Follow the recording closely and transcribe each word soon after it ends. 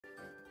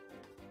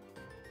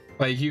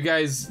Like, you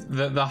guys,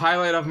 the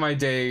highlight of my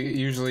day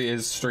usually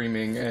is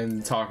streaming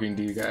and talking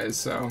to you guys,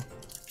 so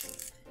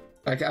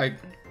I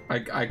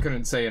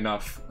couldn't say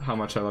enough how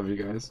much I love you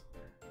guys.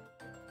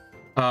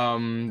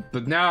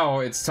 But now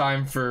it's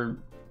time for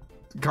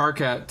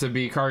Carcat to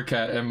be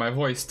Carcat and my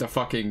voice to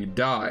fucking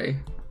die.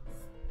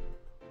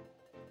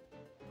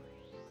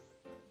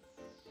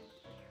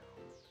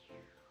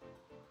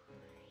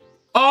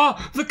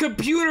 Oh, the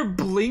computer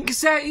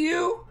blinks at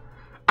you?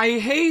 I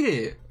hate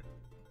it.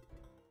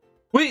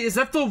 Wait, is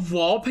that the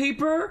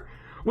wallpaper?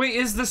 Wait,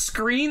 is the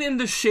screen in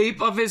the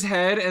shape of his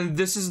head and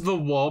this is the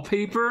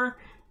wallpaper?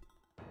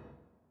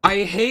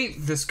 I hate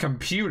this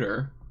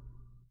computer.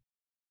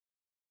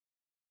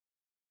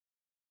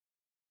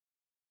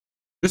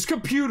 This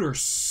computer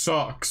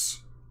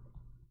sucks.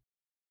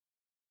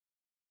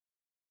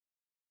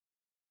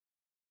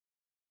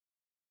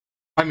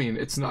 I mean,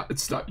 it's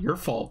not your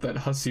fault that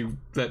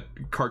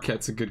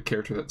Carcat's a good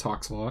character that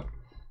talks a lot.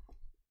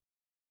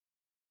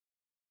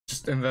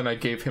 And then I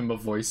gave him a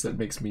voice that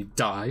makes me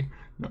die.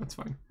 No, it's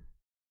fine.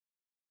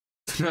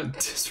 Not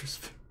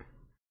disrespect.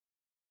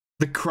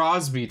 The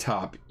Crosby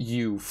top,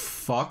 you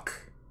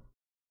fuck.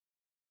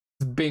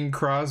 Bing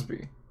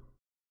Crosby.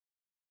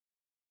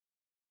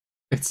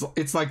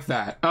 It's like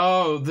that.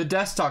 Oh, the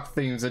desktop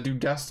themes that do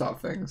desktop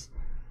things.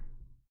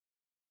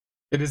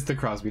 It is the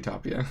Crosby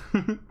top, yeah.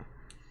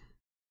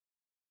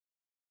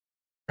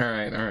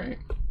 Alright, alright.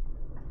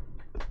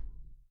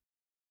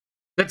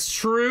 That's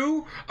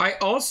true. I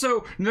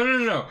also...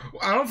 No.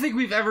 I don't think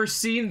we've ever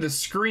seen the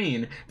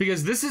screen,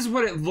 because this is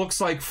what it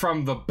looks like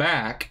from the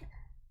back.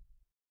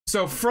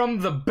 So from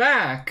the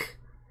back,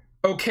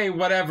 okay,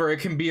 whatever,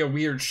 it can be a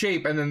weird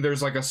shape, and then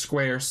there's like a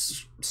square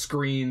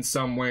screen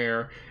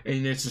somewhere,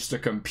 and it's just a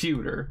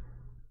computer.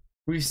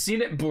 We've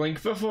seen it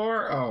blink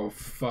before? Oh,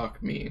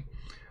 fuck me.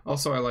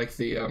 Also, I like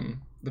the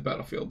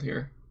battlefield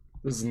here.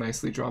 This is a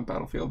nicely drawn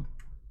battlefield.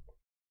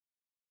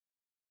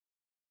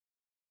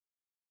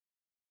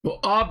 Well,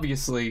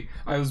 obviously,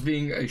 I was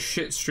being a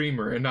shit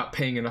streamer and not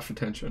paying enough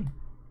attention.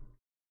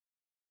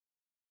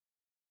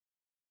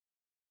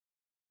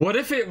 What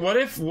if it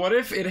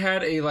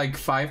had a like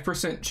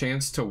 5%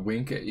 chance to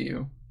wink at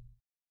you?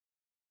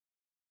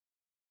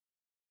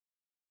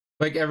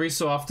 Like every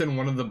so often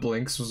one of the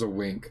blinks was a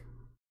wink.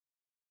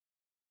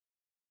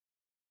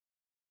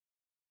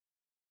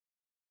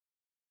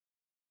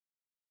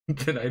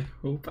 Then I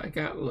hope I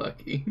got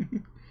lucky.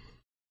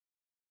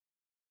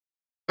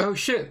 Oh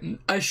shit,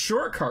 a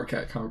short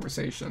Carcat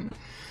conversation.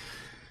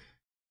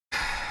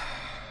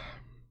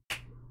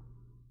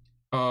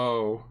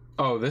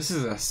 Oh, this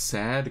is a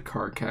sad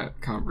Carcat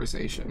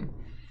conversation.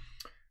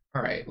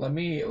 All right, let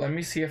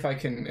me see if I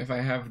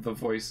have the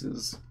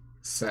voices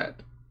set.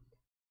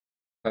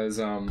 As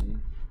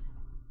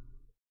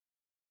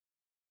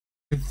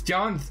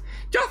John's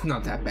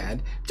not that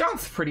bad.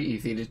 John's pretty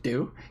easy to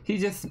do. He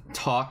just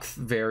talks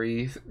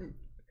very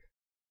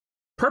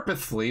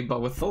purposefully,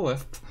 but with the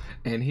lisp,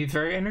 and he's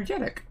very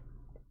energetic.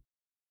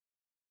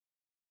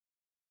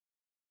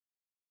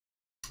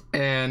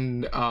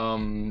 And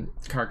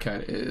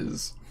Carcat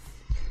is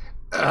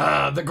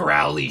the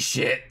growly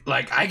shit.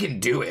 Like, I can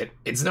do it.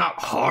 It's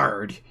not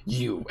hard,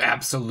 you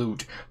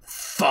absolute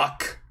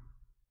fuck.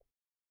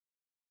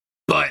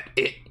 But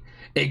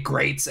it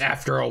grates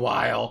after a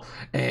while,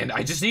 and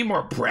I just need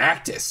more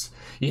practice.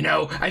 You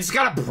know, I just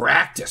gotta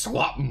practice a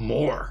lot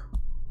more.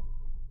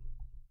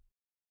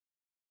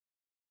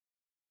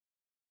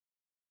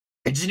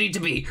 I just need to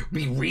be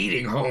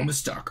reading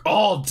Homestuck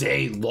all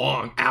day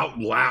long out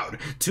loud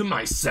to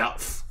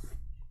myself.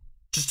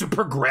 Just to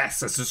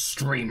progress as a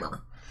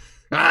streamer.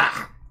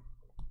 Ah!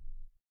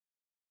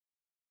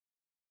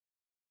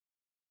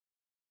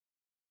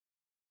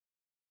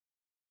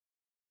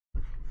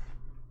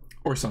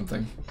 Or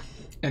something.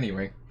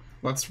 Anyway,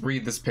 let's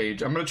read this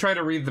page. I'm gonna try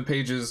to read the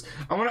pages.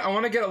 I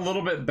wanna get a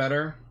little bit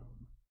better.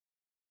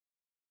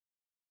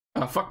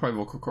 Fuck my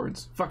vocal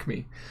cords. Fuck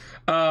me.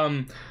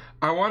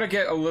 I want to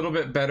get a little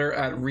bit better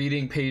at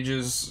reading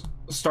pages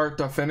start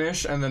to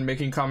finish and then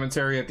making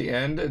commentary at the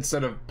end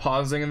instead of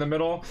pausing in the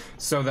middle,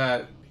 so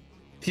that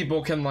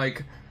people can,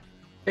 like,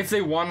 if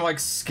they want to, like,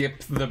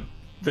 skip the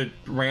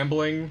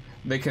rambling,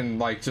 they can,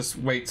 like, just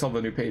wait till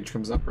the new page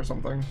comes up or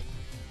something.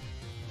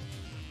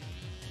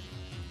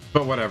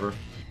 But whatever.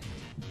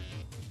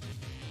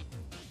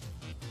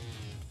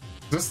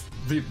 Is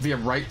this the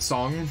right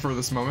song for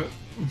this moment?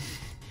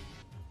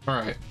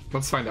 Alright,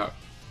 let's find out.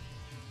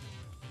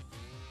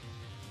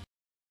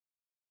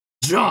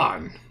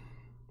 John!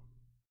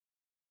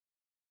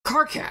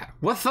 Carcat,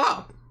 what's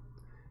up?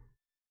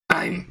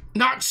 I'm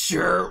not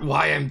sure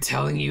why I'm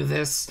telling you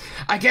this.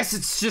 I guess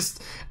it's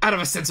just out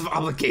of a sense of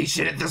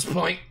obligation at this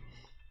point.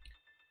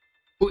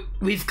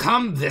 We've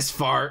come this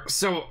far,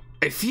 so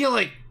I feel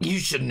like you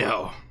should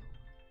know.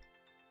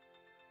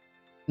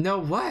 Know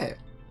what?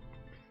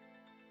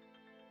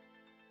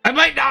 I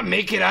might not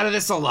make it out of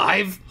this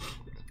alive.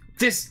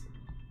 This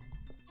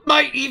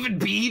might even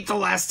be the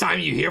last time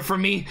you hear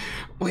from me.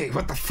 Wait,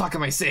 what the fuck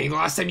am I saying? The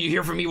last time you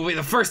hear from me will be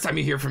the first time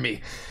you hear from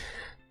me.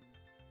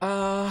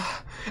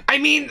 I I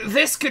mean,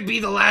 this could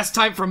be the last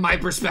time from my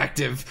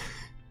perspective,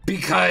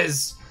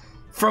 because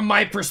from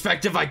my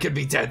perspective, I could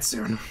be dead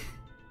soon.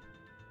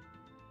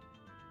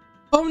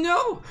 Oh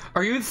no!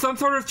 Are you in some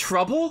sort of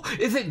trouble?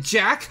 Is it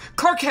Jack?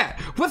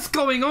 Carcat, what's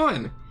going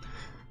on?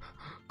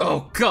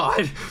 Oh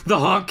god, the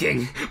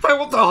honking. Why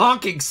won't the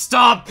honking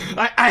stop?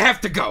 I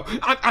have to go.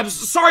 I'm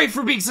sorry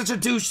for being such a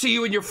douche to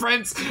you and your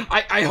friends.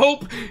 I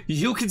hope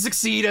you can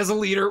succeed as a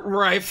leader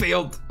where I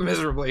failed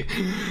miserably.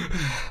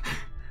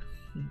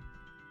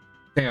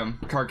 Damn,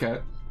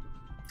 Carcat.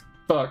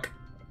 Fuck.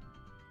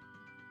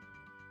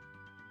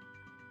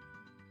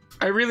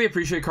 I really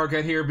appreciate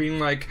Carcat here being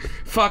like,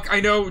 fuck, I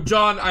know,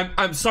 John,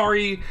 I'm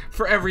sorry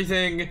for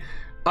everything.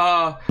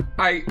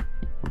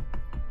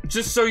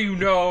 Just so you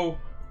know,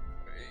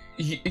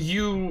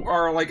 you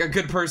are like a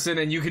good person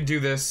and you can do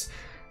this.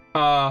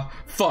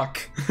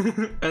 Fuck.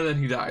 And then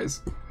he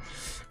dies.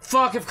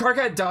 Fuck, if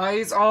Carcat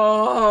dies,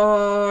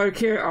 I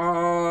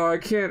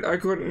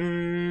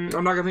couldn't,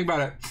 I'm not gonna think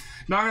about it.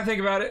 Not gonna think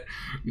about it.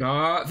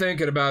 Not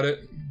thinking about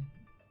it.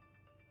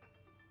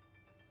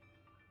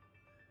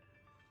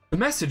 The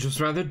message was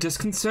rather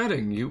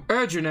disconcerting. You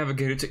urge your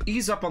navigator to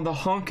ease up on the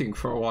honking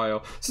for a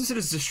while, since it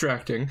is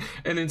distracting,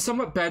 and in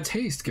somewhat bad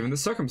taste given the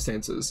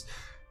circumstances.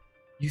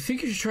 You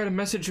think you should try to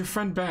message your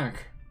friend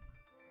back.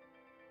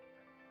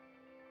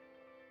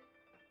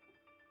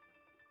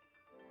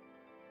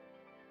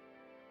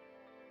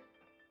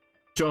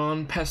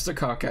 John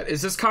Pestacarcat.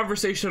 Is this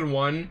conversation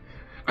 1?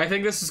 I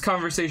think this is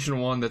conversation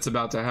 1 that's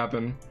about to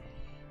happen.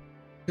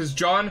 Because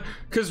when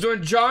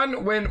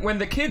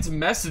the kids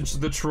message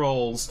the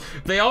trolls,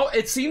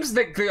 it seems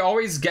that they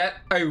always get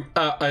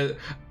whoever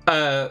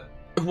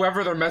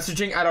they're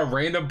messaging at a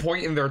random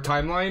point in their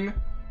timeline.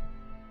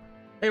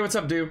 Hey, what's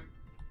up, dude?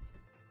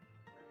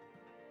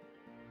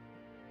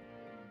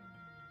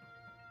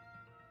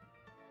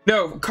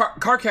 No,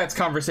 Carcat's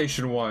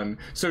conversation 1,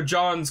 so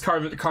John's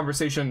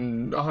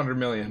conversation 100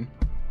 million.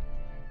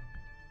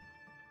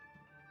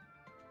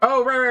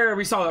 Oh, right,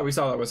 we saw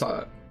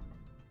that.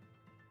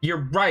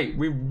 You're right.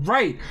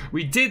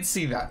 We did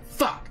see that.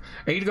 Fuck.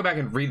 I need to go back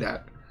and read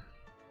that.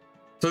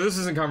 So this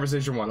isn't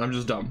conversation 1. I'm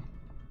just dumb.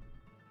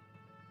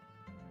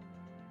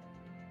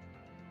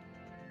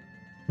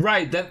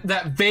 Right.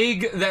 That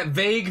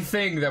vague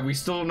thing that we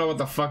still don't know what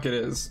the fuck it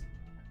is.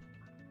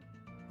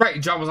 Right.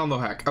 John was on low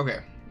hack. Okay.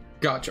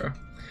 Gotcha.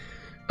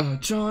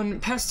 John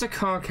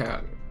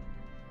Pestacarcat.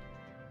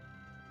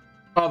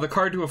 Oh, the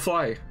card to a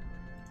fly.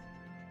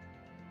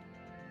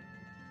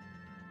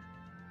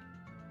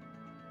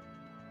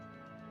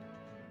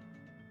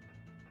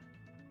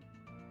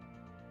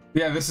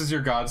 Yeah, this is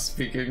your god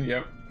speaking,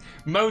 yep.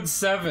 Mode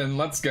 7,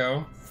 let's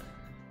go.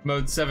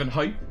 Mode 7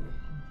 hype.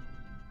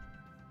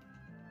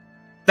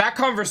 That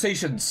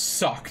conversation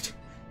sucked.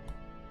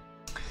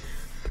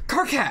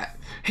 Carcat!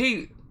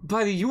 Hey,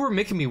 buddy, you were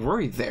making me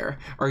worried there.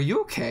 Are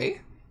you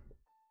okay?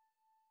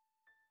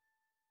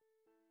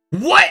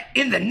 What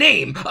in the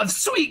name of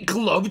sweet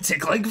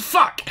globe-tickling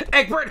fuck?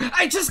 Egbert,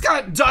 I just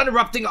got done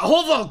erupting a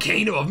whole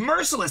volcano of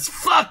merciless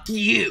fuck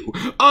you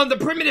on the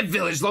primitive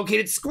village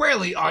located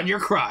squarely on your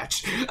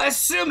crotch.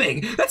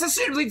 Assuming that's a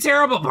suitably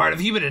terrible part of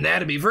human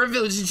anatomy for a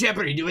village in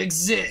jeopardy to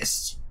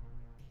exist.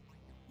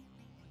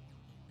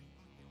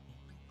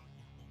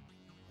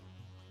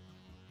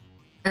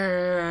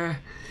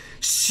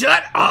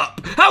 Shut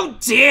up! How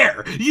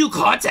dare you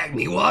contact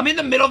me while I'm in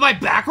the middle of my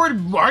backward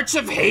march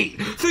of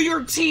hate through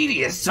your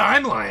tedious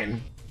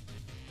timeline?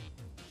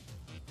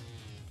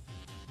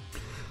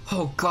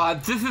 Oh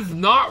god, this is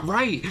not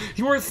right.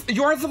 You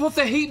aren't supposed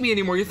to hate me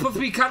anymore. You're supposed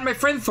to be kind of my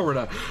friend,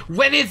 sorta.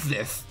 When is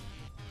this?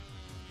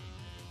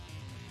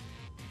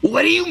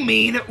 What do you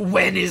mean,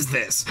 when is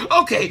this?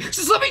 Okay,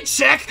 just let me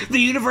check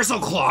the universal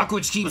clock,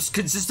 which keeps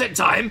consistent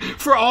time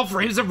for all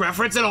frames of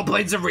reference and all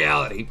planes of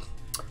reality.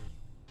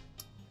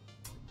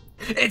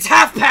 It's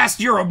 1/2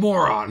 you're a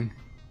moron.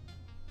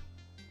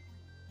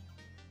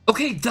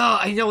 Okay, duh,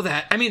 I know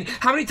that. I mean,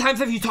 how many times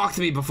have you talked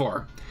to me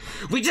before?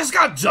 We just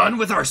got done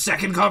with our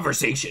second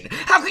conversation.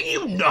 How can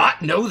you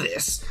not know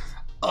this?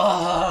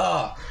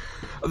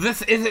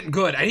 This isn't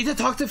good. I need to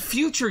talk to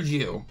future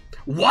you.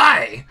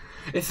 Why?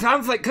 It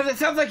sounds like, because it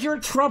sounds like you're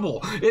in trouble.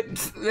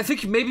 I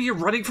think maybe you're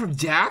running from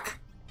Jack?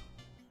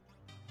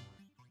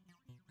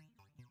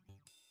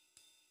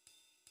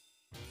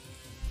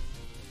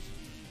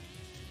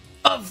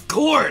 Of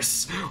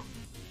course!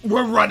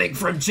 We're running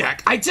from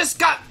Jack. I just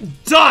got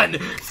done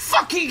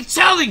fucking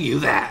telling you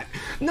that!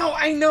 No,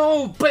 I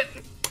know, but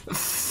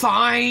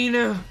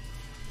fine.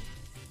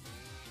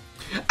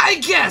 I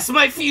guess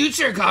my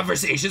future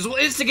conversations will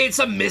instigate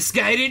some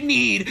misguided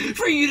need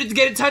for you to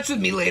get in touch with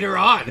me later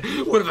on.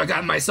 What have I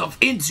gotten myself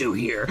into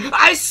here?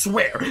 I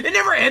swear, it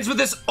never ends with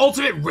this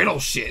ultimate riddle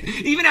shit.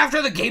 Even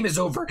after the game is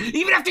over.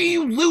 Even after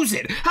you lose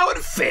it. How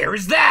unfair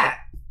is that?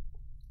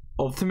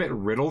 Ultimate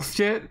riddle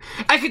shit?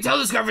 I can tell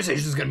this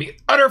conversation is gonna be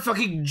utter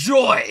fucking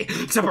joy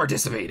to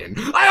participate in.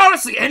 I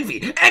honestly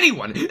envy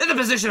anyone in the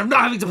position of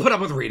not having to put up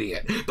with reading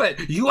it.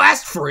 But you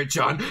asked for it,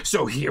 John,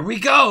 so here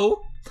we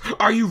go.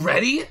 Are you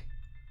ready?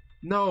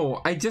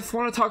 No, I just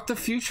want to talk to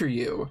future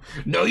you.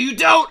 No, you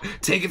don't!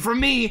 Take it from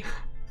me!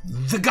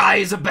 The guy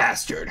is a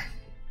bastard.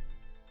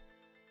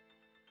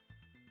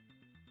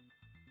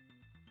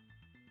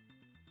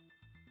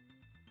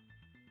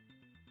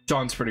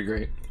 John's pretty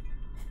great.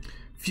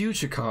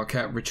 Future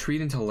Cat,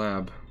 retreat into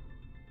lab.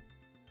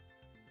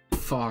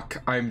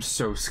 Fuck, I'm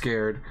so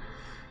scared.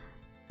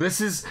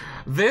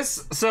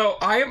 So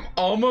I am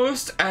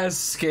almost as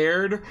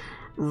scared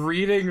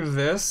reading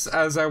this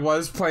as I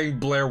was playing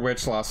Blair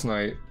Witch last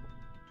night.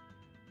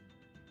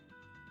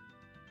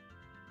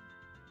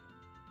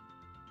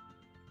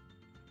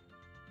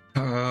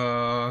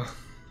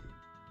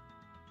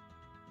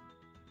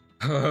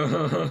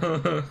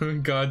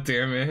 God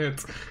damn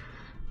it.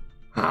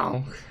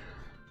 Ow.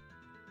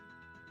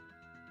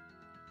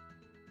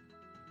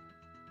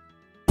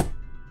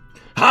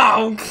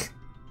 Honk!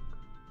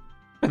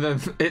 And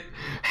then it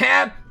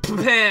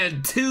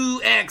happened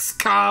 2x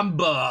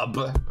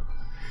Combub.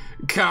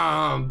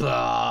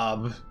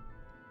 Combub.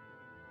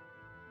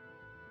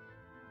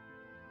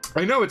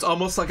 I know, it's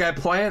almost like I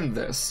planned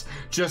this.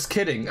 Just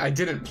kidding, I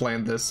didn't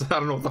plan this. I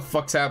don't know what the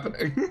fuck's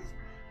happening.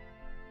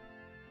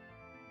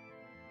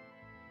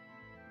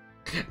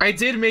 I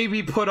did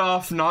maybe put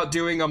off not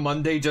doing a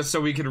Monday just so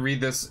we could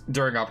read this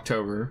during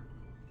October.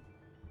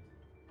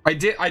 I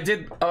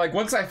did, like,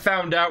 once I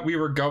found out we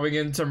were going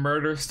into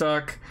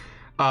HOMESTUCK,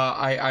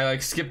 I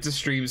like, skipped the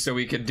stream so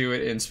we could do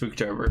it in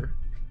Spooktober.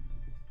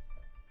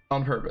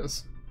 On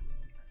purpose.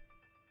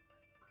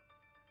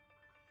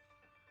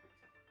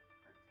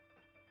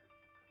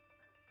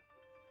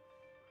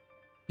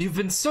 You've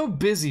been so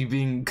busy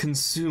being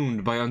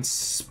consumed by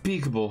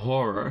unspeakable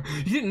horror,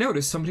 you didn't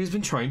notice somebody's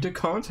been trying to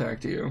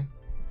contact you.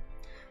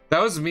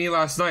 That was me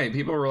last night.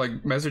 People were,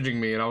 like, messaging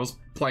me and I was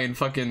playing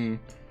fucking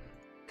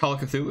Call of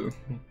Cthulhu.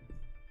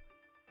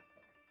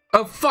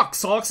 Oh fuck,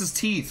 Solix's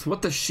teeth.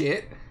 What the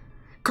shit?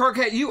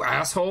 Carcat, you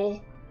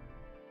asshole.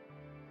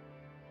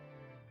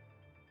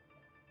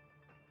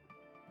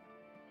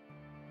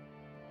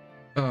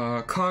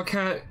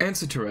 Carcat,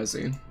 answer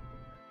Terezi.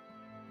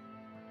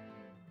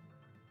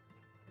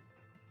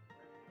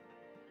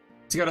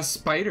 It's got a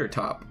spider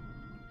top.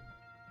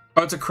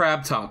 Oh, it's a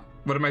crab top.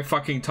 What am I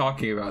fucking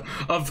talking about?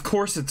 Of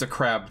course it's a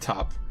crab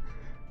top.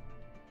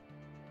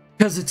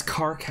 Because it's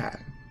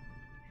Carcat.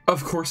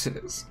 Of course it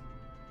is.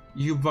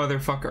 You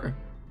motherfucker.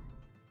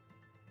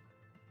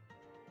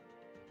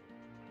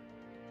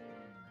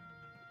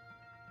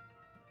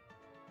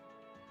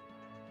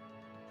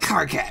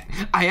 Carcat,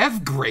 I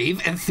have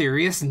grave and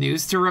serious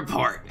news to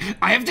report.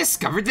 I have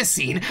discovered the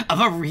scene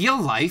of a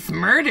real-life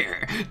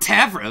murder.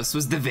 Tavros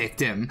was the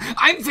victim.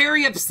 I'm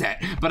very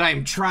upset, but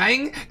I'm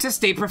trying to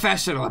stay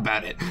professional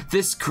about it.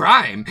 This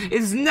crime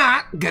is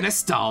not gonna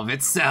solve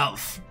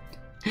itself.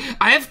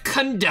 I have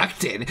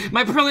conducted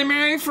my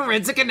preliminary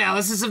forensic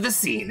analysis of the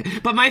scene,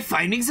 but my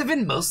findings have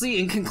been mostly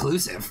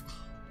inconclusive.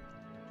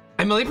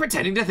 I'm only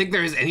pretending to think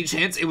there is any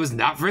chance it was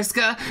not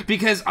Vriska,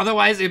 because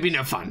otherwise it would be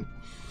no fun.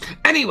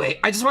 Anyway,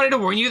 I just wanted to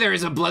warn you there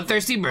is a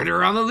bloodthirsty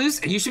murderer on the loose,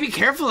 and you should be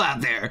careful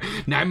out there.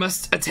 Now I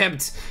must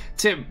attempt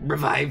to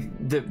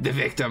revive the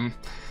victim.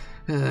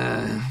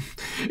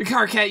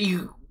 Carcat,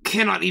 you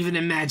cannot even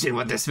imagine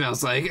what this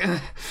smells like.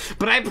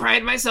 But I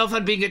pride myself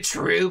on being a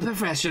true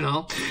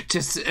professional,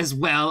 just as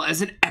well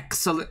as an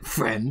excellent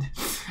friend.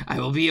 I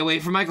will be away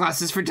from my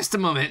classes for just a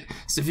moment,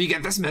 so if you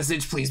get this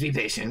message, please be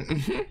patient.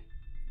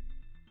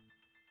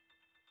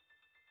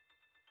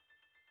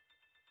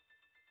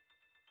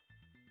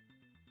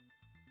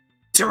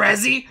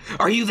 Terezi,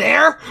 are you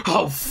there?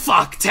 Oh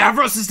fuck,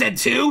 Tavros is dead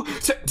too?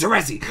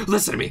 Terezi,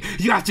 listen to me.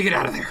 You have to get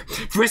out of there.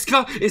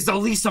 Vriska is the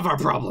least of our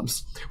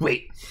problems.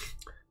 Wait.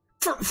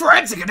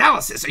 Forensic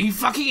analysis? Are you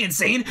fucking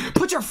insane?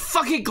 Put your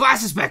fucking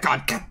glasses back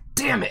on. God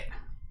damn it.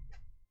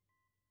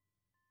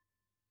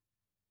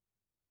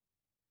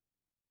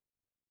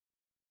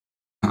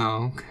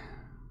 Oh.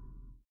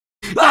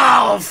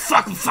 Oh,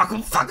 fuck. Fuck.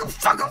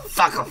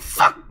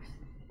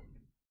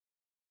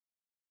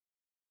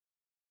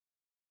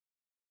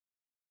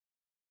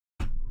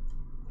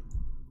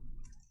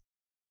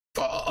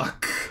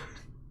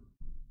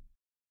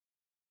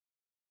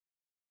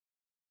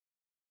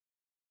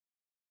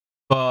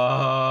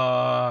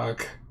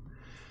 Fuck.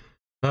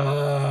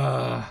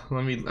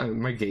 Let me,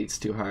 my gate's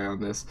too high on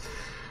this.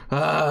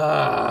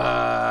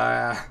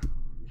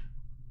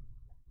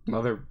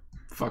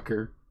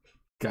 Motherfucker.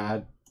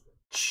 God.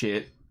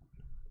 Shit.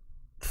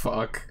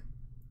 Fuck.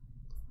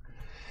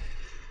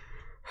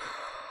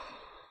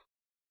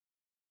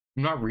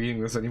 I'm not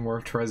reading this anymore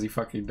if Terezi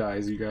fucking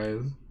dies, you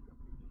guys.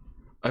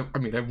 I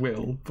mean, I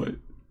will, but I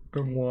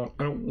don't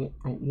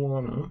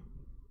wanna.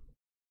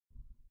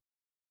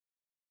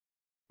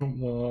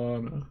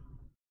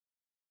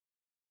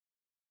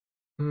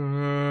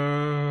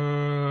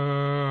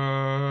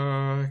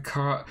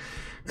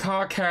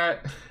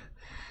 Carcat,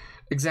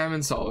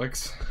 examine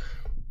Solix.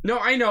 No,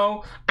 I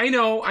know,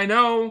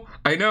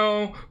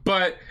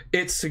 but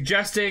it's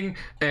suggesting,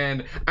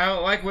 and I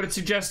don't like what it's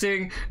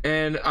suggesting,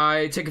 and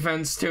I take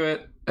offense to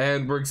it,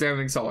 and we're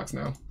examining Solix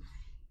now.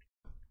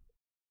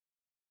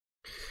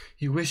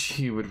 You wish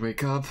he would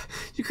wake up.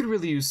 You could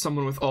really use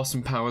someone with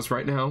awesome powers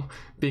right now.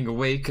 Being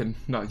awake and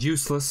not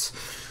useless.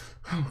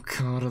 Oh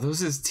god, are those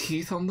his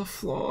teeth on the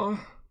floor?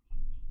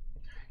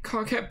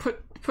 Can't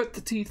put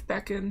the teeth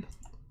back in.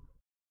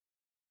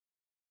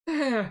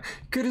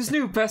 Good as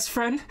new, best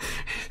friend.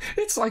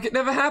 It's like it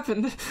never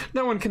happened.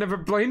 No one can ever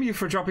blame you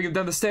for dropping him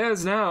down the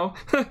stairs now.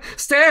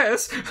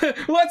 Stairs?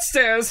 What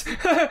stairs?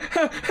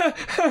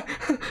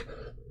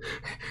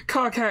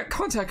 Contact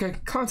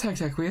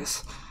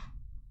Aqueous.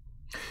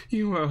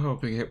 You were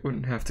hoping it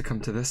wouldn't have to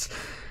come to this,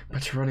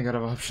 but you're running out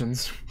of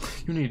options.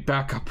 You need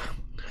backup.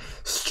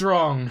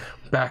 Strong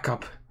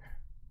backup.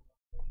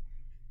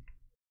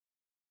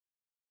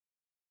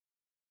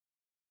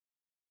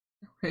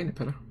 Hey,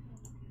 Nipita.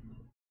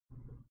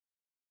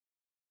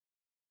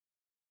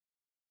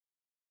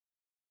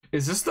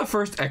 Is this the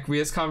first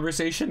Aqueous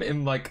conversation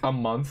in like a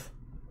month?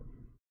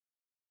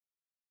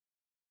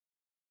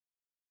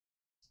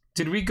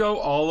 Did we go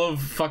all of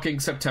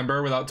fucking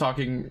September without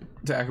talking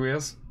to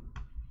Aqueous?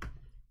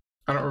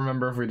 I don't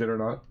remember if we did or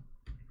not.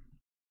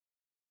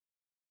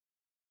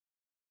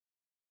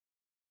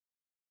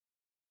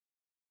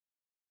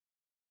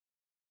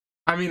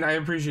 I mean, I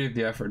appreciate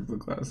the effort, Blue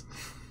Class.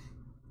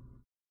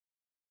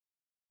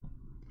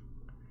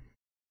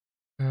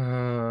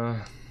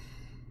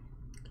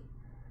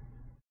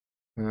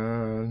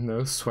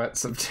 No sweat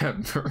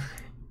September.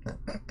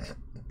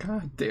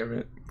 God damn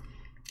it.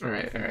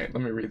 Alright, let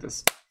me read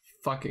this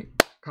fucking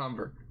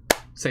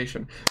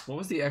conversation. What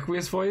was the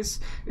Aqueous voice?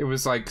 It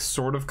was like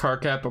sort of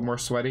Carcat, but more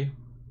sweaty.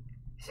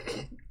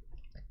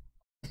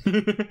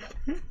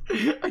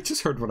 I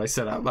just heard what I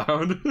said out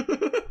loud.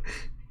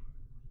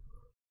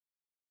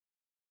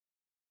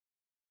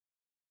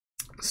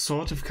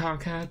 Sort of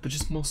Carcat, but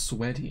just more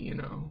sweaty, you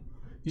know.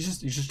 You're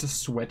just a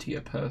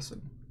sweatier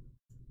person.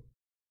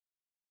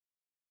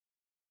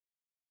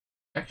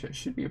 Actually, I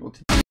should be able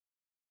to.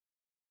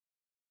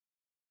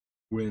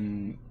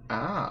 When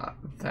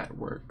that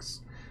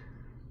works.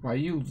 Why are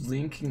you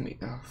linking me?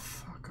 Oh,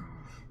 fuck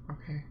off.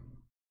 Okay.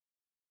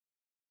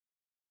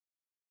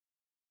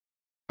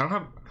 I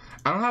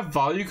don't have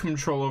volume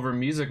control over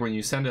music when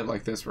you send it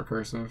like this,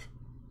 recursive.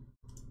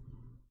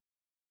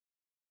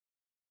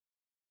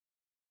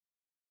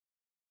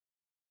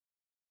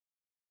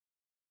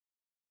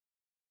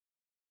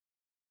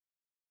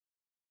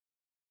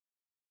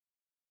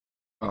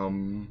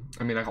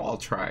 I mean, I'll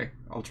try.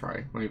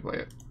 Let me play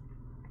it.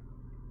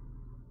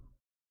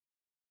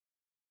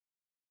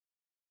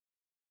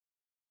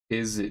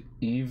 Is it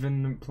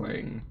even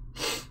playing?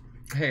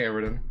 Hey,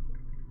 Everton.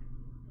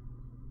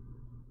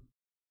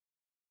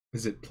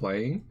 Is it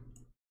playing?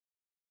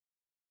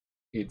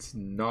 It's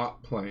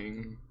not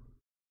playing.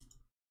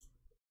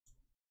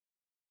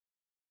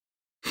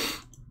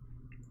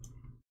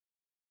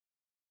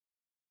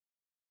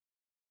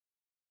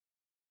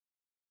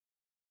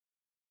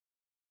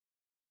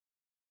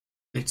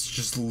 It's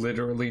just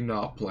literally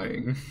not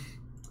playing.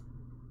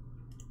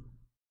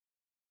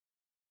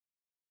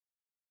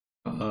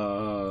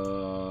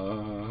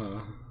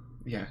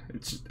 Yeah,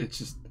 it's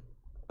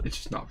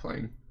just not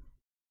playing.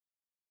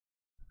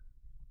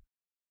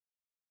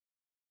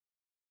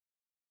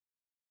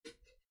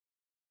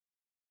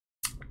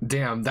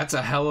 Damn, that's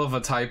a hell of a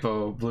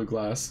typo, Blue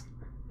Glass.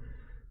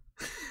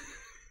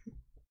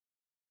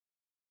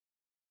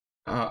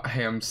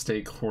 Ham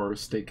steak horror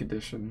steak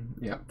edition.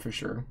 Yeah, for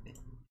sure.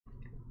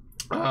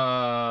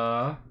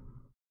 Yeah,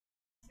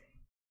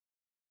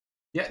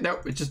 no,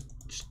 it just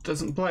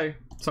doesn't play.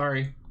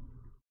 Sorry.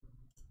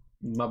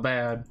 My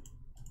bad.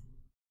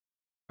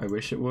 I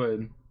wish it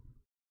would.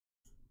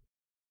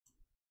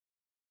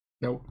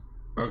 Nope.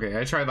 Okay,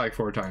 I tried like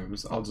 4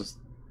 times. I'll just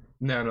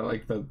no,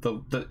 like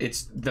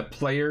the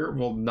player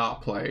will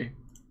not play.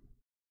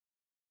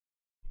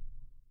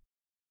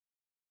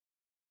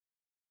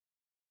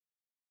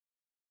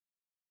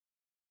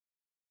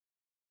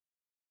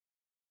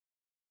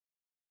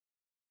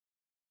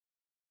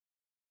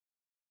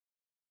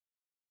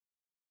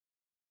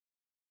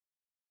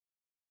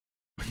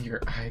 When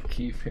your I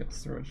key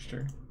fails to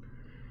register.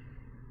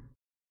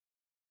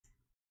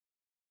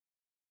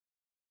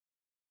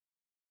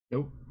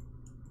 Nope.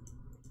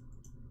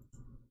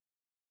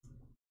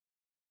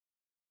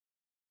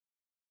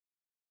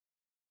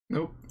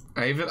 Nope.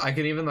 I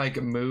can even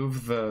like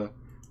move the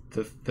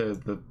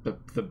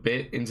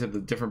bit into the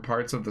different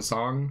parts of the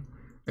song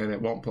and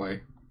it won't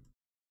play.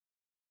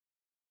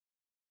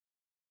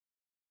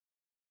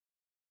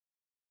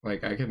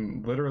 Like I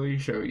can literally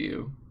show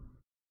you.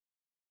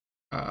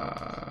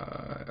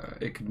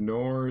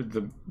 Ignore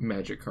the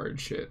magic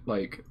card shit.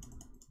 Like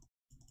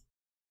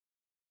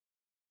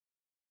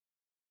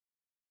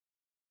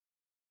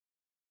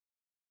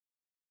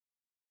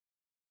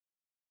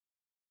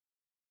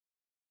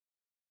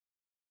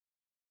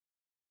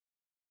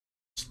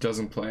just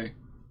doesn't play.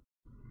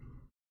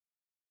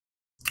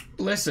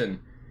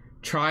 Listen,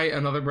 try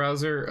another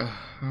browser.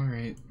 All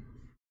right.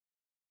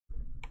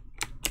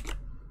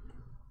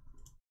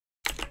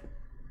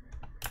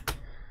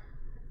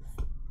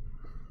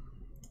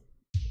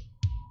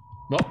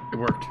 Well, it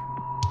worked.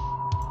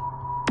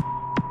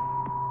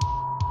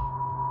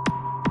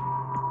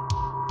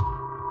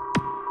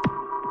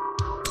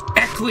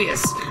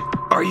 Nucleus,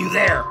 are you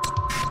there?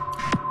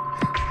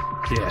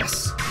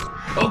 Yes.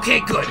 Okay,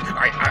 good.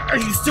 Are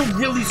you still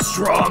really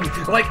strong?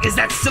 Like, is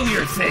that still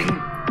your thing?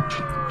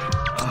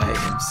 I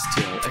am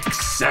still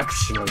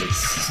exceptionally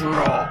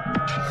strong.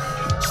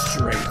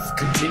 Strength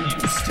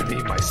continues to be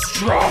my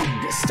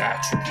strongest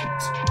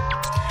attribute.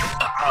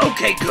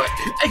 Okay, good.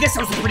 I guess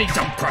that was a pretty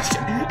dumb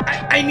question.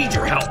 I need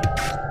your help.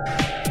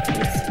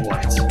 With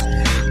what?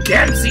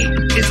 Gamzee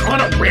is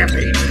on a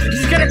rampage.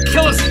 He's gonna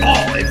kill us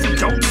all if we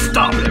don't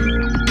stop him.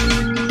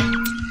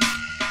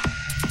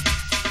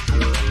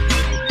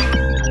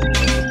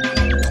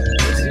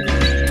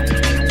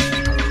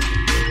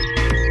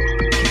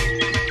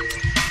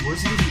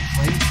 Where's he even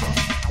playing from?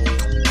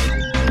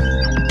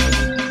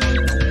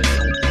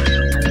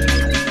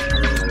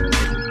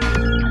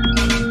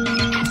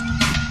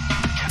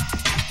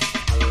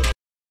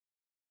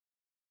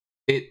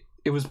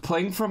 It was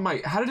playing from my...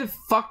 How did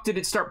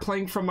it start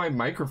playing from my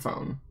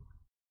microphone?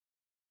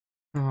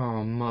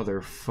 Oh,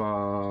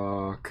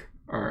 motherfuck.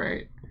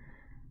 Alright.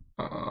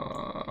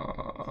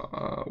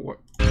 What?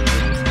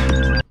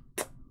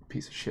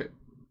 Piece of shit.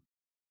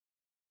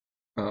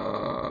 Well,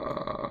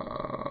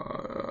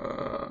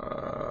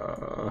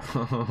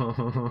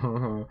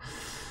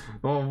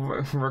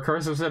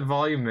 Recursive said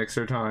volume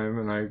mixer time,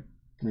 and I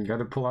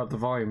gotta pull out the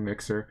volume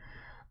mixer.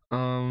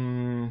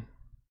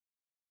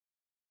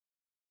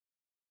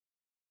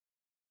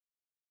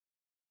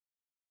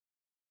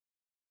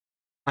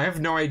 I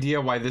have no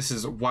idea why this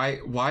is... Why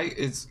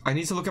is... I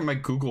need to look at my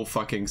Google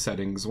fucking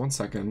settings. 1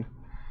 second.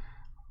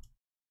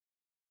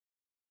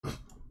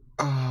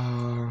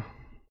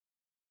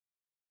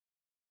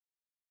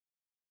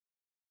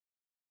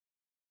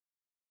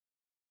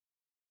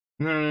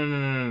 No,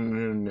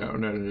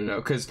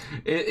 because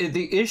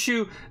the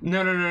issue...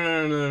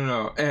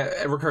 No.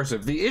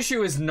 Recursive. The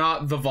issue is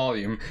not the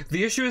volume.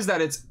 The issue is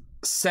that it's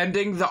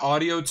sending the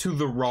audio to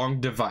the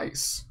wrong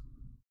device.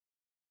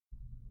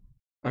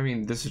 I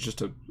mean, this is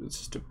just a... It's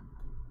just a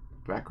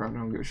background. I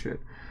don't give a shit.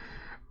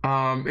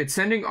 It's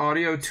sending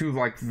audio to,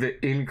 like,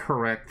 the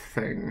incorrect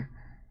thing.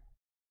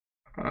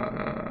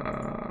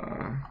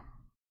 And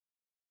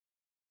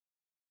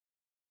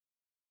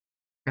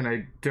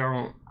I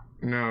don't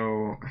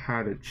know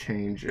how to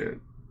change it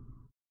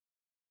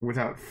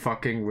without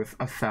fucking with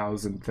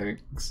 1,000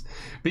 things,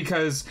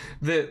 because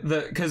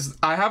because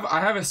I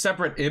have a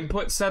separate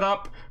input set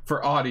up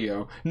for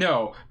audio.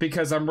 No,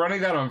 because I'm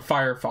running that on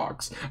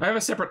Firefox. I have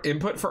a separate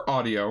input for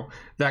audio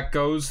that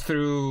goes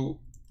through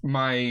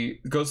a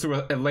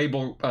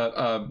label,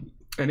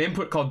 an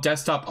input called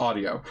desktop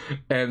audio,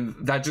 and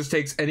that just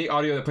takes any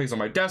audio that plays on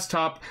my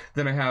desktop.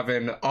 Then I have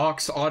an aux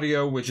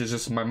audio, which is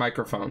just my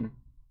microphone.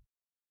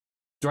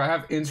 Do I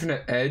have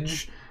internet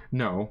edge?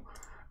 No.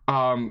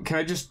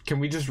 Can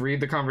we just read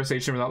the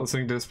conversation without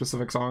listening to a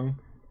specific song?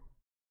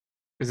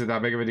 Is it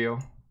that big of a deal?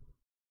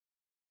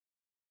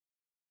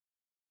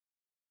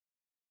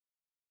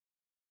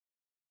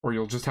 Or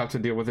you'll just have to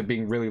deal with it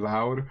being really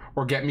loud,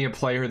 or get me a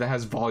player that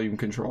has volume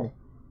control.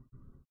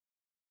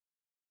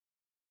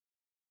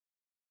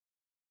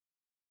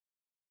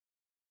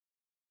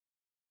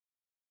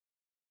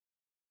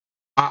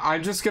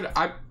 I'm just gonna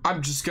read.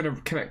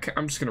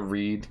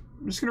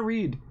 I'm just gonna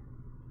read.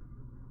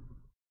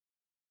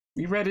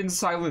 We read in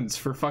silence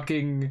for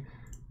fucking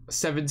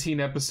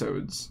 17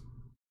 episodes.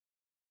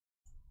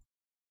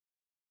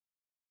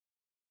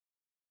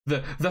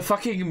 The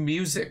fucking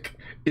music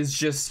is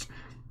just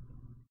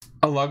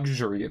a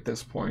luxury at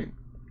this point.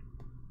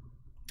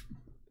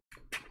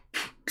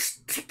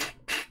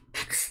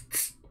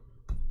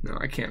 No,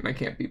 I can't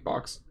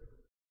beatbox.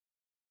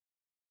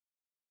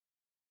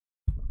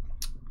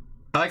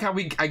 I like how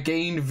I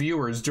gained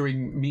viewers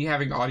during me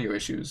having audio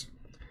issues.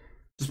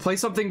 Just play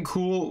something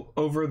cool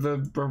over the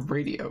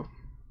radio.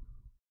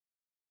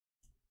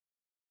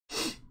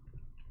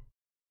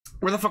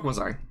 Where the fuck was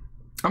I?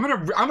 I'm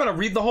gonna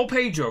read the whole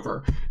page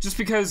over, just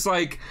because,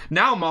 like,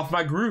 now I'm off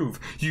my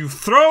groove. You've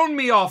thrown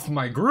me off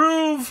my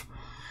groove.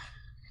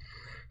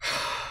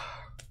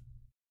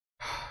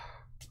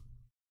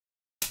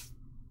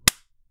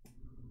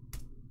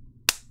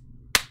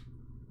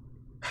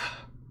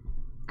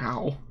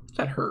 Ow,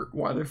 that hurt.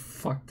 Why the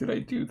fuck did I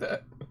do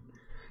that?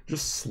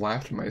 Just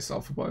slapped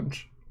myself a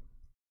bunch.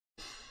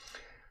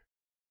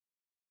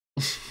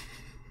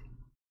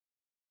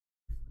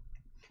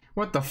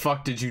 What the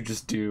fuck did you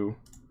just do?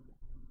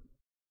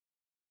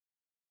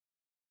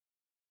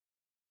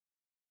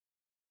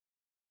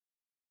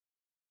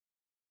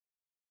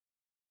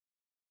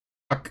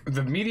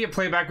 The media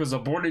playback was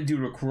aborted due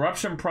to a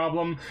corruption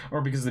problem,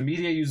 or because the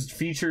media used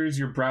features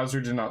your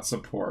browser did not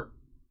support.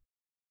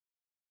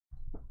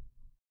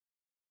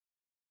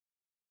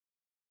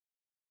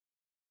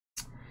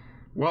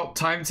 Well,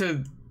 time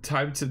to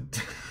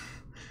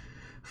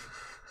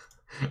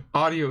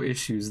audio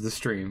issues, the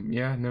stream.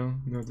 Yeah, no,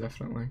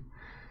 definitely.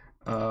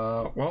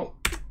 Well,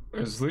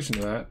 there's a solution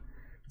to that.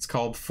 It's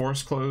called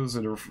force close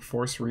or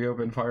force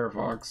reopen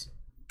Firefox.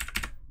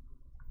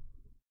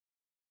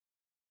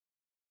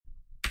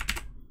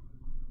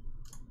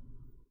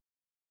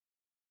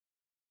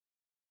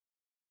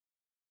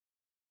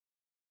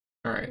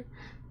 Alright.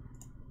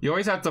 You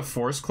always have to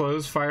force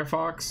close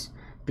Firefox,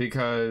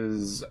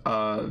 because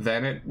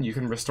then you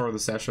can restore the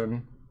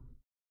session.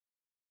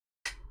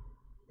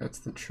 That's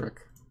the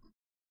trick.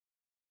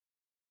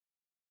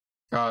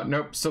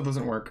 Nope, still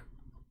doesn't work.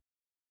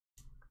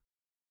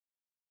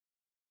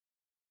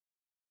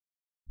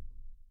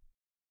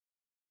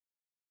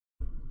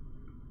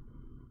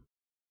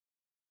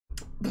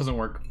 Doesn't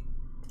work.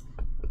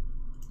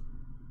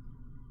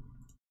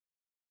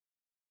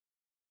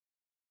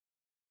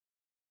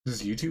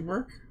 Does YouTube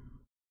work?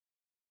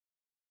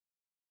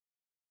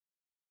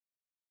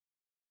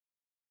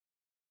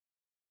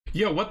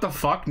 Yo, what the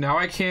fuck? Now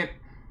I can't...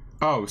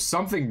 Oh,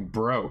 something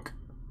broke.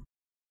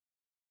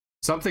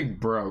 Something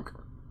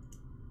broke.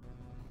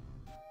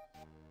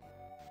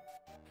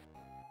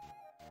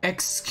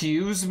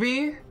 Excuse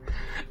me?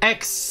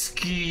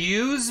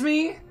 Excuse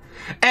me?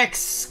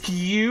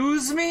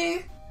 Excuse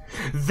me?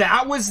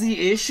 That was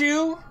the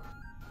issue?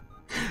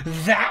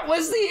 That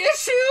was the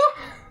issue?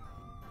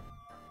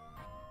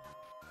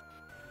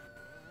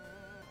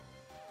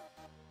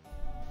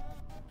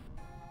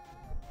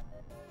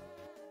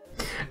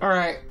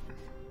 Alright.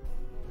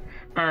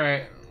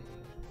 Alright.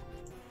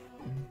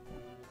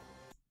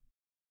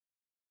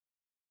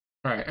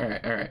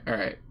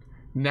 Alright.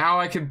 Now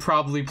I can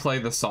probably play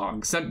the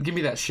song. Give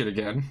me that shit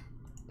again.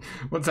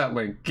 What's that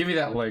link? Give me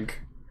that link.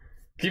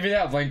 Give me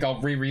that link,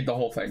 I'll reread the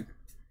whole thing.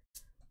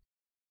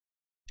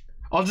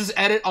 I'll just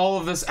edit all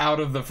of this out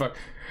of the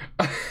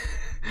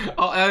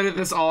I'll edit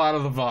this all out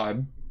of the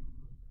VOD.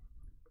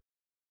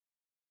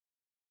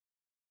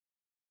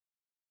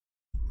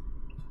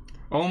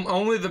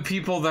 Only the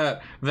people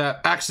that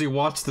actually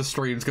watch the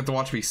streams get to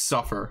watch me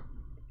suffer.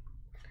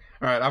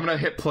 Alright, I'm gonna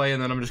hit play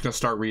and then I'm just gonna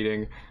start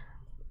reading.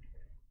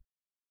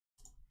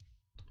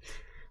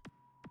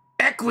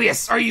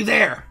 Equius, are you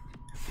there?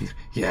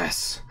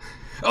 Yes.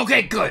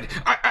 Okay, good.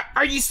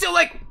 Are you still,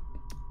 like,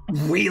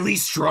 really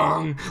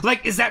strong?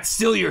 Like, is that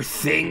still your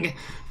thing?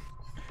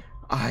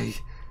 I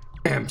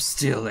am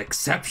still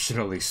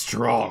exceptionally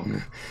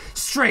strong.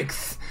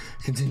 Strength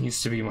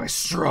continues to be my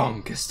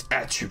strongest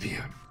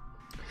attribute.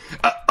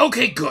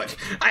 Okay, good.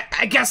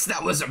 I guess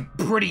that was a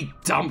pretty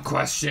dumb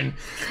question.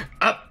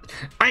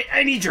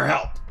 I need your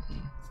help.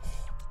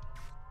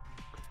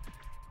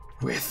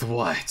 With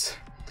what?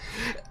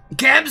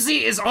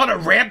 Gamzee is on a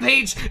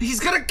rampage. He's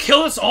gonna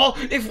kill us all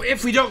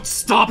if we don't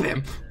stop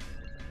him.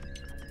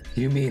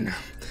 You mean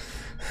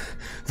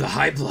the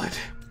High Blood?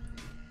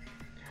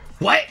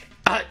 What?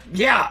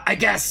 Yeah, I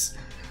guess.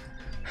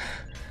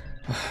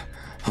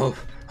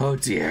 Oh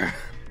dear.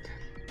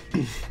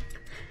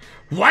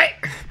 What?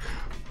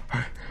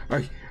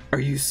 Are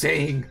you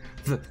saying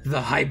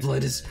the High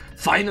Blood has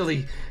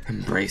finally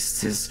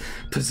embraced his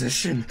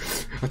position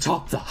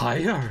atop the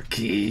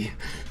hierarchy?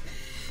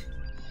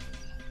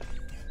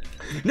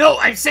 No,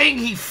 I'm saying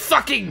he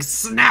fucking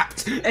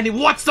snapped and he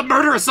wants to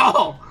murder us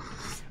all.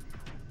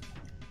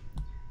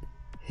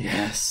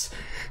 Yes,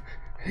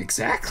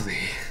 exactly.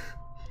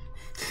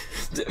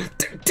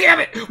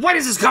 Damn it! Why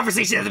does this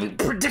conversation have to be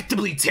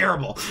predictably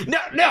terrible?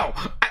 No!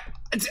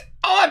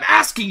 All I'm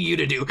asking you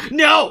to do,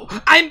 no,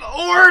 I'm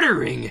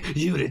ordering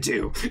you to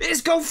do,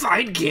 is go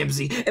find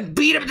Gamzee and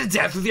beat him to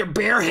death with your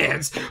bare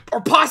hands,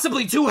 or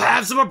possibly 2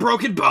 halves of a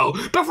broken bow,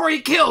 before he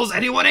kills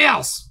anyone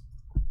else.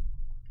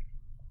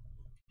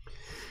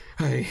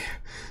 I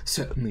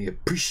certainly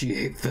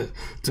appreciate the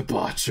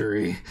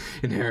debauchery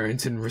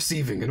inherent in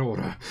receiving an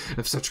order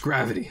of such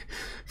gravity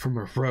from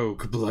a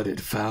rogue-blooded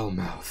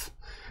foul-mouth,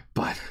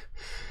 but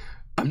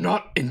I'm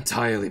not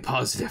entirely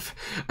positive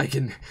I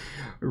can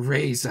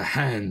raise a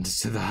hand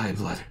to the High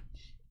Blood.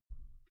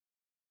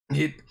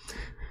 It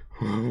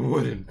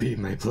wouldn't be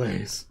my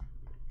place.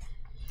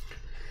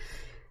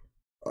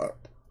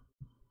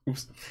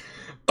 Oops.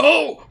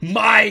 Oh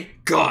my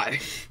god!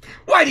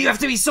 Why do you have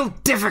to be so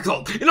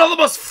difficult in all the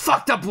most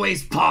fucked up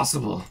ways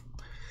possible?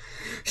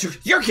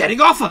 You're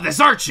getting off on this,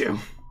 aren't you?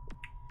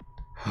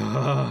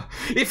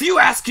 If you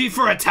ask me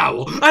for a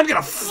towel, I'm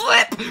gonna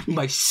flip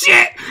my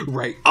shit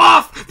right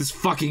off this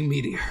fucking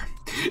meteor.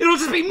 It'll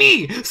just be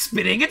me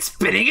spinning and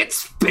spinning and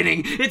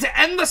spinning into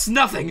endless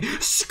nothing,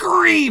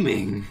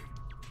 screaming.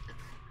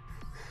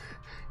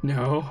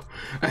 No,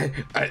 I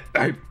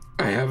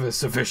have a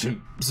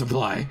sufficient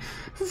supply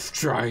of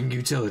trying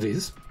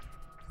utilities.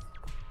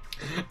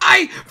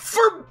 I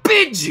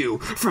forbid you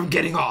from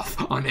getting off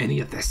on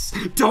any of this.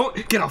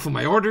 Don't get off on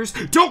my orders.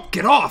 Don't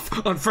get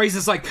off on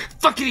phrases like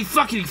fuckity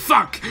fuckity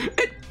fuck.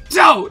 And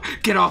don't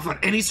get off on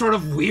any sort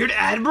of weird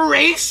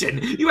admiration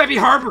you might be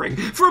harboring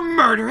for a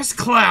murderous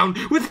clown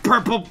with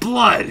purple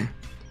blood.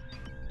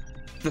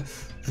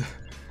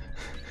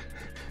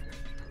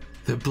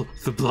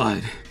 The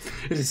blood.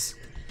 It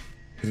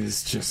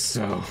is just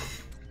so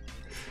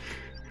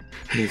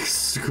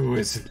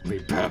exquisitely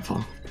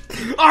purple.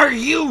 Are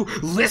you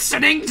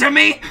listening to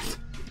me?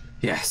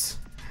 Yes,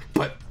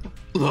 but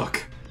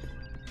look,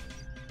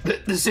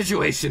 the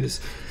situation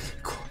is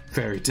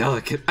very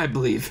delicate. I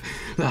believe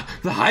the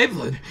High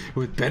Blood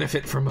would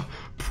benefit from a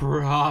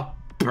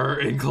proper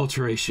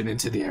enculturation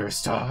into the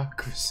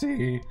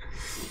aristocracy.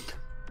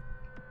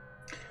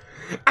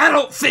 I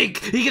don't think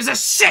he gives a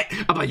shit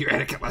about your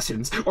etiquette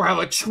lessons or how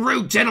a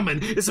true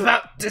gentleman is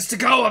to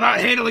go about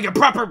handling a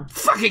proper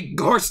fucking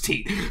horse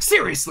teat.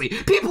 Seriously,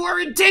 people are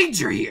in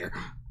danger here.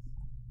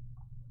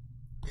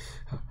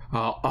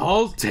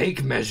 I'll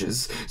take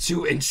measures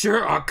to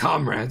ensure our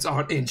comrades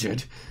aren't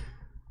injured.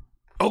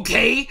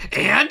 Okay,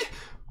 and?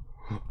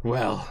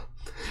 Well,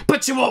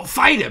 but you won't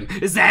fight him,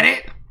 is that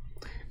it?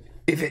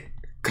 If it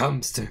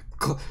comes to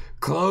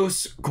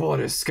close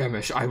quarters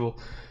skirmish, I will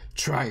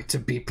try to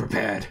be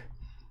prepared.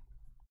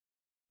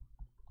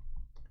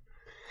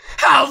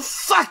 How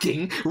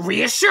fucking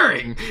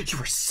reassuring! You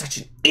are such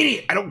an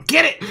idiot. I don't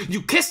get it.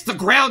 You kiss the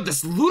ground,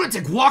 this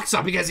lunatic walks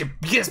up because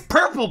he has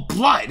purple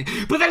blood,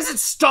 but that doesn't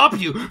stop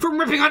you from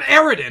ripping on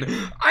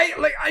Eridan.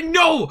 I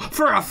know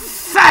for a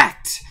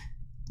fact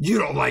you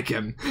don't like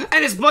him,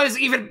 and his blood is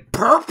even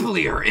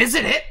purplier,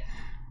 isn't it?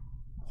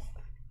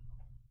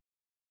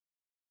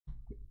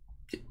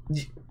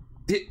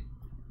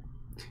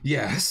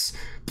 Yes,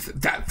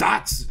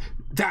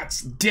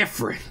 that's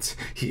different.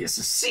 He is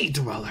a sea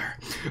dweller.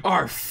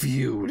 Our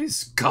feud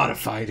is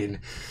codified in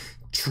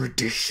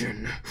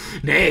tradition.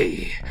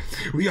 Nay,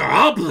 we are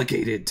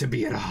obligated to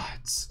be at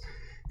odds.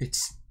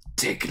 It's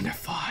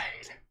dignified.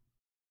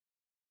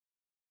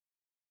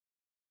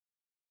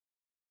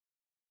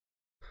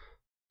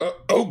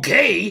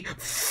 Okay,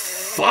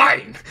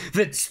 fine.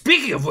 Then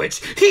speaking of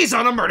which, he's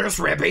on a murderous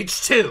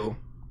rampage too.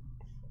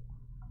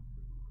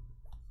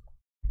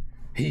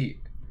 He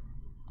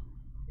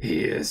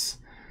is.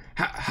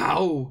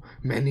 How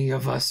many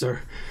of us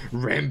are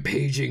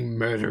rampaging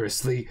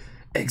murderously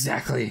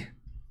exactly?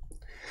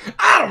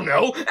 I don't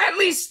know, at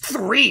least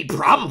 3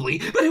 probably,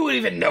 but who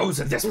even knows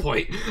at this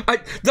point?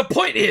 The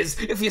point is,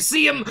 if you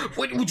see him,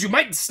 would you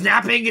mind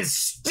snapping his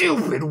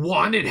stupid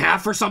one in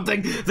half or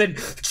something, then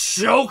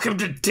choke him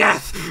to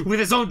death with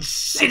his own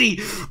shitty,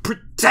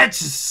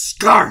 pretentious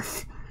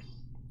scarf?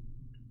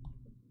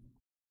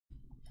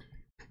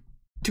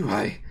 Do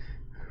I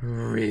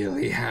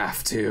really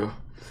have to?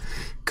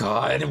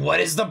 God, what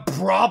is the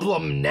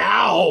problem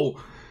now?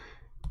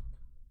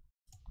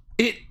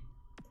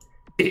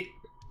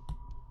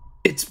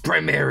 It's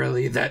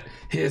primarily that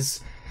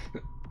his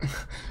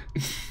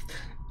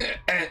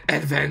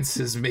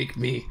advances make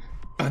me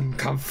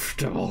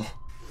uncomfortable.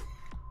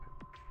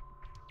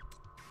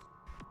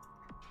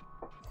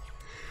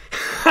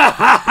 Ha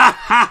ha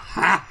ha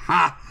ha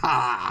ha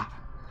ha!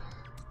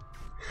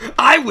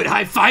 I would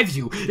high-five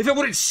you if it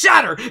wouldn't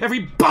shatter every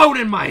bone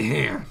in my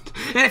hand,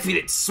 and if you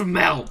didn't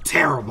smell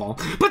terrible.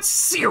 But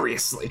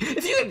seriously,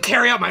 if you could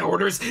carry out my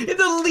orders in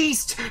the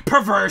least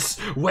perverse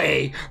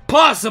way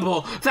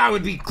possible, that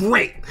would be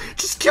great.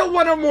 Just kill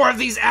one or more of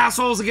these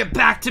assholes and get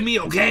back to me,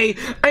 okay?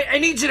 I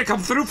need you to come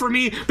through for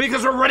me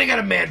because we're running out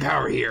of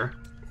manpower here.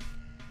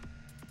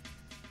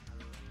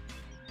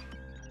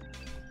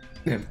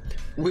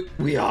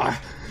 We are.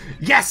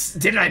 Yes,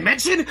 didn't I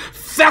mention?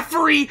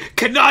 Theferi,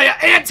 Kanaya,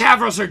 and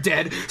Tavros are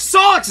dead.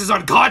 Solix is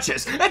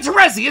unconscious, and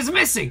Terezi is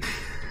missing.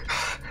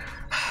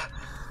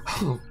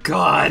 Oh,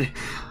 God.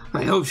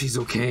 I hope she's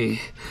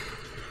okay.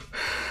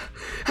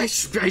 I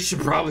should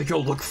probably go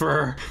look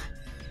for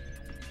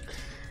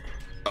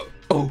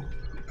her.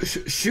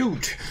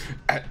 Shoot.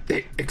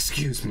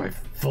 Excuse my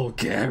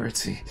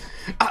vulgarity.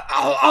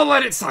 I'll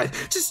let it slide.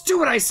 Just do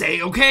what I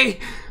say, okay?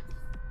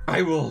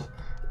 I will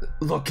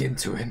look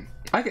into it.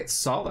 I get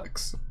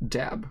Solix.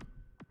 Dab.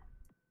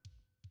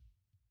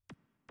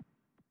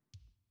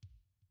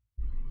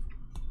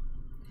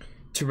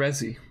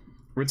 Terezi,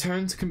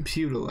 return to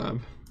computer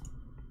lab.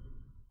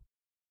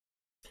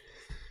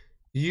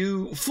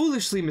 You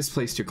foolishly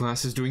misplaced your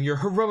glasses during your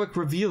heroic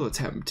revival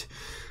attempt.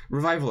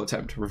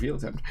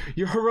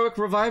 Your heroic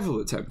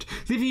revival attempt,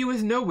 leaving you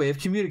with no way of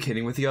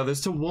communicating with the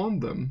others to warn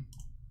them.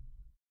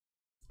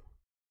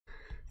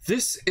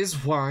 This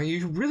is why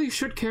you really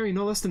should carry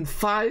no less than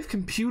 5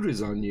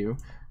 computers on you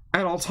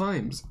at all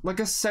times, like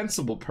a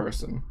sensible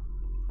person.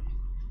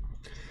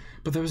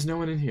 But there was no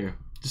one in here.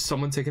 Just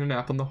someone taking a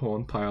nap on the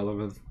horn pile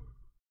over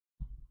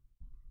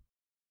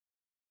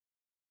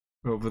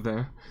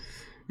there.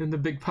 In the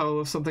big pile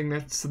of something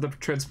next to the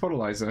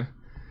transportalizer.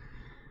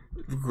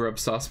 Grub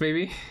sauce,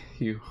 maybe?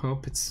 You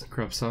hope it's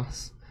grub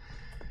sauce.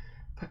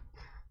 But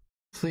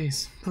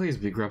please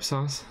be grub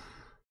sauce.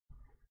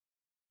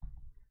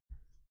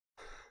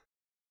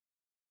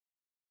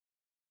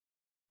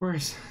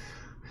 Where's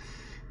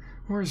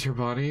your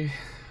body?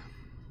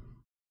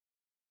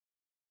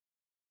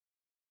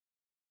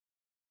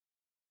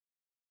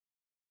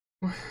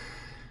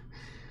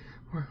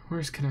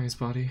 Where's Kanai's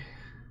body?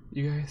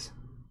 You guys?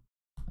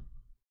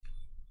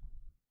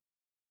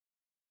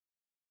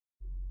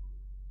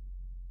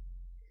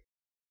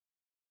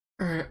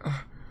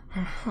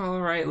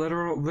 Alright,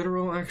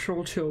 literal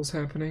actual chills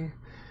happening.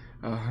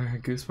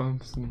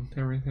 Goosebumps and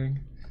everything.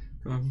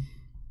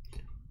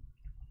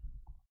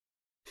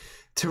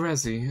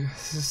 Terezi,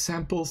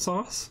 sample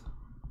sauce?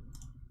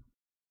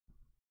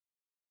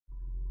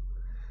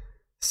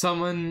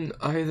 Someone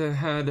either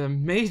had a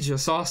major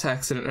sauce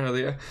accident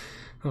earlier,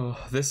 Oh,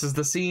 this is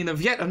the scene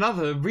of yet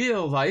another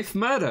real-life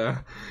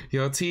murder.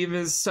 Your team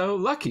is so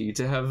lucky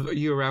to have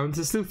you around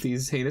to sleuth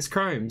these heinous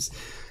crimes.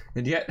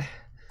 And yet,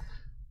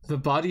 the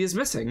body is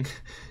missing.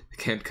 You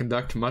can't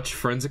conduct much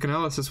forensic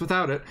analysis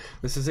without it.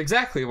 This is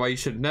exactly why you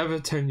should never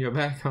turn your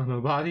back on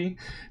a body,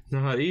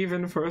 not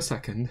even for a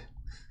second.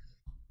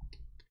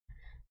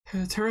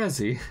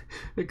 Terezi,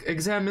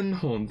 examine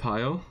horn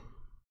pile.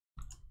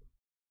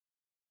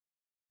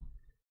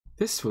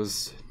 This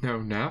was no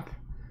nap.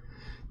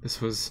 This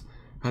was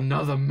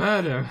another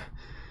murder.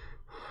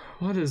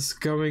 What is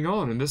going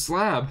on in this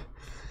lab?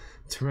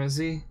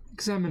 Terezi,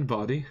 examine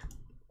body.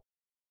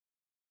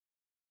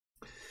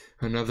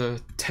 Another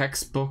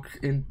textbook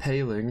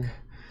impaling.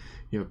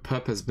 Your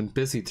pup has been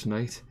busy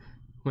tonight.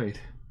 Wait,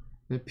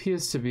 there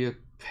appears to be a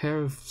pair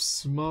of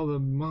smaller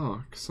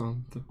marks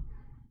on the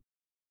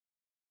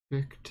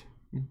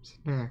victim's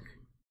neck.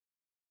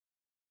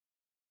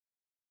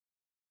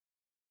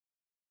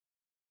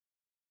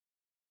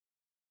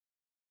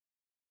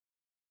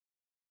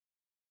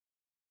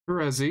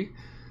 Terezi,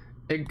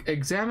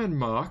 examine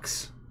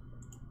marks.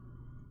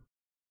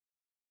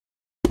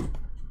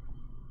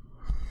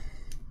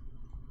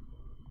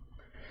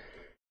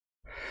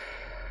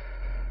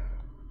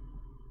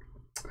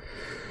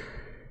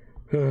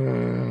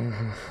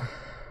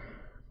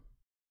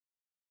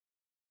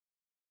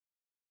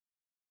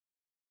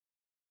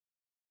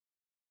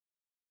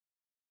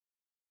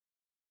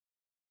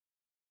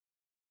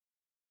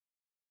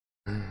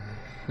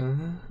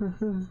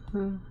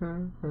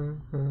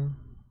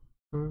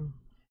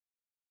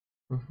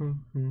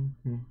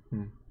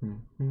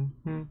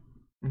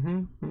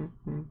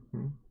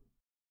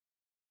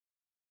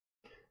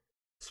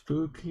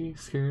 Spooky,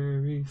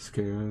 scary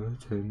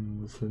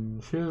skeletons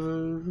and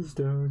shivers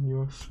down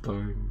your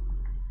spine.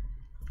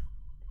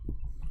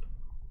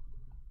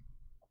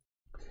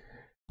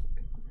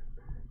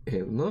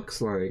 It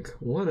looks like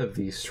one of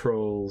these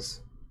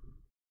trolls,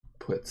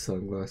 put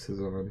sunglasses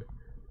on,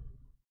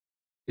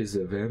 is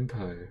a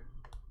vampire.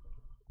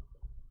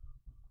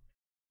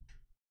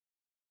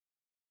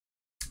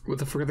 What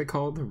the fuck are they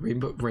called? The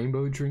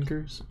rainbow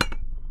drinkers?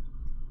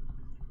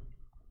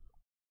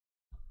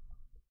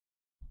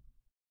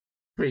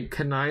 Wait,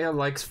 Kanaya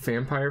likes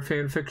vampire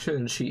fanfiction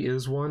and she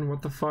is one?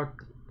 What the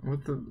fuck?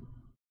 What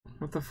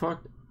the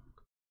fuck?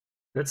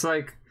 That's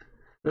like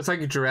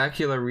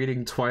Dracula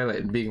reading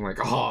Twilight and being like,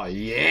 oh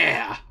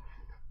yeah!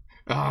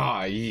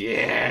 Oh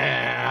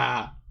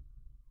yeah!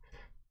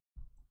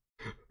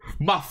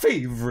 My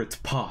favorite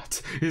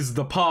part is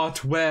the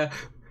part where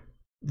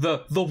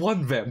the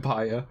one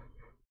vampire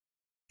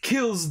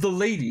kills the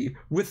lady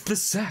with the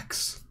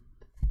sex.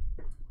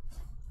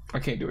 I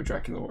can't do a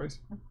Dracula voice.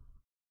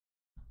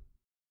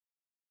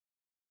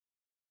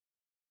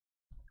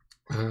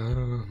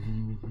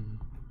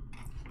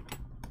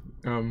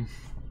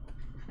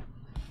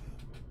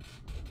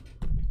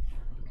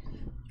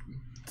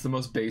 It's the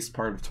most base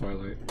part of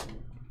Twilight.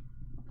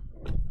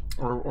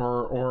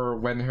 Or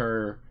when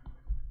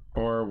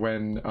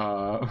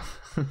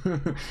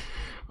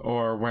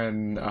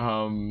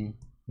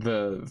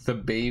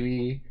the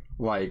baby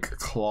like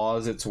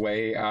claws its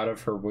way out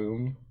of her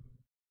womb.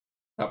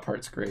 That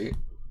part's great.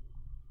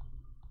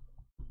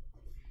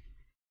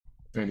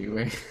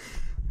 Anyway.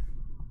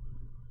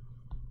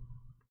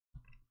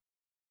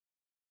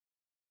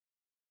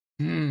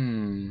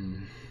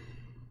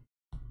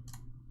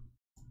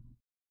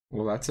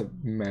 Well, that's a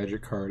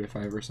magic card if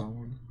I ever saw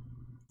one.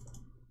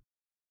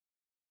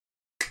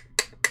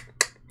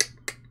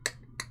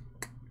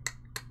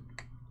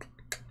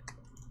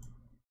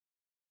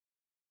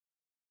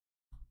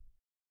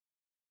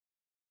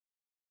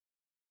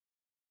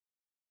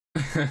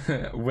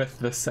 With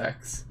the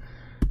sex.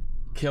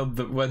 Killed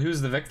the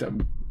who's the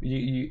victim?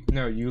 You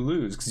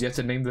lose because you have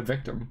to name the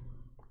victim.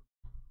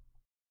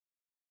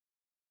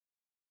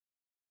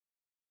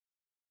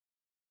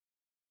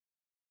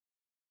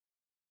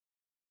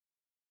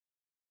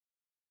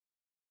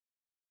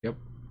 Yep.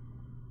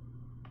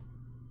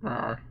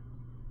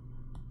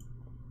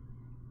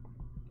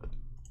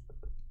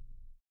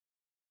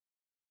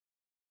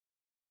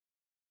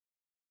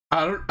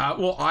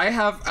 Well, I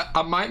have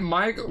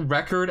my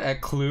record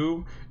at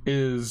Clue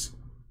is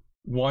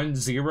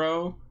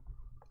 1-0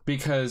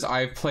 because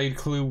I've played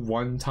Clue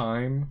one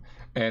time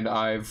and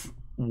I've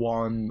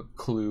won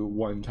Clue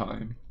one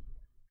time.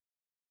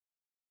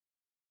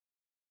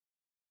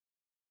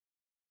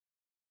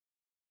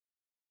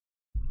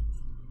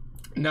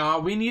 No,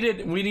 we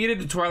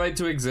needed Twilight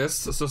to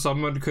exist so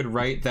someone could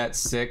write that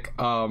sick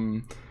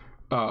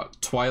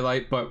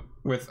Twilight but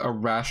with a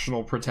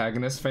rational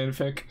protagonist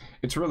fanfic.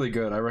 It's really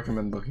good. I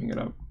recommend looking it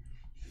up.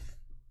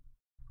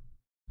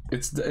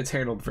 It's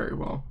handled very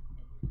well.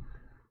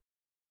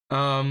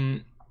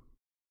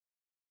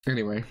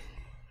 Anyway.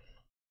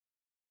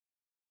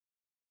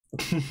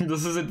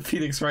 This isn't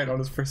Phoenix Wright on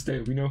his first day.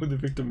 We know who the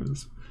victim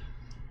is.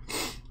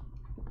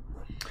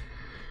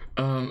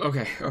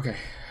 Okay.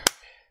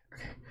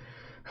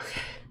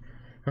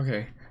 I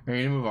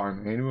need to move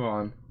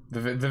on.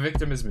 The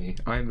victim is me.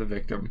 I am the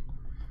victim.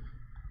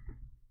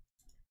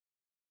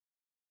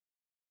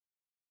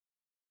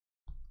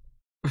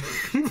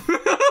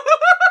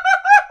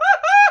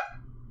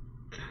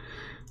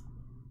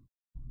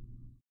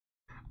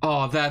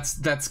 Oh,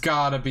 that's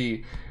gotta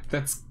be the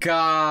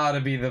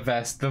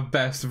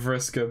best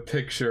Vriska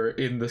picture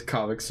in the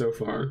comic so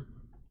far.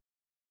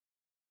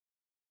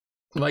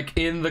 Like,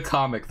 in the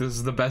comic, this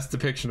is the best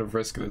depiction of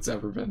Vriska that's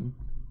ever been.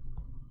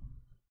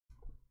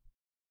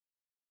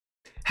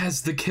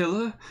 Has the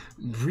killer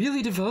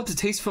really developed a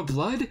taste for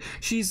blood?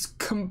 She's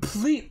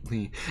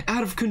completely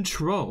out of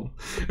control.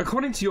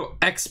 According to your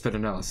expert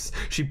analysis,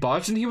 she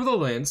barged in here with a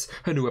lance,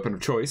 her new weapon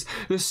of choice.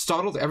 This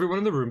startled everyone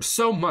in the room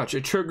so much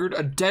it triggered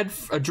a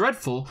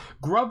dreadful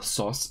grub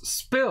sauce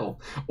spill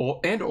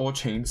or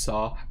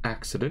chainsaw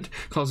accident,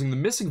 causing the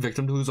missing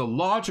victim to lose a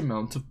large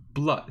amount of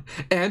blood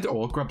and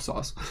or grub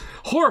sauce.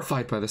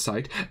 Horrified by the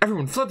sight,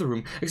 everyone fled the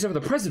room except for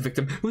the present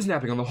victim who was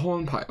napping on the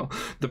horn pile.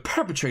 The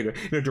perpetrator,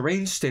 in a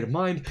deranged state of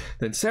mind,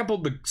 then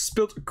sampled the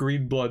spilt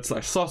green blood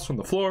 / sauce from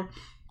the floor.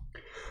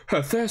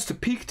 Her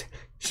thirst peaked.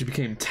 She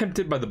became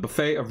tempted by the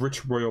buffet of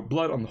rich royal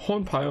blood on the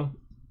horn pile,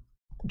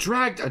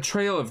 dragged a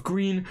trail of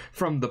green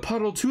from the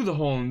puddle to the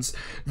horns,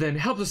 then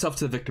helped herself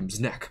to the victim's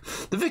neck.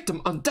 The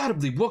victim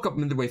undoubtedly woke up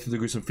midway through the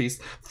gruesome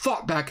feast,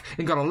 fought back,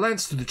 and got a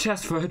lance through the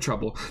chest for her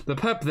trouble. The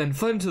perp then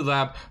fled into the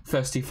lab,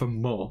 thirsty for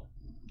more.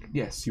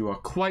 Yes, you are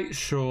quite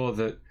sure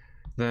that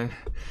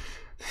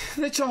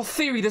your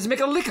theory doesn't make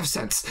a lick of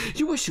sense.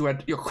 You wish you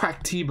had your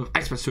crack team of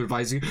experts to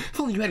advise you. If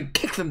only you hadn't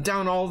kicked them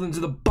down all into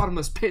the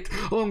bottomless pit,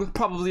 along with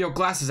probably your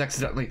glasses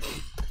accidentally.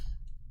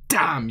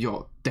 Damn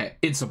your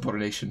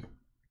insubordination.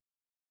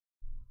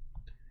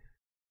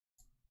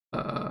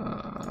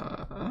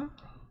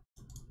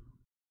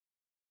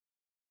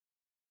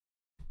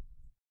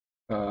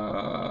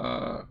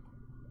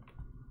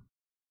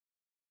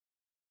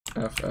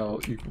 FL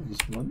equals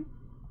 1.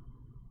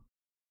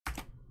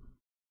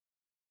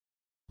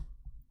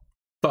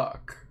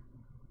 Fuck.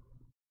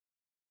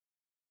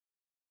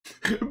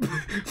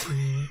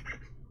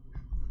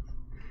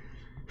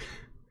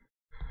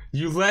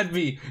 You led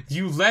me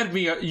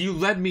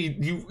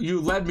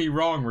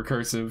wrong,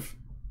 recursive.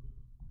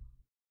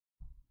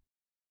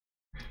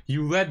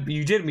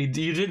 You did me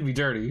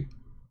dirty.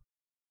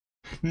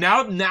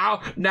 Now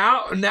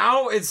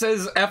it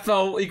says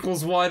FL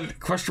equals 1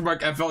 question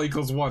mark FL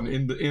equals 1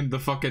 in the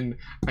fucking,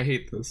 I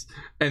hate this.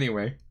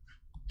 Anyway.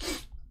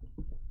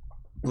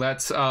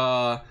 Let's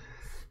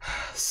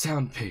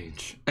sound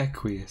page,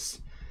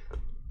 Equius.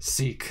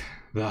 Seek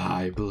the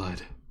high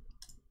blood.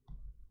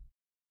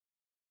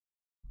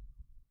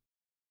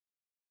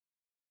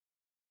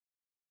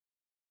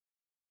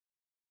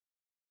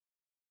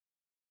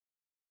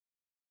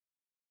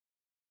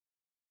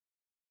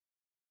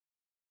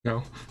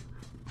 No.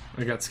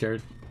 I got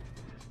scared.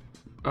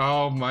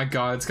 Oh my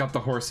god, it's got the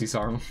horsey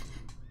song.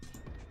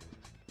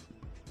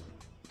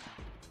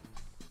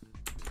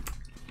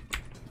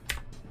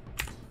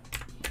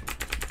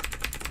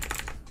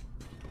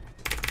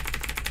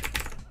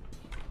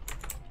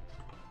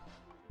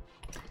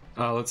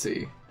 Let's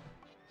see.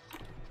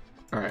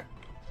 Alright.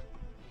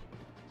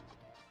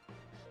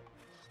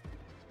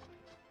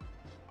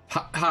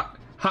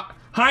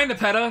 Hi,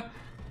 Nepeta!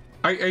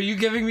 Are you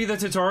giving me the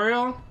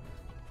tutorial?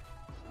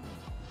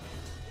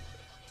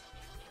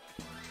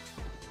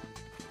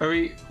 Are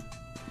we...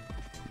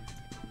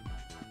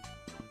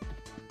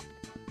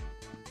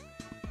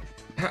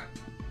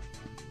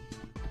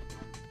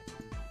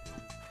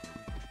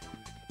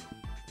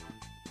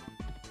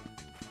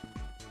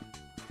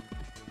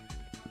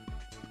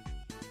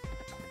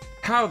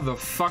 How the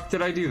fuck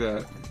did I do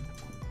that?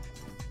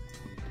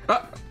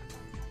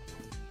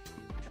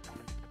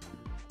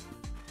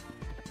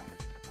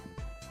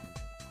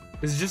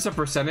 Is it just a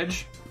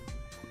percentage?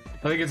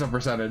 I think it's a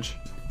percentage.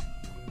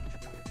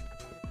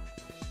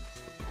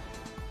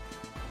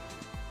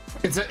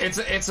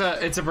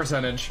 It's a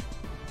percentage.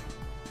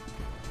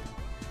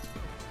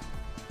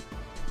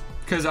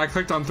 Because I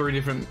clicked on 3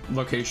 different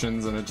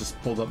locations and it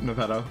just pulled up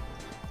Nepeta.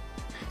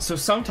 So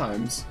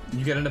sometimes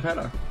you get a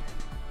Nepeta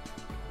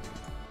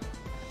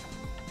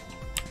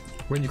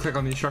when you click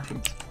on the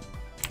instructions.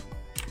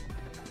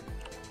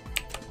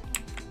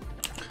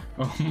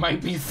 Oh,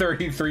 might be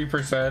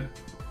 33%.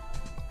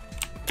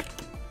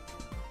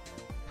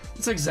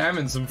 Let's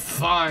examine some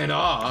fine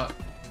art.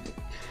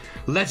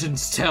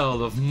 Legends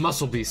tell of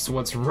muscle beasts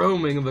once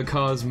roaming the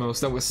cosmos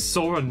that were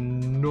so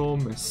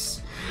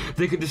enormous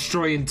they could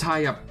destroy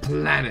entire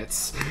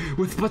planets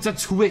with but a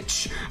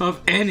twitch of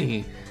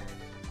any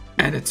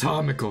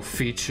anatomical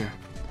feature.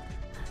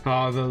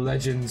 Are the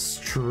legends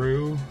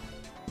true?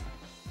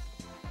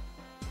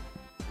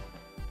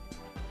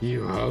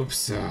 You hope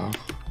so.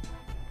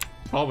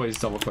 Always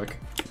double click.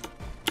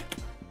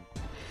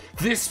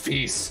 This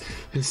piece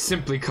is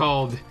simply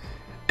called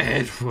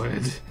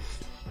Edward.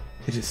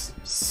 It is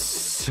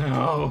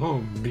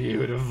so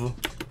beautiful.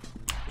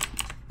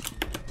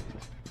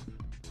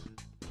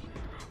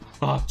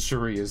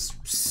 Archery is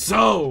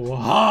so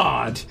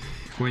hard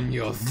when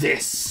you're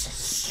this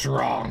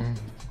strong.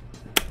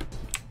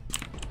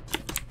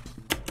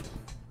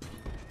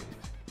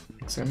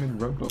 Examine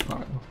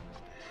Robopile.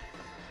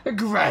 A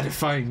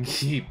gratifying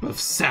heap of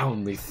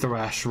soundly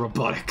thrashed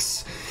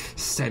robotics.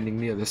 Standing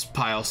near this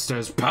pile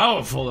stirs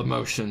powerful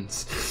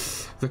emotions.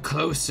 The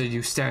closer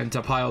you stand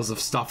to piles of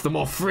stuff, the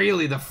more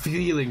freely the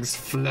feelings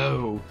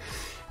flow.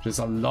 It is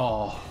a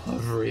law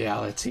of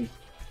reality.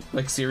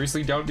 Like,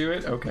 seriously, don't do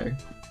it? Okay.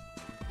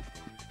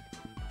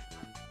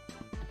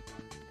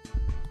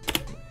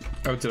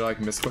 Oh, did I, like,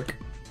 misclick?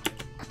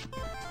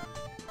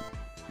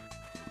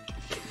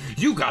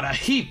 You got a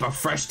heap of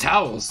fresh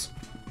towels.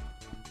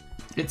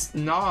 It's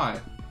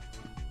not.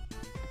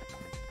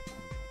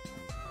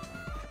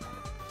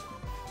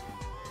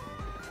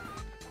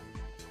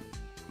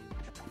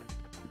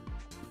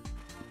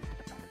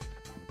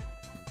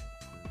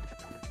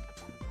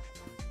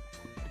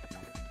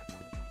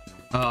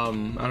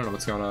 I don't know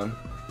what's going on.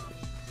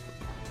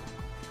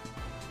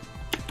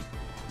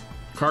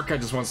 Karka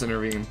just wants to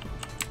intervene.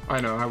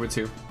 I know, I would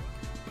too.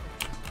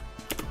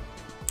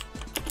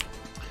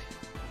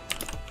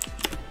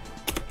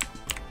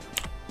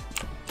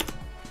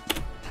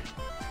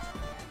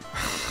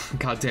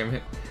 God damn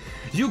it.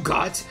 You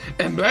got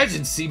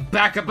emergency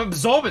backup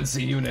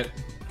absorbency unit.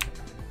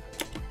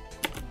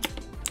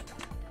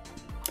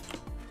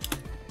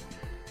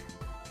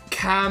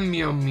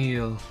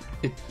 Chamomile.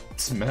 It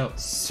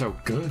smells so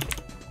good.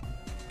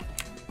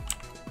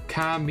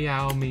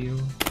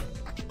 Chamomile.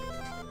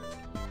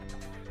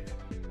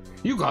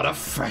 You got a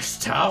fresh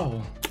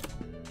towel.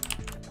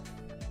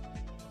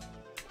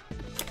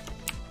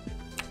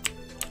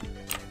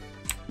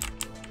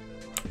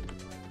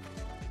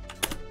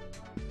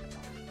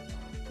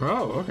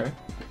 Oh, okay.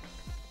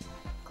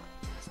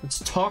 Let's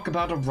talk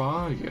about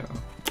Araya.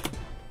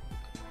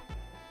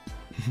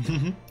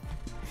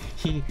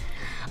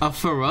 A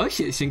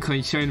ferocious and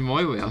concerned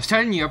moirail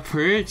starting your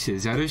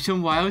purchase out of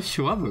some wild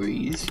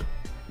shrubberies.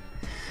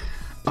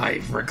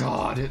 I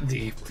regard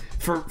the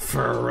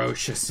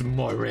ferocious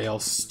moirail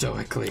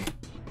stoically.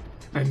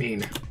 I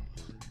mean,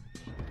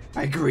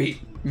 I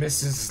greet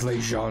Mrs.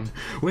 Lejeune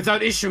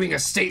without issuing a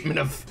statement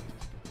of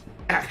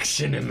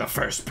action in the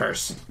first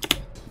person.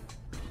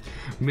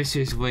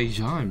 Mrs.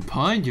 Lejeune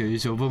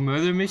ponders over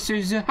murder.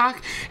 Mr.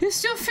 Zahak is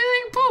still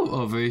feeling blue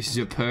over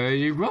the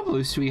purdy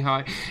rubble,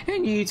 sweetheart,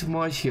 and needs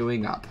more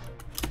healing up.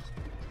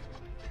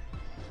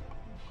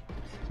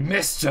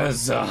 Mr.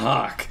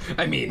 Zahak,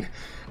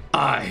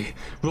 I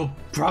will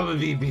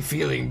probably be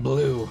feeling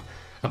blue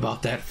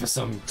about that for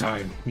some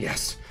time,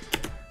 yes.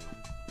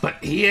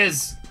 But he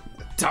is,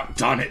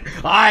 darn it,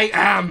 I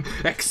am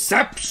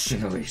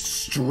exceptionally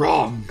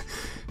strong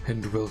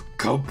and will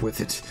cope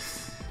with it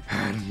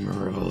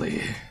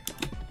admirably.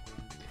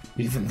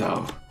 Even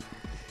though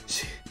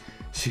she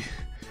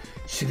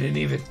didn't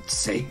even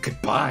say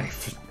goodbye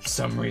for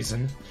some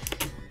reason.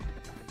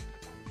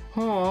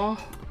 Aww.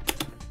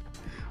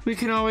 We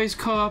can always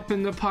call up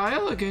in the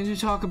pile again to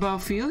talk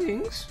about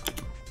feelings.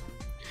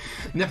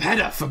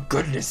 Nepeta, for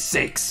goodness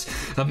sakes,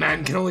 a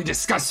man can only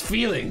discuss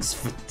feelings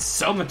for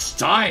so much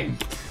time.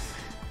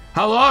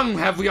 How long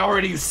have we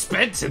already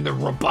spent in the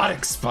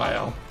robotics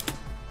pile?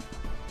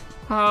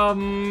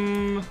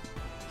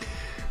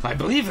 I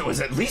believe it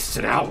was at least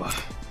an hour.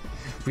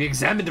 We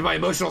examined my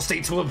emotional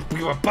state till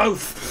we were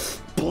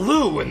both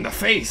blue in the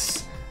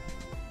face.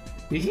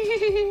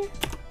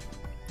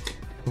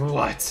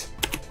 What?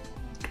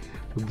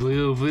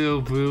 Blue,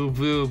 blue, blue,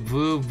 blue,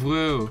 blue,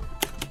 blue.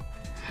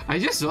 I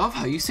just love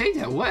how you say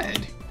that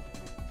word.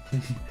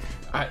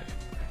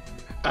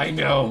 I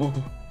know.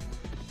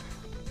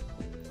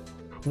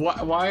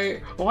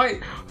 Why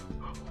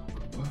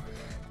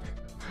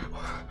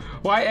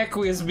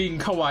Equi is being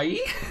kawaii?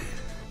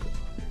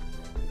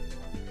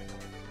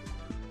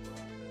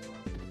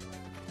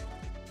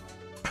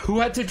 Who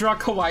had to draw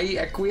kawaii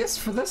Equius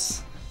for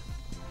this?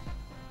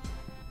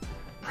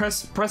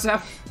 Press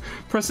F.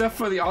 Press F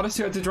for the artist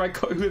who had to draw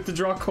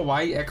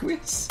kawaii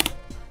Equius.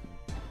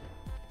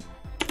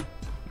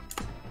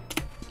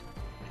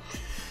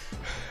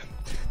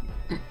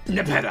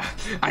 Nepeta,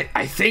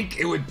 I think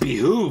it would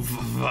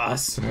behoove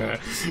us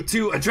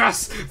to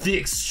address the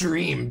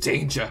extreme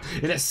danger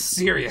in a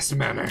serious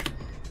manner.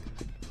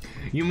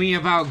 You mean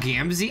about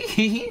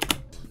Gamzee?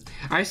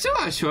 I'm still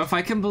not sure if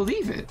I can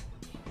believe it.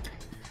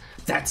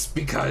 That's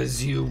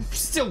because you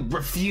still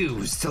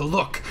refuse to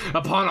look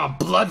upon our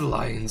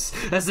bloodlines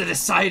as the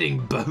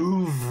deciding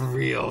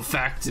behavioral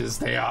factors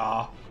they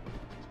are.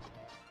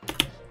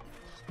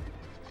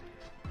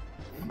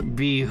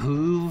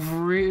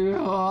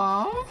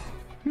 Behavioral?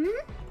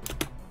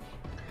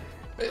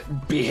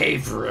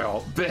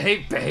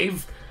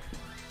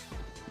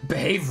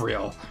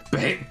 Behavioral.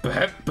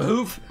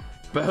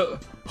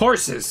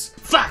 Horses.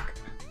 Fuck!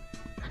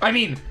 I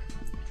mean...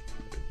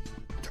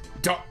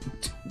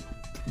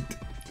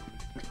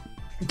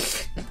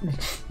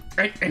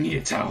 I need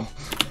a towel.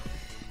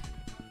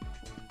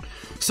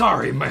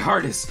 Sorry, my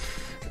heart is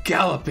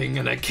galloping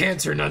and I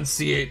can't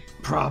enunciate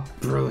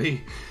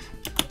properly.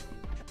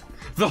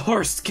 The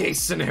worst case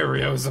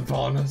scenario is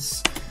upon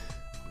us.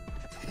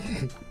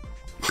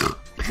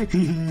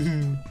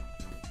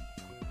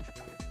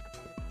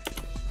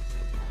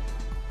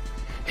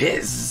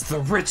 His is the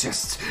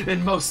richest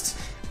and most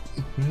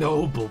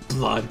noble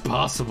blood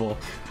possible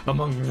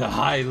among the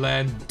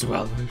highland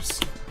dwellers.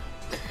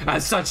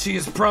 As such, he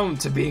is prone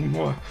to being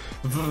more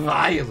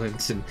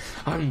violent and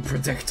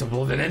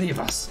unpredictable than any of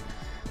us.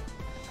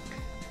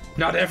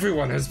 Not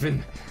everyone has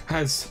been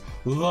as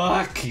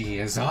lucky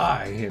as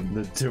I in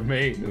the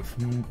domain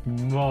of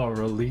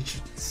moral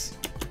allegiance.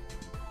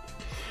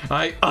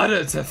 I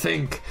utter to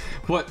think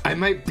what I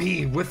might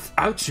be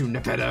without you,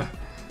 Nepeta.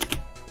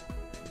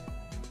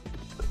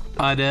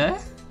 Utter?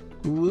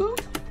 Woo?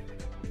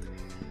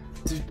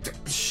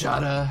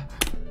 Shudder.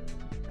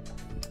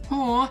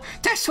 Aw,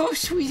 that's so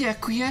sweet,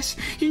 Aqueous.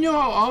 You know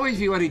I'll always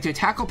be ready to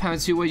tackle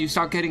pounce you when you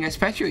start getting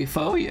especially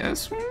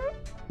phobias.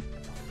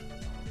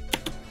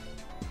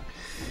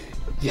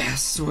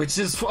 Yes, which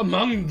is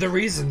among the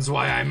reasons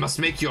why I must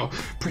make your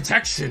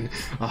protection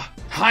a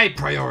high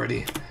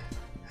priority.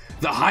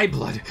 The High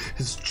Blood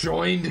has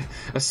joined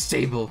a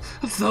stable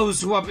of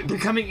those who are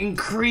becoming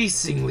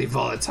increasingly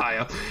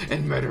volatile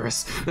and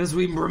murderous as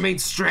we remain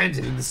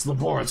stranded in this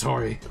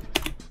laboratory.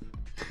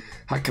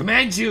 I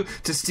command you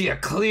to steer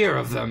clear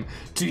of them.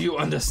 Do you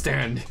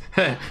understand?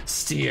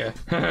 Steer.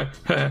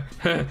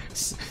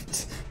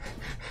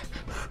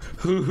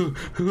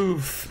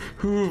 Hooves.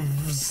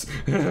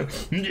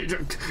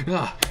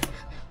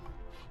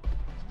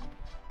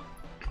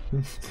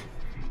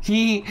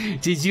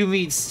 Did you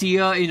mean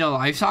steer in a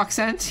livestock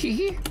sense?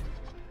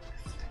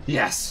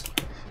 Yes.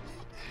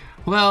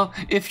 Well,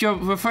 if you're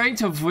referring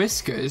to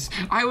Whiskers,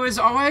 I was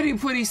already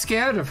pretty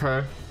scared of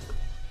her.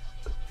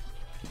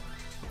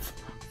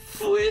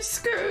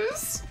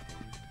 Whiskers?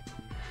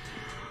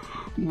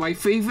 My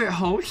favorite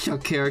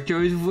HOMESTUCK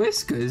character is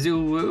Whiskers,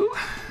 woo.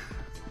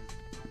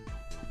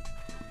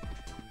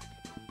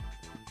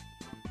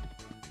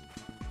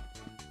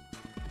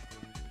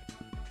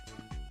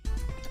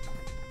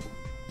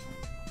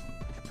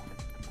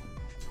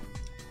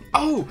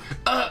 Oh,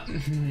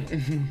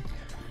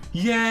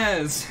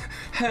 yes.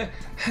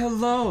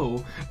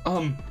 Hello.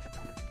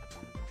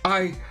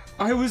 I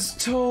was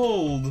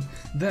told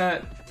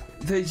that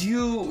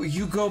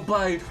you go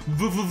by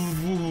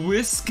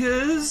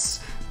Whiskers.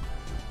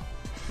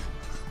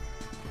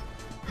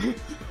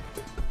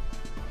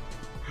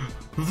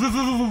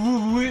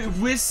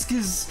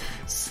 Whiskers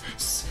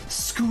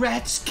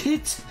Scratch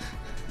Kit.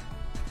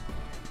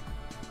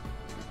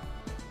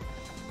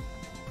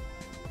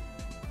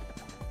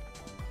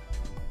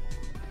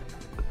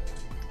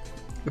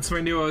 It's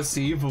my new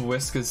OC, the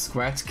Whiskers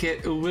Scratch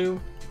Kit, Ulu.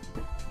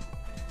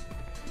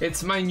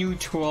 It's my new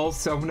troll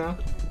Sona.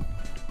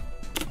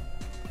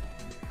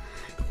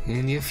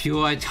 And if you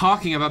are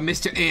talking about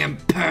Mr.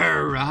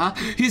 Emperor,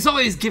 he's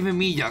always giving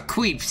me the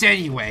creeps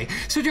anyway,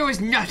 so there was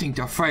nothing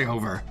to fight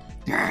over.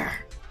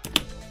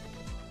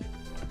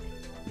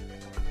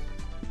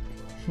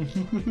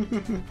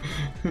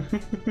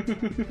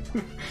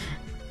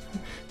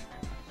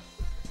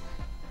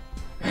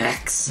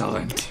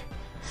 Excellent.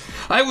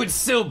 I would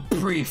still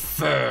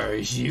prefer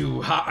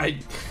you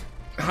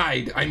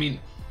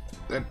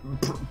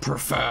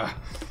prefer.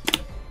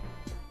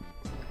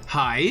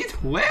 Hide?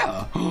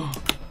 Where?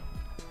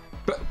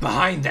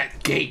 Behind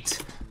that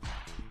gate.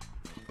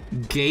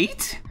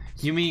 Gate?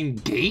 You mean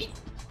gate?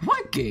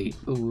 What gate?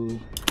 Ooh.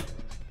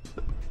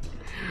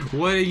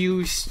 What are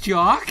you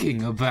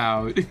talking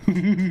about?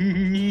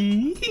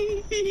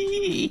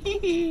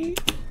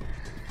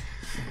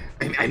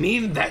 I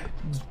mean that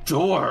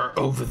door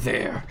over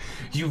there.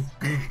 You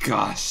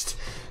gosh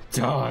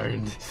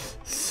darned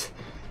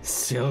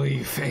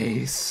silly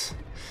face.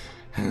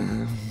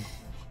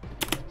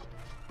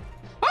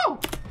 Oh!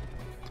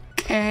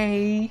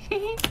 Okay.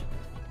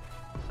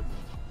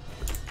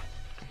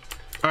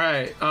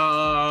 Alright,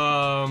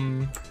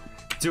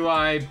 do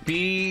I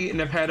be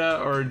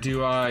Nepeta or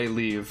do I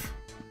leave?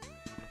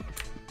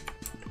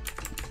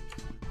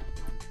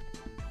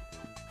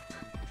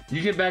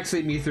 You can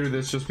backseat me through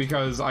this just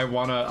because I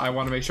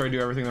wanna make sure I do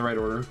everything in the right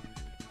order.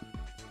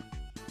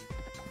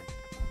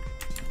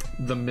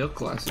 The milk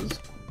glasses.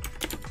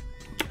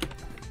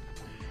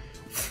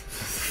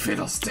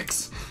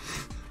 Fiddlesticks.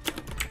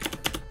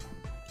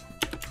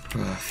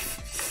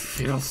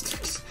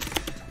 Fiddlesticks.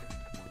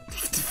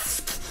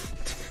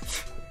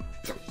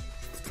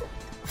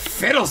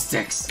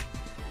 Fiddlesticks!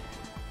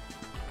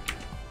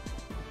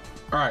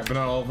 Alright, but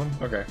not all of them?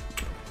 Okay.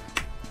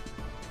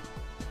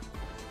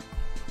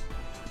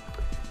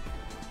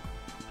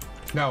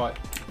 Now what?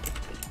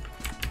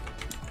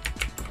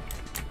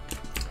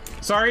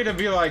 Sorry to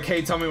be like,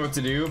 hey, tell me what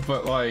to do,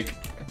 but like,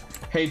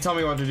 hey, tell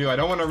me what to do. I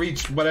don't want to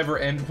reach whatever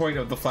endpoint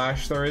of the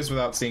flash there is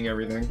without seeing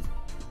everything.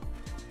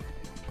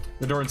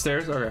 The door and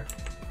stairs? Okay.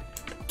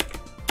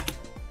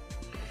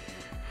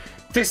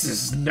 This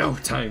is no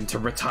time to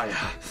retire.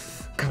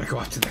 Gotta go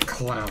after the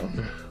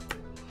clown.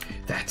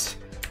 That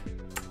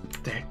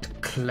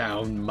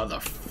clown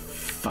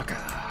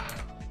motherfucker.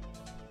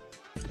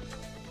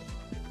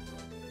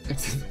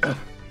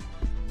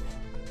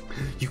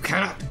 You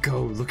cannot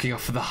go looking out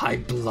for the High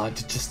Blood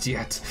just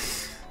yet.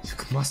 You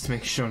must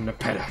make sure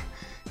Nepeta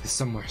is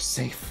somewhere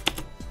safe.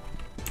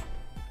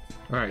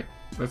 Alright,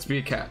 let's be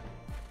a cat.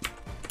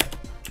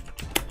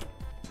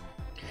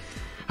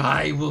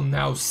 I will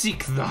now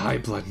seek the High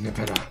Blood,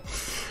 Nepeta.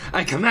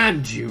 I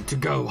command you to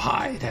go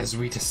hide as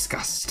we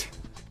discussed.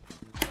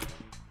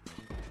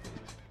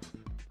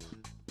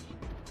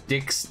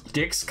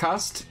 Dick's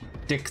cussed?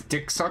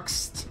 Dick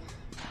sucks?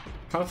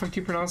 How the fuck do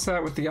you pronounce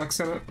that with the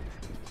accent?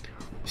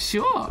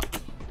 Sure.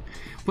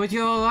 But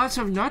there are lots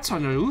of nuts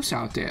on the loose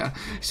out there,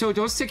 so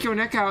don't stick your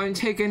neck out and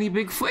take any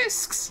big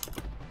frisks.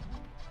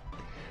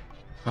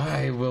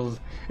 I will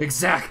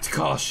exact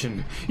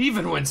caution,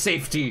 even when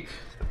safety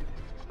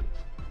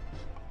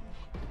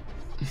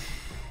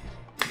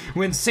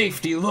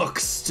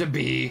looks to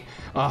be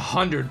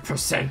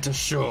 100%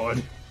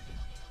 assured.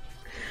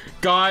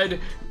 God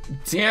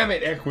damn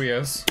it,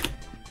 Equius.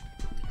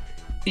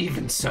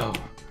 Even so,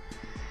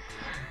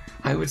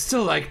 I would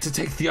still like to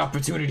take the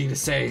opportunity to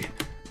say...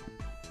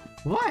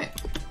 What?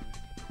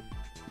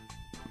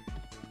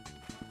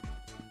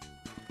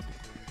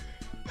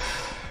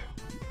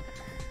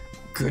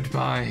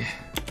 Goodbye.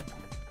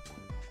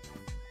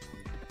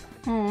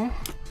 Oh.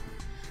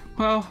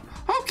 Well,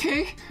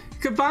 okay.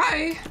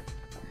 Goodbye.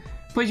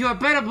 But you had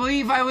better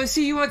believe I will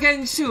see you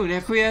again soon,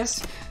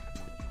 Equius.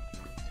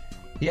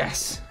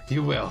 Yes,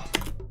 you will.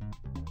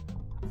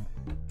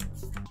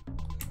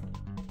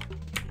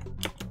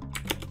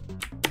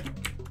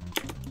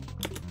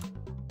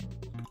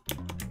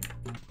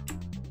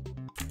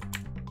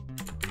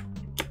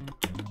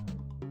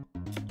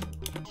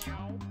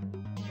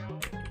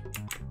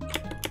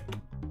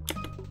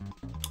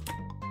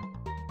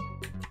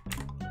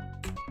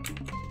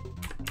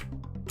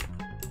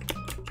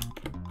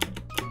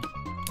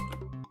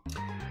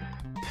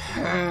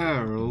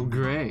 Pearl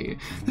Grey.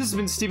 This has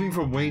been steeping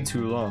for way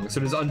too long,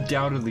 so it is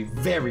undoubtedly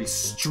very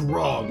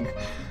strong.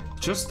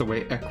 Just the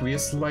way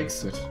Equius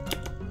likes it.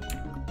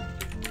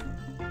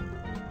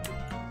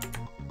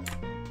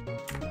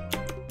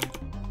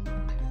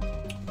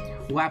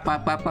 Wap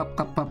wap wap wap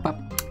wap wap wap.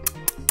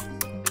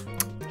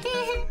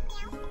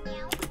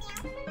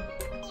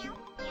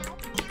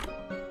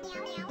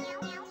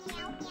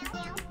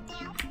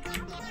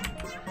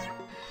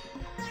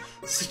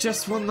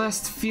 Suggest one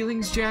last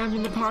feelings jam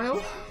in the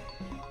pile?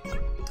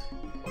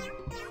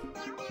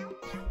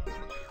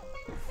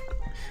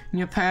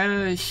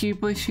 Nepeta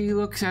sheepishly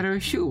looks at her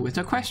shoe with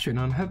a question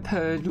on her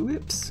purred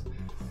lips.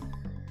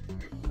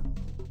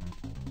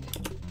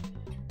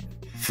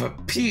 For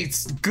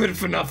Pete's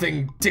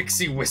good-for-nothing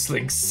Dixie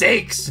whistling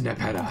sakes,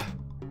 Nepeta.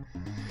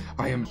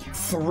 I am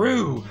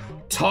through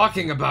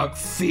talking about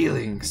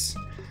feelings.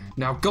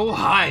 Now go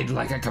hide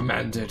like I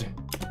commanded.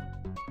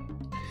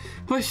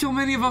 But so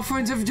many of our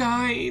friends have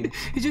died.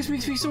 It just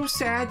makes me so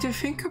sad to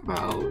think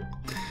about.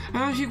 I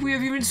don't think we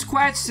have even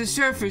scratched the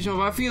surface of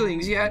our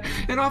feelings yet,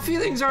 and our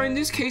feelings are in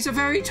this case a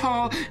very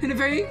tall and a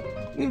very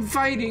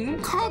inviting,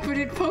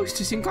 carpeted post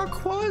to sink our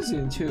claws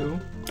into.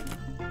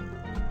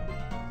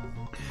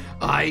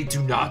 I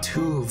do not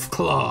hoof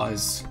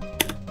claws.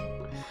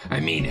 I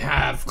mean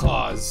have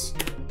claws.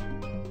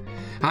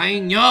 I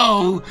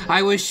know!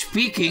 I was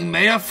speaking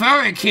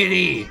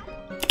metaphorically!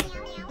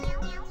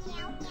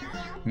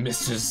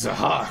 Mr.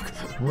 Zahak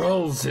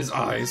rolls his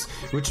eyes,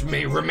 which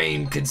may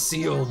remain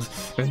concealed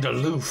and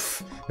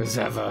aloof as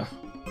ever.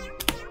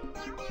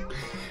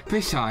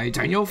 Besides,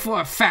 I know for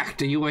a fact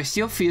that you are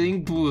still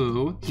feeling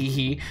blue,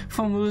 hee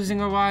from losing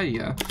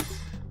Aradia.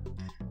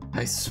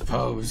 I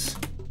suppose.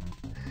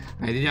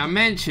 I did not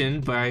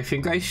mention, but I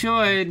think I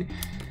should.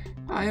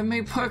 I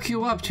may perk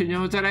you up to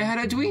know that I had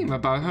a dream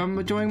about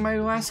her during my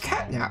last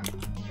catnap.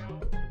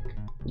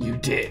 You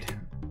did?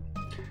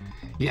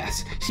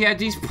 Yes, she had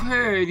these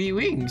pretty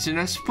wings and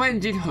a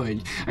splendid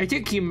hood. I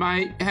think he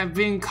might have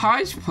been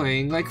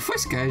cosplaying like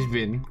Friska has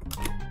been.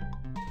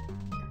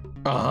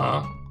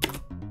 Uh-huh.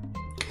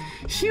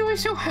 She was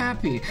so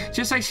happy,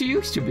 just like she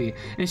used to be,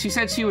 and she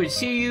said she would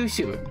see you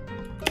soon.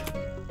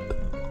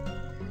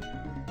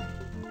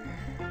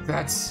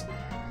 That's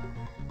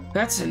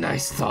a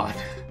nice thought,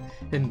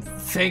 and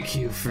thank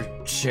you for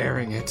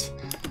sharing it.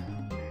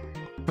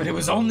 But it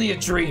was only a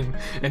dream,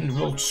 and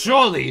will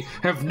surely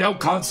have no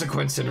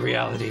consequence in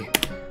reality.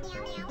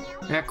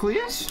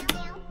 Equius?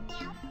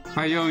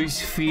 Are those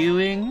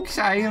feelings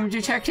I am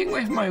detecting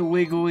with my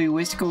wiggly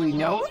whiskly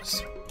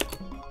nose?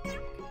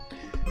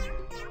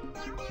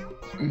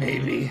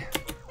 Maybe.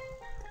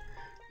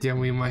 Then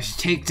we must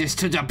take this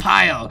to the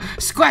pile,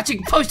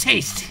 scratching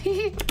post-haste!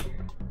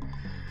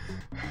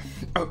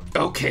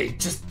 Okay,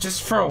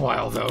 just for a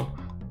while, though.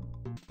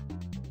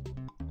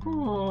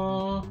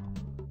 Aww.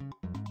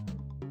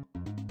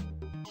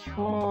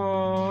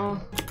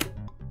 Aww.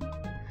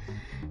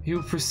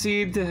 You then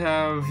proceed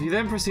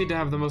to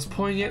have the most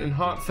poignant and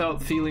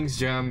heartfelt feelings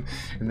gem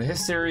in the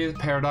history of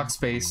Paradox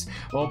Space,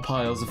 all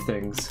piles of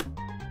things.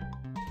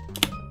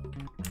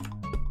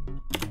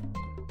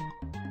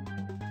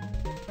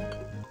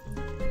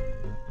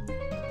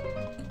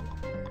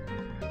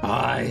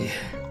 I,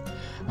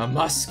 a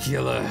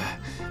muscular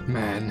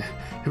man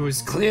who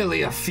is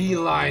clearly a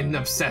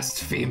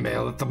feline-obsessed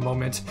female at the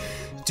moment,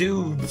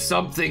 do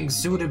something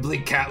suitably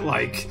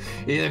cat-like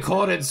in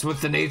accordance with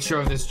the nature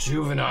of this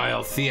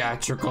juvenile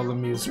theatrical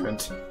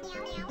amusement.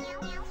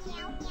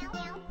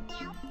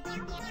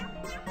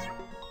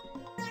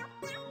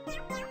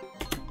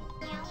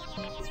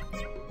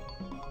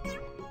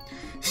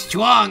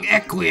 strong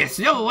Equius,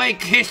 no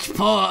like his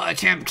poor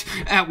attempt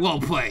at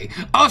roleplay.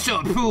 Also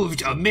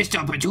approved a missed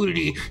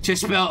opportunity to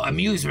spell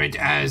amusement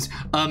as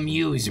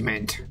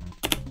amusement.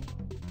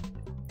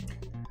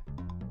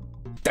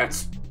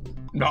 That's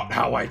not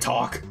how I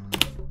talk.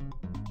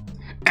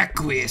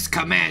 Equius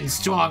commands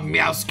strong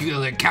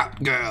muscular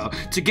cat girl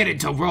to get it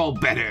to roll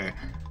better.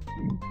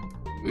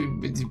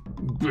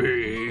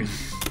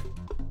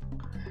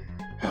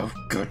 Oh,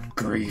 good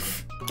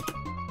grief.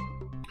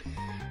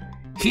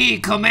 He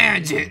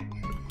commands it.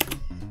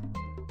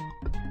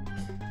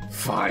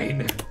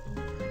 Fine.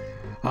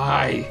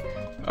 I,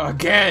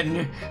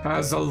 again,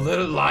 as a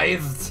little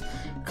lithe,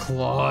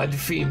 clawed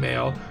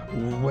female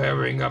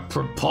wearing a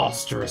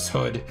preposterous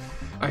hood.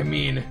 I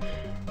mean,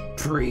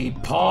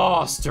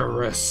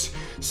 preposterous.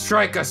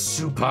 Strike a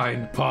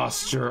supine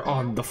posture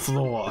on the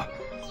floor.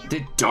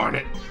 Darn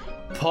it,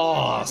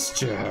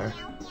 posture.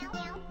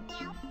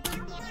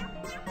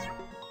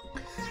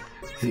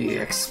 The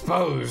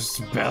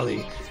exposed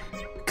belly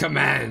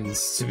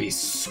commands to be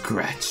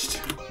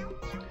scratched.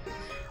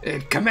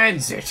 It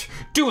commands it.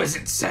 Do as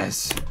it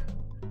says.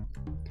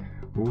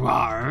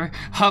 Rawr,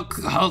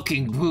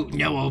 hulking brute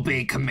no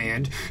obey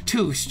command.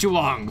 Too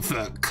strong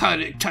for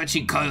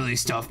touchy cuddly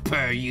stuff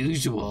per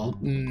usual.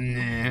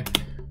 Nah.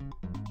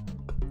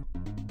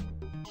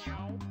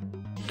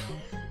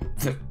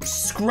 The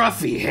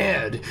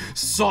scruffy-haired,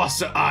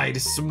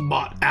 saucer-eyed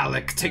smart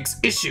Alec takes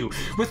issue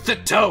with the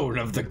tone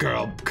of the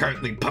girl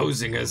currently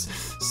posing as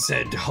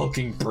said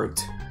hulking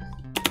brute.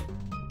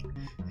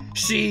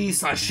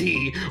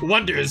 She/he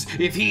wonders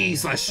if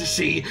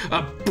he/she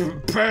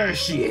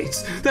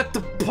appreciates that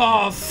the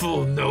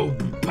powerful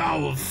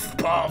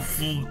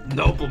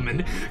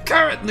nobleman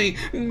currently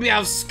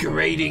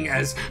masquerading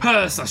as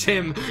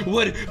her/him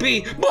would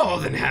be more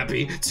than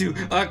happy to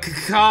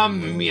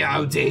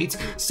accommodate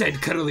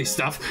said cuddly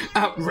stuff,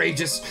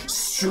 outrageous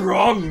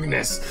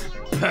strongness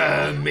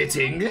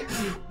permitting.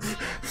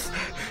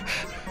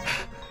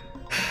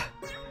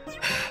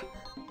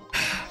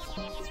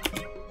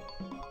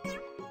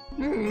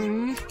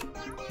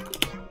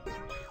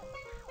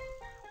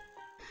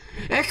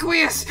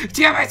 Equius,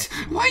 damn it!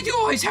 Why do you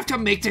always have to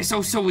make this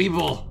so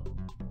cerebral?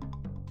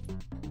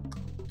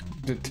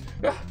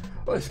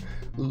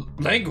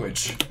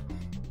 Language.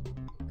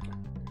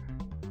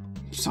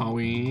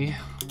 Sorry.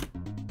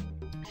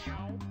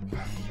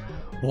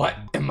 What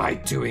am I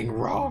doing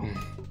wrong?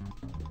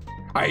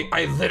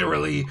 I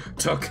literally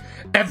took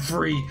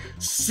every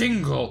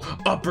single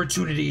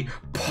opportunity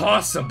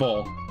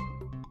possible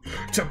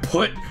to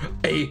put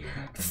a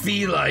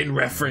feline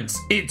reference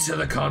into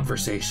the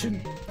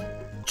conversation.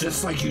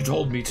 Just like you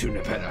told me to,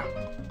 Nepeta.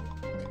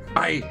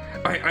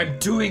 I'm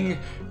doing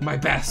my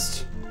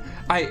best.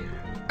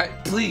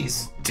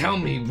 Please tell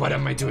me, what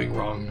am I doing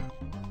wrong?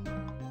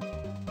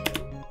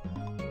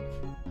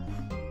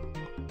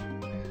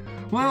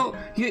 Well,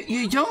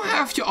 you don't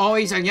have to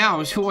always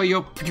announce who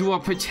you are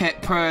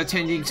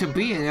pretending to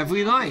be in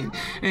every line,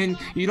 and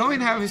you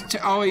don't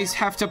always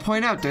have to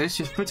point out that it's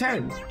just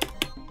pretend.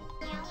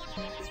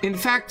 In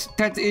fact,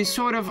 that is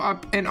sort of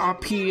an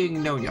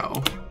RPing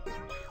no-no.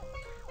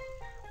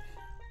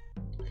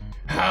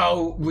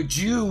 How would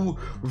you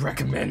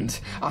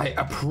recommend I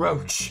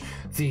approach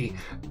the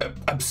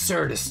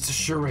absurdist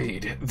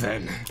charade,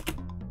 then?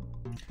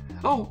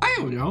 Oh, I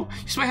don't know.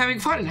 Just by having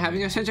fun and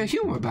having a sense of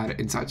humor about it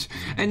and such.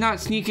 And not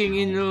sneaking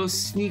in little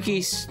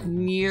sneaky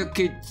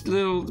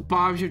little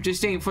bobs of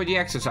disdain for the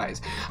exercise.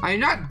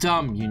 I'm not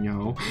dumb, you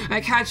know. I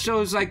catch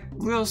those, like,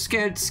 little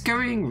scared,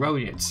 scurrying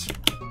rodents.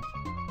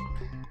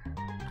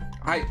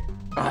 I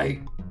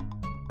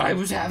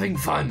was having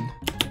fun.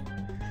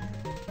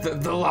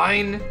 The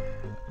line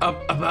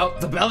about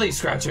the belly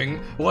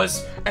scratching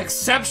was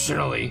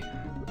exceptionally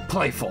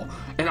playful,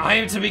 and I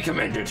am to be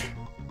commended.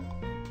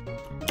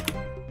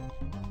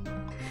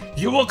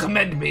 You will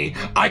commend me,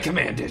 I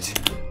command it.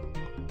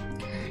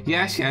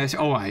 Yes,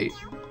 alright.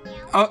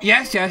 Oh,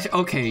 yes,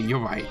 okay, you're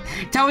right.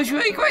 That was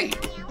really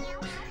great.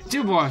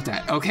 Do more of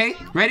that, okay?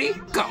 Ready?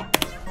 Go.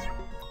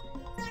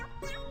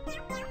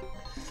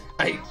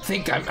 I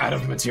think I'm out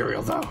of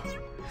material, though.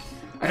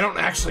 I don't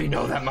actually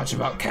know that much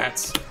about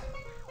cats.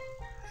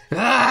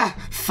 Ah,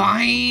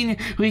 fine.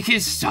 We can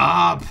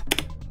stop.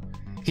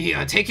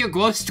 Here, take your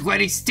gross,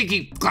 sweaty,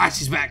 sticky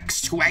glasses back,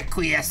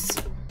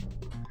 Equius.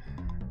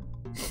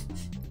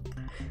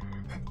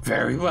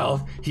 Very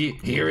well.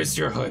 Here is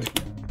your hood.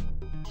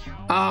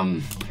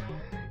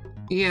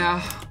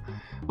 Yeah.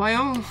 Why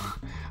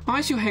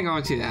don't you hang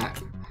on to that?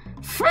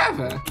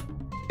 Forever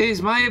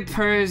is my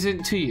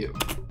present to you.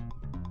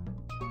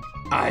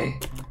 I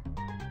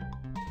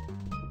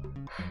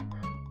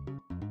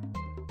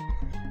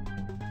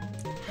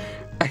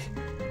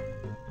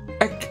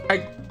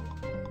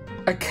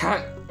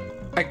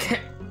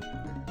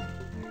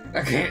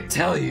can't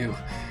tell you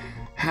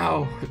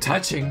how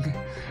touching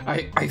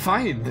I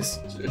find this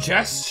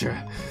gesture,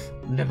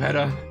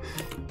 Nepeta.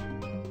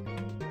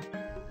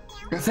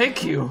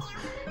 Thank you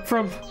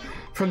from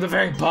the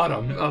very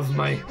bottom of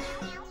my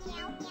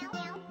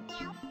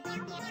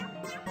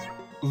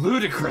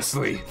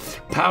ludicrously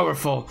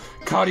powerful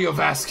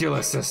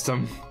cardiovascular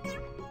system.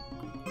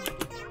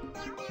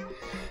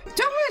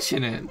 Don't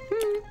mention it.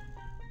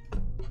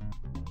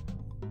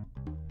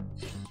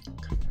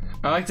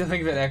 I like to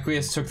think that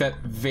Equius took that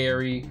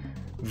very,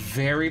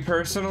 very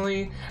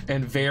personally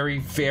and very,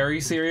 very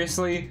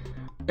seriously.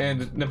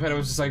 And Nepeta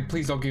was just like,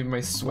 please don't give me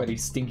my sweaty,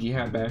 stinky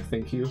hat back,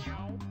 thank you.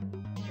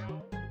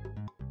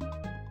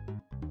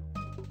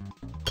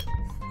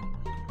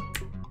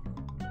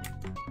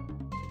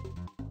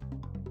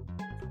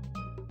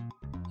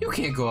 You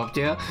can't go up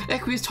there.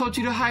 Equius told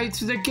you to hide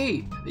through the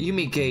gate. You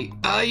mean gate.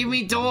 You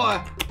mean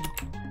door.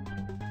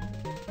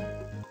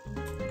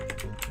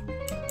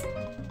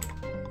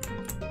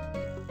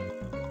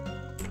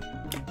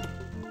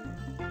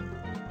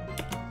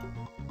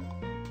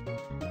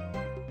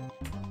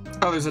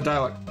 Oh, there's a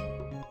dialogue.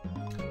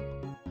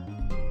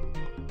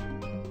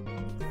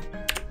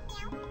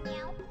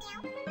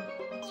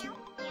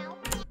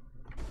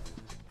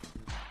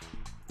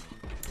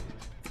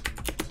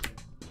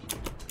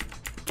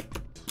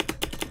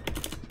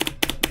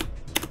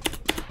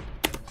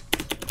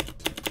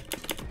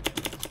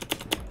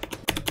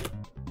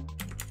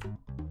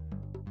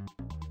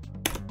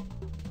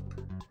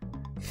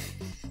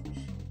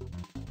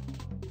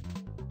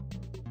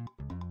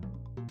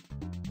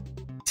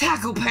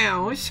 Tackle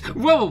pounds!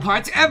 Robo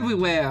parts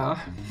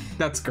everywhere!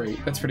 That's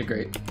great. That's pretty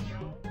great.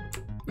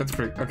 That's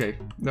pretty... Okay.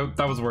 No,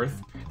 that was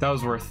worth. That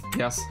was worth.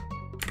 Yes.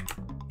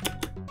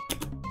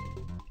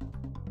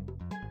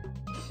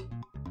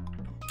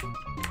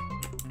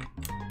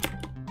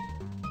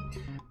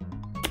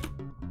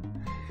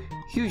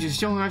 You just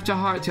don't have the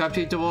heart to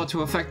update the world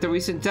to affect the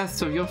recent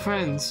deaths of your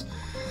friends.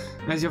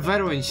 As a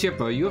veteran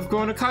shipper, you have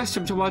grown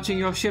accustomed to watching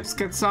your ships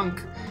get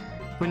sunk.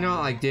 But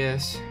not like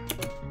this.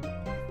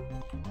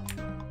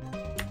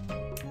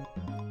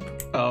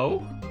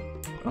 Oh?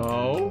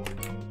 Oh?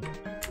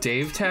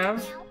 Dave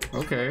Tav?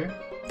 Okay.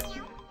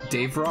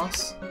 Dave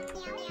Ross?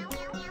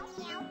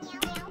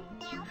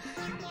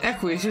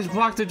 Equius just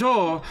blocked the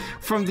door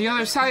from the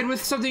other side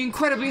with something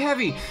incredibly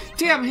heavy.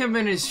 Damn him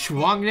and his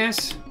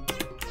strongness.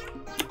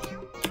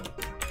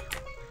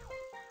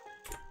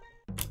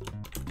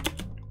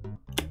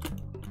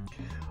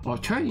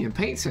 Alternium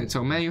paint sets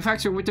are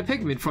manufactured with the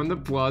pigment from the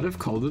blood of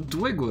coated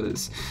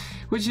dwigglers,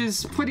 which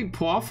is pretty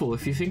powerful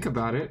if you think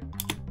about it.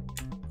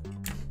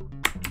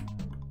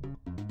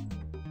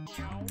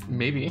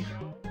 Maybe.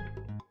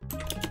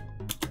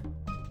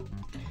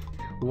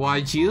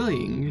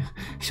 Darjeeling.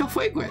 So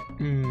fragrant.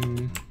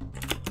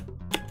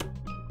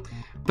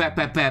 Bap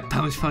bap bap,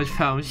 pounce pounce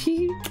pounce.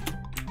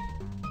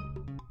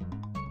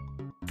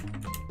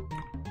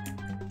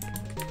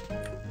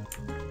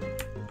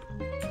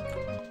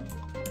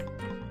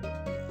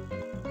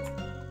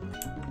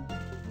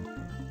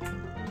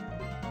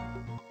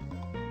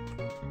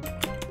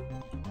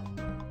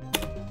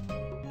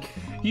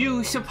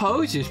 You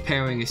suppose this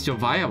pairing is still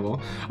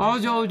viable,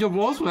 although the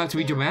roles will have to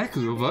be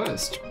dramatically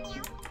reversed.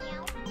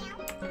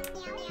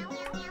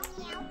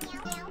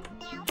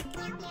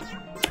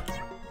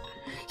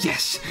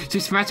 Yes,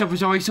 this matchup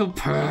is always so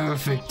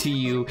perfect to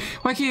you.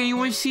 Why can't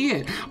anyone see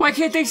it? Why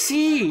can't they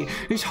see?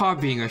 It's hard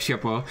being a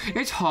shipper.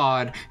 It's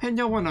hard, and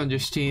no one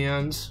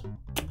understands.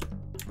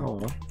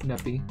 Oh,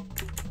 Neppy.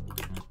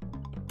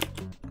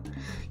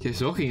 Just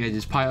looking at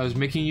this pile is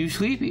making you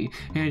sleepy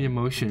and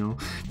emotional.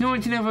 No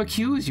one can ever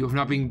accuse you of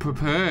not being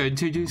prepared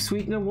to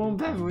sweeten a warm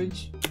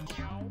beverage.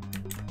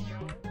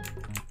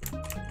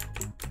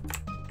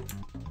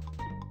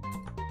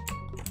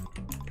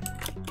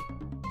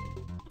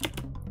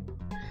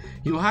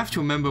 You'll have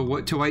to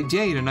remember to write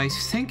Jade a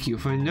nice thank you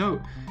for a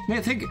note.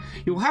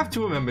 You'll have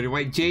to remember to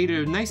write Jade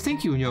a nice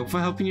thank you note for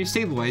helping you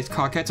stabilize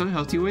Carcat's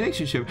unhealthy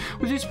relationship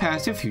with his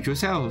past and future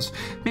selves.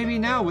 Maybe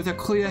now, with a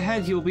clear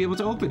head, he'll be able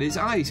to open his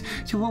eyes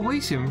to what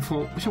waits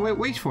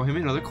for him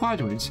in other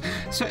quadrants.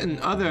 Certain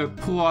other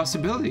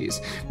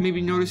possibilities.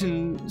 Maybe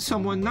noticing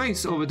someone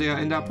nice over there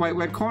in that bright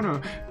red corner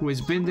who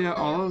has been there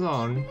all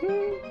along.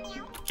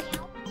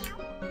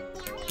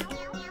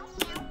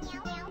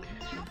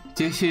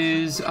 This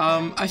is,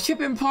 a ship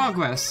in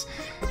progress.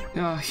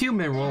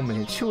 Human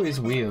romance sure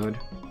is weird.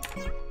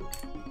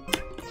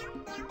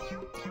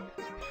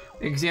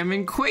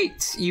 Examine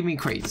crates. You mean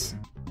crates.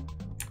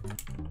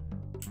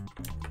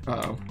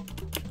 Uh-oh.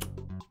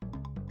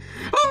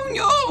 Oh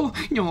no!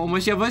 No one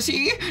must ever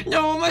see!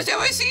 No one must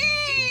ever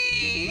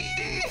see!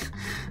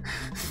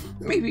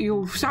 Maybe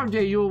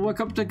someday you'll work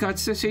up the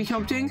guts to say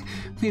something.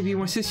 Maybe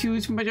once this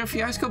huge mega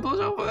fiasco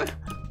blows over.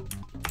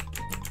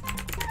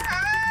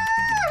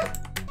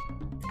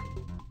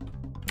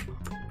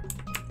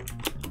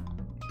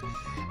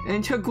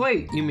 And to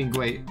great, you mean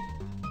great.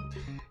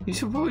 You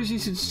suppose you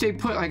should stay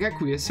put like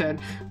Equius said,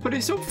 but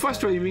it's so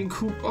frustrating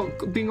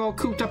being all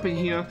cooped up in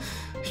here.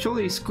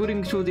 Surely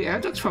scooting through the air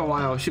ducts for a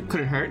while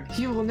couldn't hurt.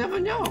 He will never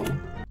know.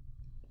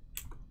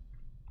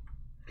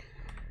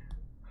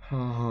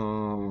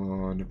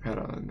 Oh,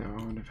 Nepeta, no,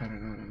 Nepeta,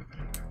 no,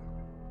 Nepeta, no.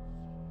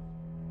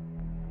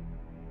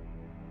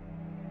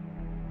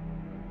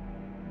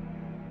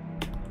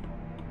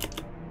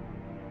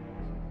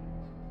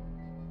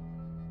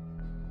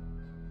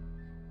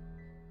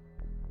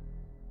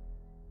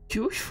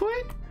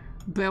 Juicefoot?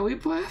 Belly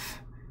Breath?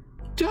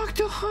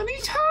 Dr.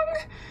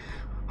 Honeytongue?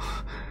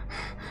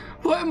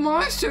 What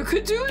monster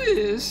could do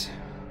this?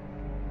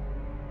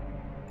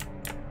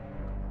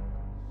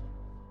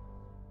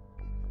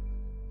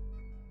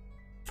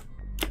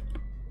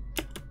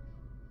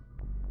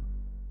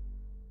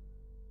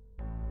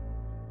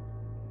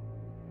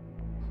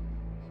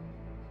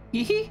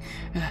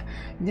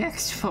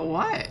 Next for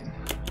what?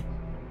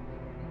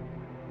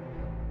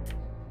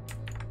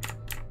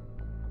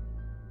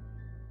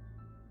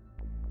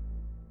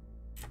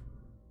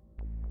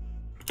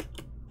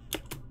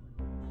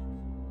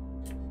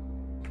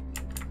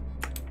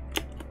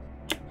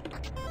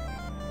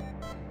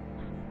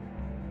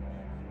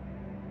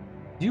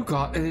 You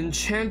got an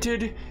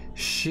enchanted,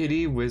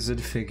 shitty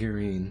wizard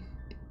figurine.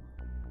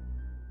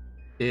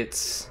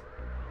 It's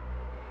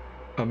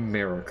a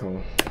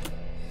miracle.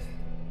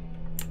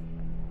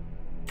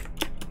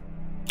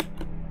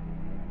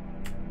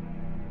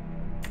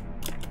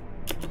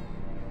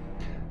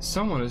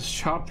 Someone has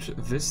chopped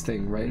this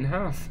thing right in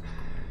half.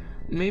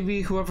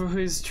 Maybe whoever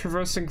is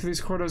traversing through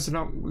these corridors is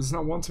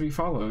not one to be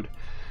followed.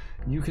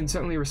 You can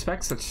certainly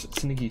respect such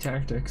sneaky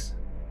tactics.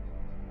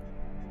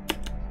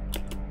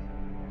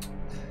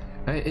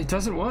 It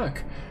doesn't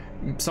work.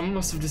 Someone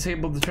must have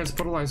disabled the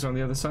transportalizer on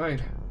the other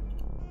side.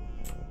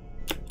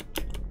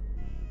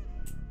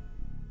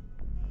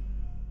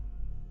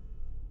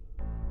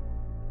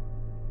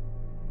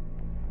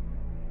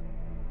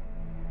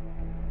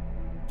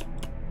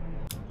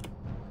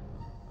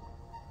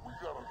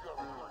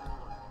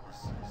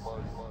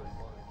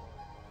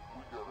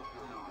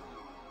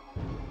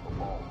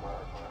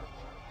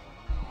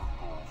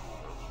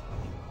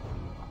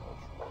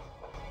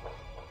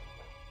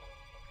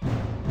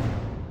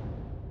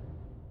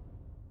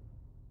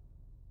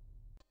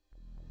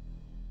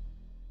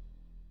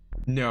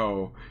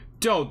 No,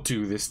 don't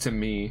do this to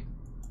me.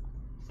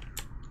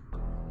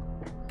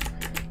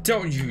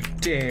 Don't you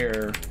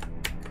dare.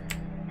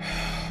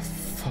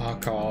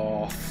 Fuck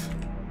off.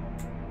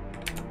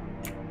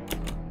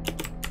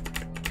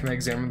 Can I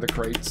examine the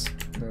crates?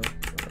 No.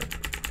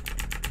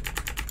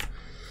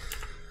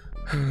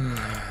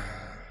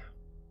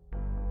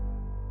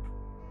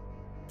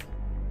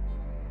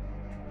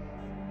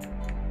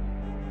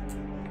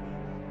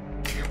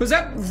 Was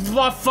that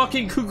La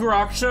fucking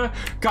Kukuraksha?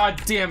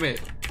 God damn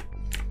it.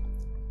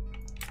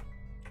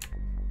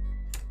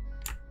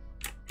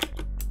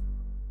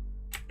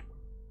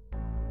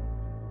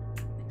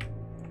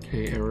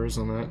 Okay, errors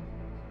on that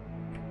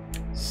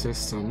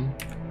system.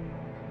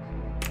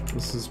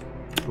 This is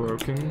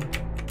broken.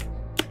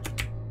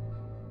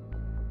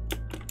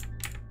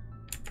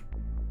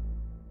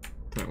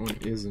 That one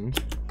isn't.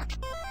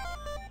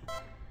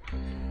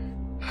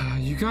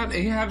 You got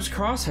Ahab's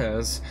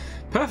crosshairs.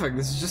 Perfect.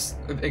 This is just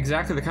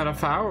exactly the kind of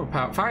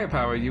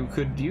firepower you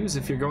could use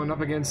if you're going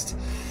up against...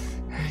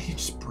 You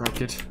just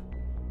broke it.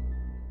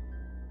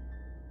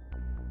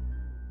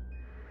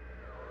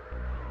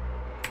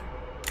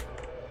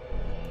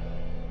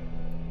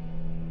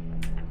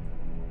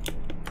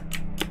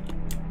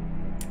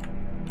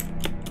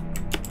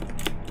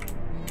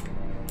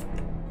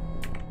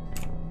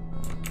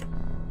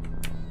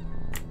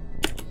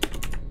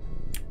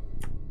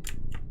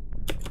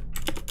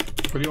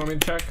 What do you want me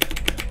to check?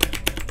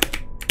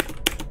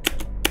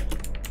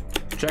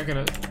 Checking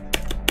it.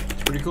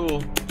 It's pretty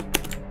cool.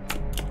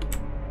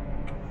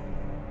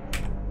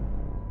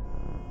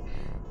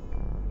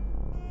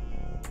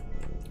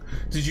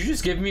 Did you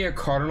just give me a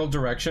cardinal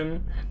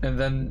direction and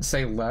then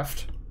say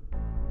left?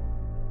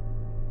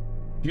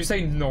 Did you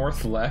say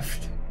north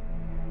left?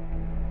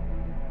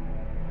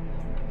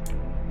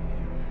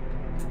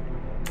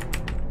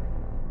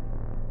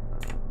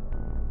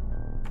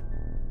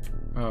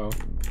 Oh.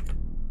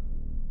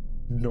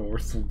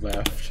 North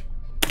left.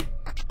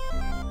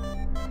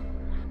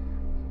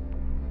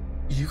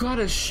 You got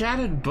a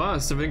shattered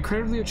bust of an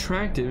incredibly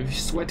attractive,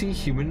 sweaty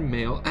human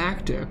male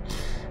actor.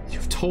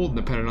 You've told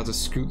Nepeta not to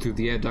scoot through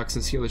the air ducts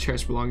and steal the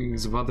cherished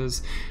belongings of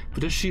others,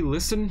 but does she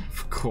listen?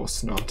 Of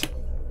course not.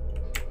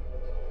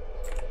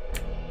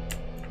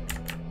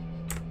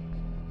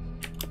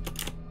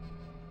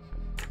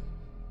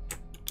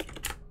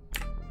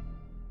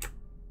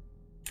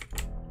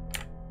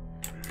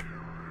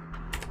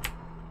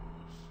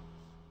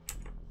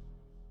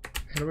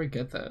 How do I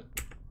get that?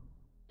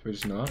 Do I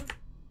just not?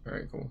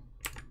 Alright, cool.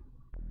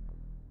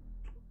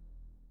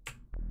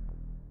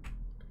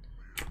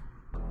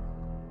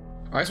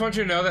 I just want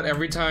you to know that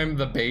every time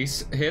the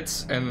bass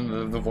hits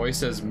and the voice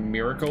says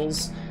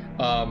miracles,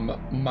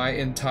 my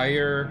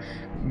entire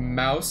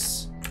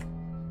mouse,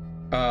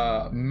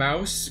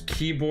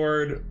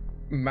 keyboard,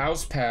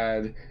 mouse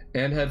pad,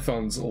 and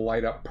headphones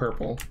light up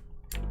purple.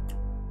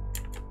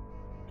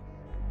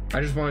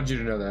 I just wanted you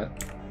to know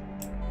that.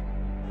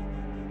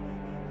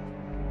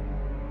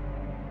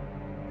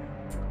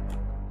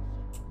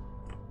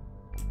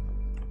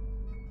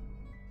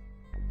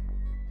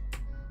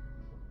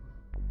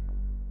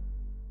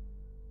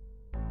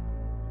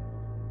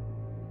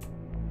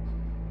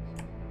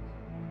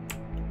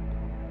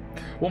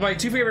 Well, my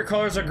two favorite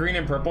colors are green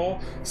and purple,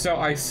 so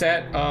I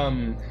set all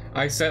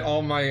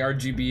my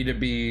RGB to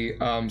be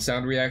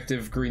sound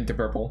reactive green to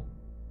purple.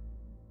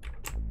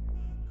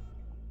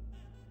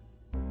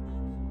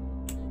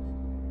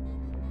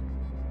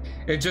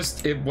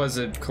 It was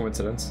a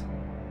coincidence.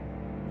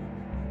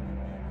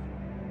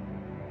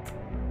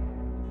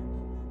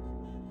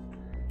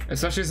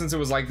 Especially since it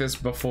was like this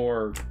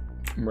before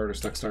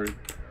HOMESTUCK started.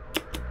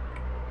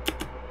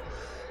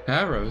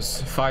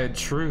 Arrows fired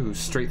true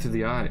straight through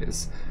the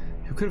eyes.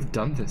 Who could have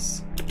done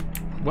this?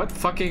 What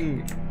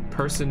fucking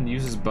person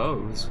uses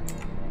bows?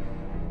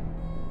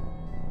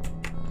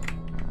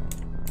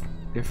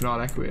 If not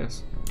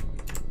Equius.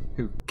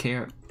 Who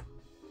can't?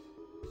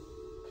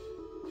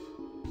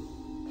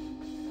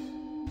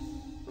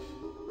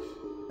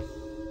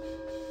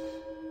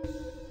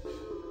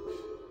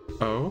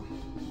 Oh?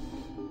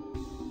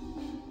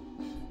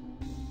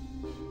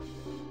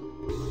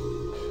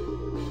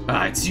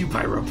 Ah, it's you,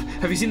 Pyrope.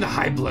 Have you seen the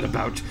high blood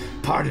about?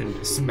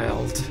 Pardon,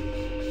 smelled.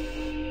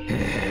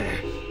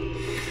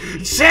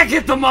 Check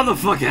it the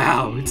motherfucker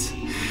out!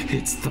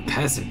 It's the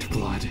peasant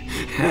blood.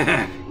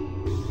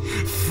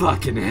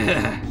 Fucking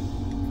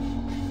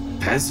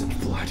peasant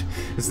blood?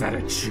 Is that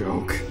a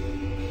joke?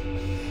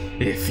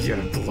 If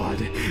your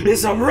blood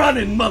is a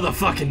running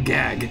motherfucking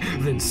gag,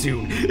 then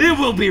soon it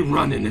will be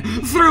running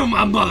through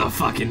my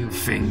motherfucking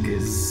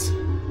fingers.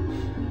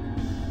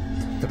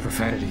 The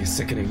profanity is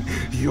sickening.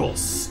 You'll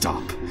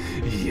stop.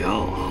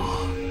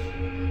 You'll...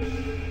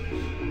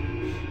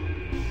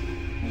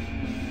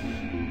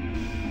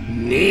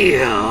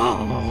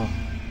 Kneel!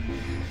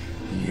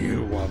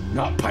 You are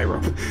not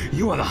Pyrope.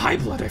 You are the high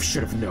blood I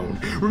should have known.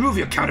 Remove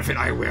your counterfeit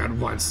eyewear at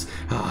once.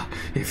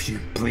 If you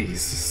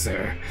please,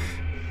 sir.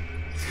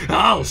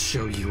 I'll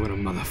show you what a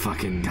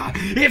motherfucking god.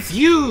 If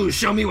you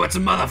show me what's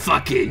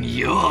motherfucking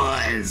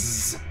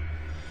yours.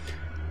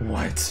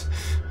 What?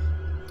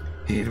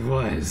 It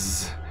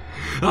was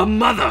a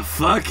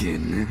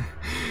motherfucking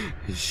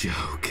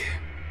joke.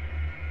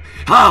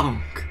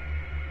 Honk!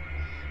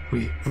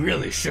 We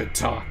really should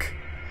talk.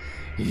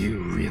 You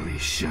really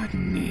should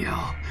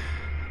kneel.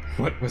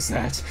 What was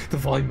that? The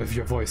volume of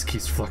your voice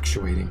keeps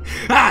fluctuating.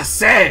 I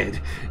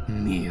said,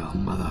 kneel,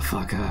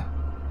 motherfucker.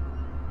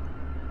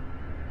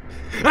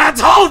 I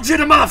told you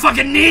to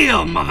motherfucking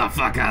kneel,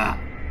 motherfucker!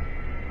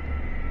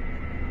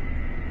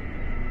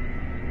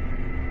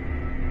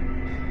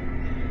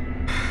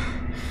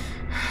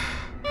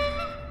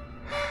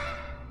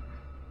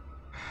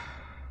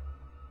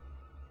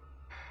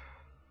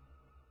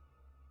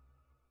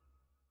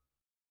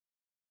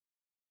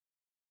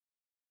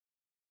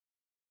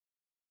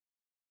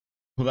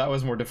 Well, that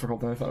was more difficult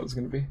than I thought it was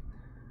going to be.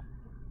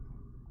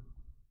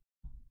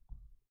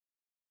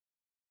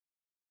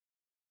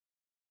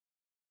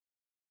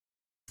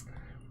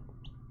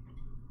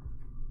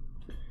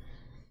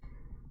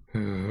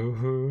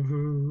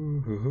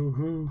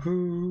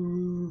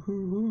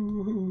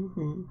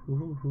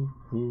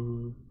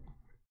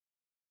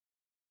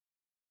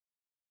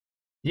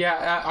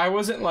 Yeah, I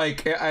wasn't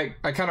like I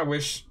kind of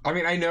wish. I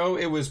mean, I know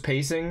it was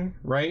pacing,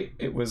 right?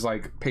 It was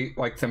like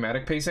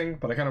thematic pacing,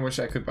 but I kind of wish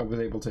I was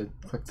able to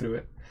click through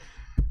it.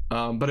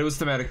 But it was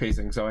thematic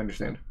pacing, so I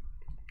understand.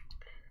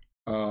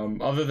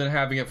 Other than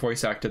having it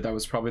voice acted, that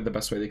was probably the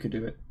best way they could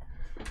do it.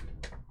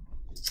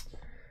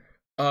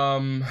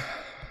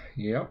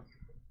 Yep.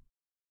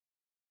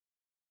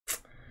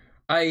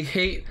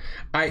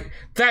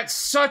 That's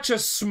such a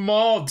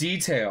small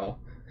detail.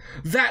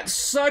 That's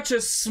such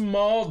a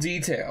small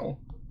detail.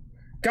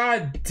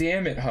 God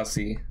damn it,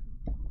 Hussy.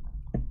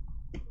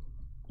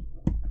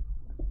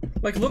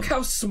 Like, look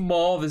how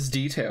small this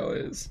detail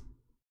is.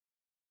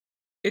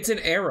 It's an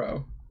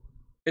arrow.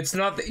 It's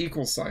not the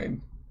equal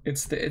sign.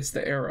 It's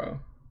the arrow.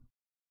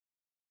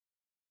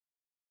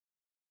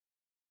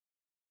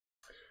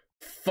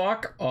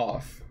 Fuck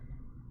off.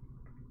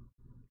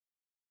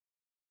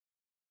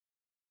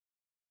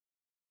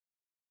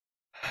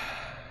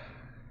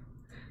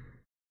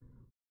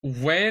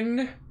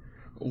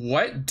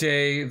 What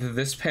day did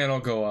this panel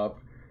go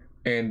up,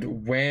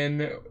 and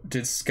when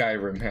did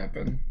Skyrim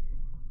happen?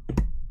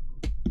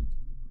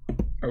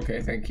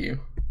 Okay, thank you.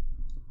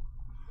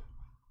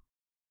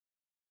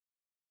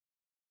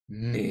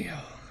 Neil.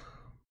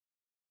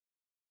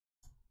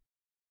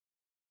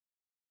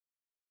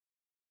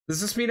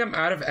 Does this mean I'm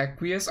out of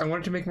Equius? I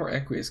wanted to make more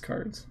Equius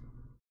cards.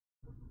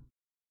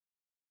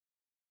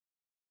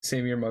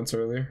 Same year, months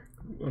earlier.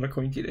 What a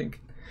coinky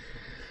dink.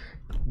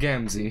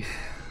 Gamzee.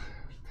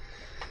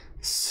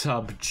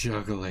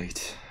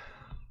 Subjugulate.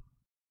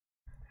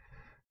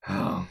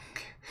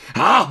 Honk.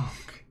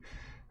 Honk!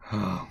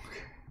 Honk.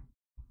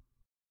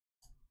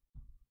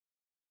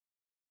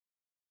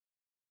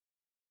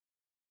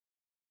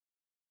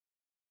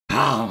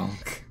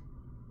 Honk.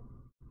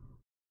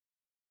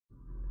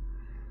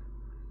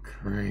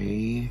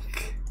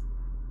 Creak.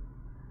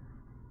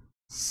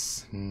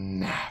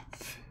 Snap.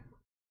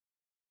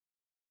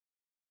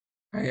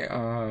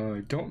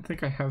 I don't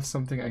think I have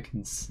something I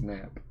can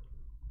snap.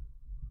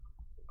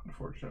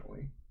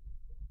 Unfortunately.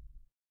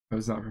 I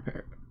was not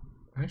prepared.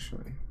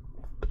 Actually.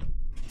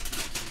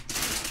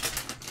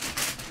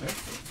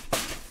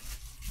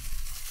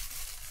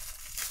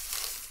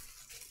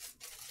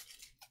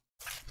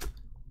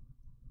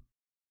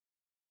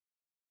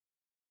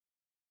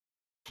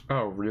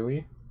 Oh,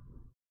 really?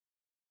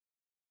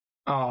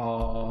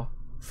 Oh,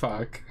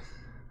 fuck.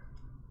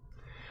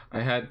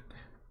 I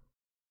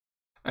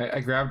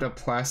grabbed a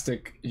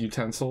plastic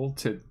utensil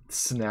to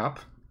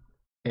snap,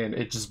 and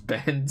it just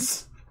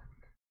bends.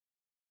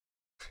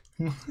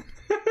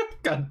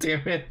 God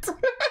damn it.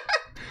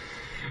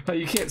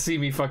 You can't see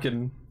me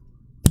fucking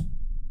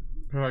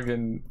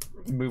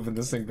moving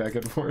this thing back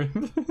and forth.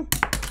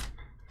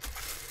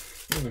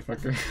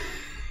 Motherfucker.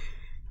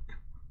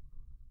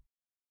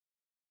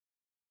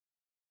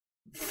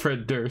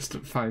 Fred Durst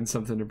finds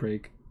something to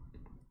break.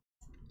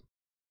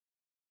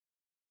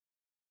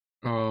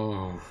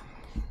 Oh.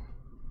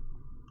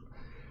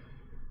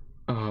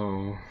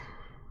 Oh.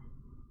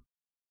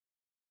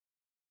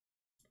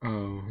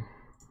 Oh.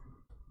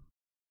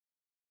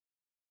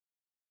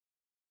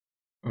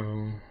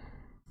 Oh.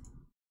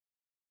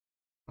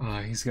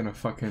 Ah, he's gonna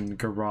fucking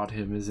garrot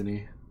him, isn't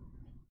he?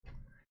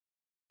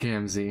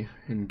 Gamzee,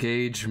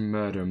 engage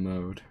murder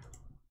mode.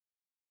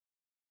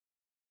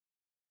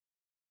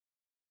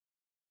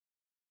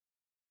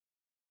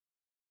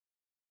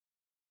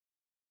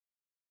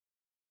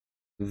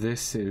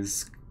 This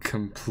is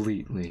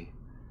completely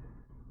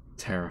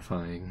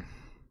terrifying.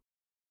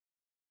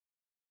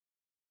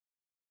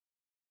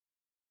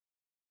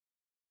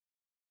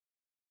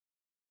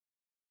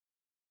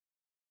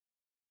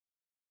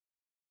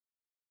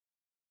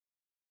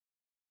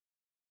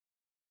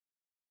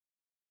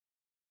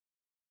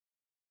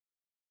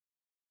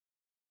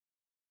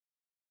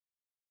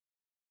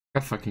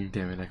 God fucking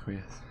damn it,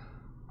 Aquarius.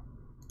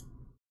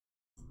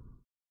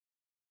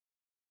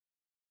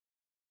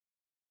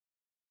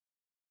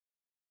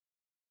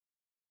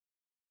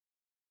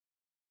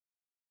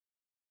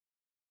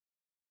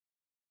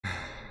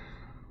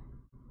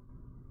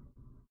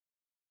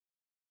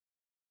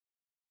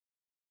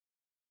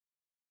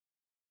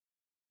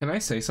 Can I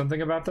say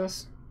something about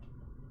this?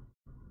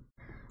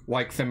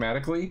 Like,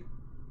 thematically?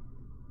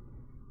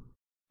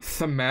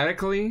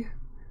 Thematically,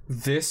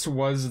 this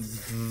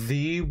was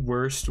the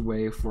worst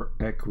way for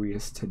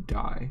Equius to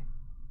die.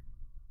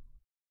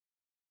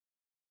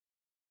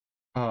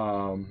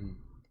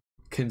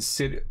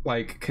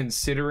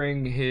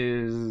 Considering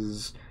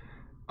his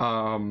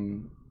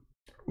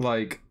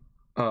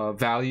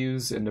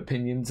values and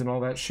opinions and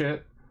all that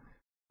shit.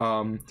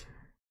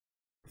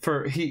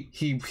 For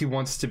he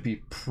wants to be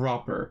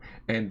proper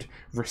and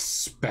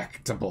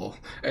respectable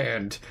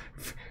and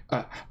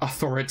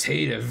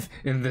authoritative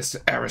in this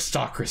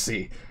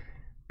aristocracy,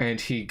 and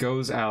he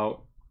goes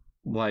out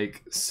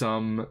like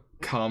some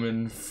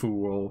common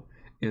fool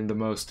in the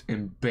most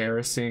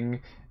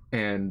embarrassing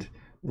and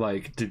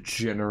like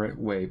degenerate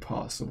way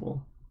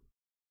possible.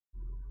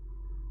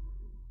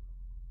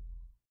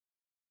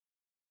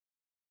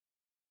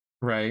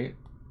 Right?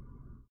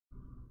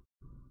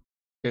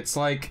 It's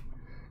like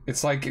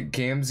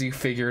Gamzee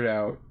figured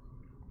out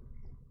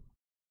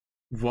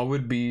what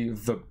would be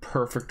the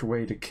perfect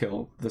way to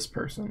kill this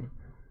person,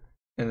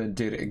 and then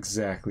did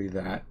exactly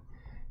that.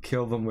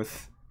 Kill them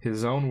with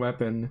his own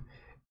weapon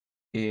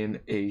in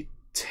a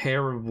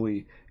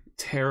terribly,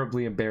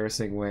 terribly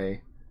embarrassing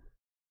way.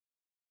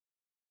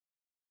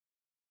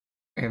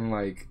 And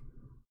like,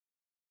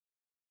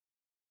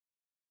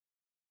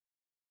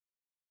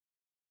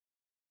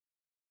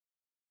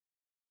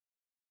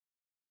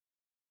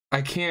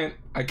 I can't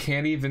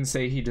even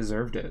say he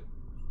deserved it.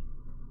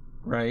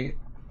 Right?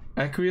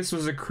 Equius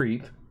was a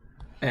creep.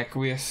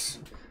 Equius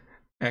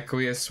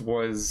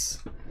was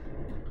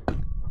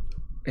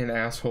an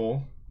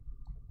asshole.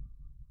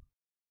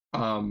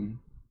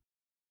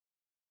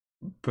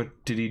 But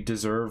did he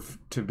deserve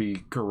to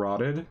be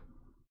garroted?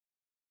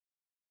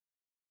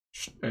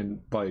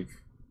 And like,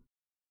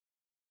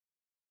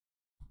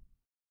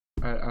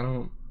 I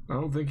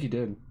don't think he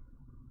did.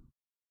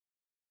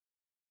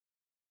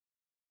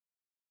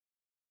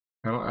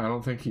 I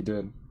don't think he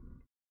did.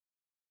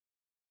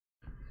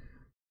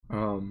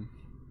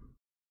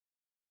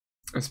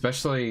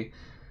 Especially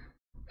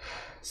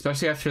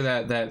after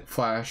that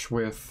flash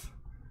with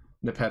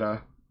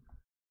Nepeta,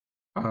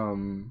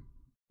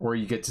 where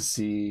you get to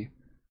see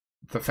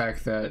the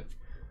fact that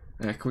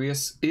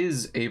Equius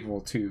is able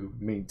to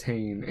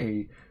maintain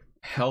a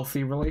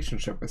healthy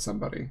relationship with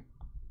somebody.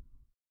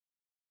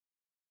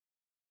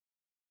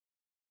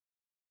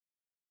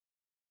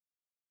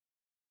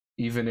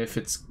 Even if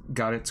it's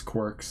got its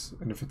quirks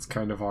and if it's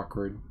kind of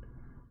awkward.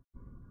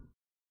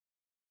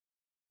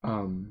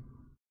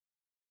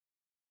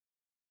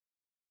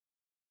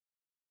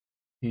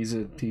 He was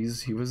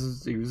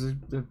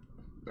a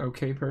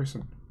okay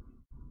person.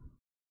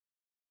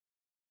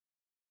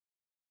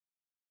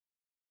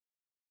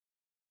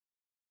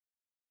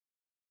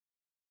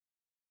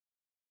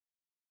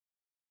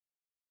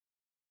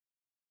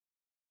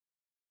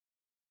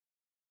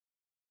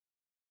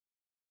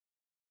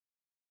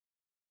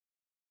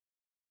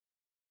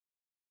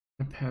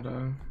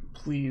 Nepeta,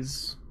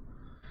 please.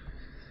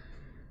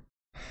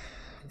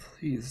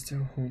 Please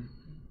don't.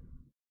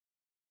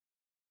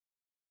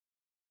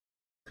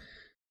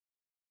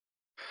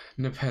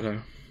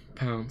 Nepeta.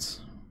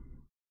 Pounce.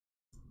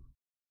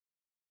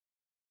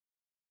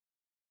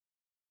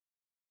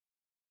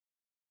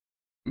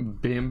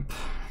 Bimp.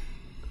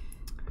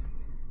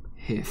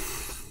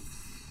 Hith.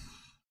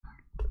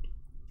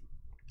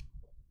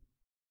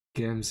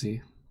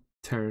 Gamzee.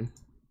 Turn.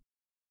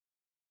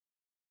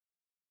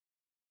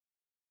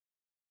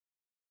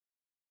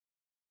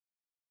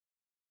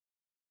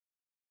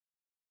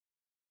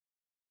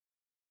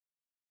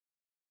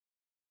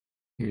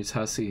 Here's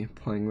Hussy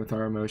playing with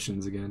our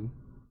emotions again.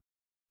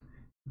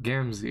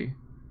 Gamzee.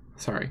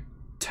 Sorry.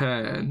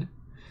 Turn.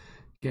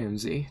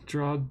 Gamzee.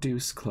 Draw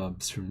deuce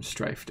clubs from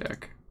Strife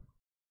deck.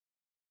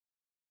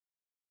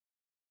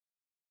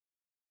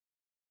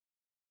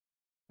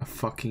 A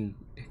fucking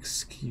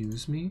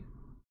excuse me?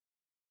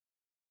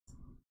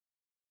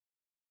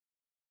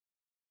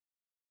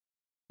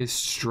 His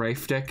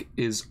Strife deck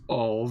is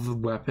all the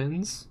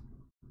weapons?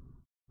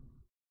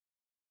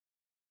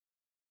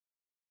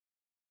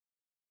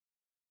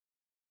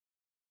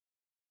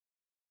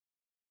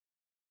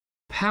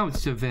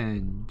 Pounce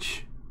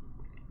Avenge.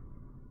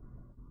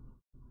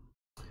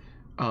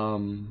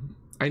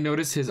 I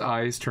notice his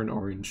eyes turn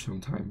orange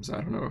sometimes.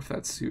 I don't know if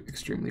that's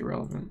extremely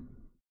relevant.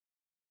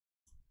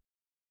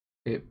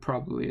 It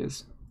probably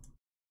is.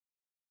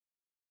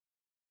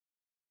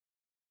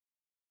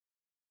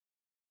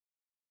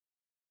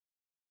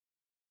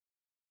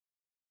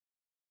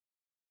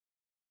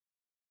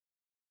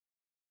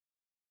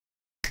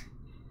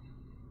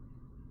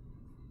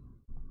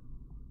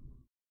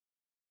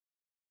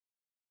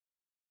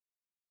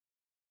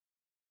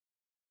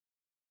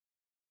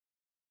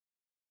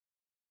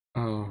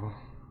 Oh.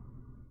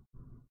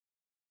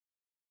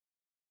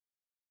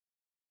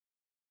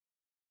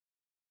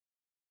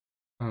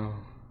 Oh.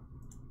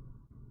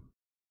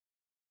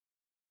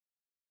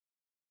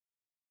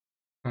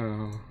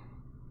 Oh.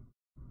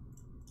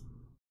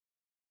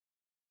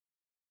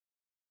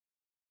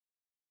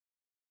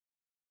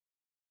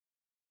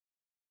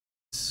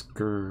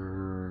 Scrape.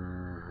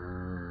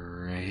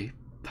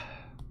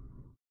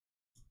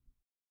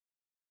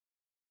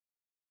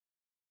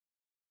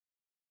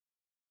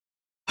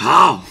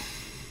 How?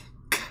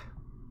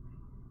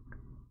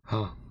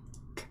 Huh.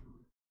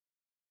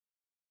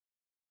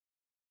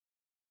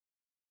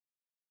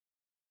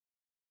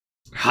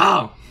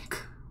 How?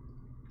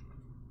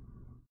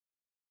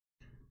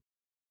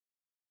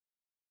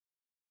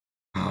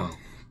 Oh.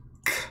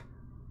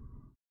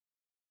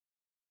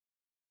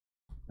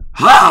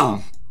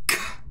 How?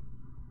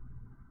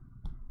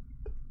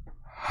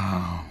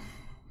 Oh.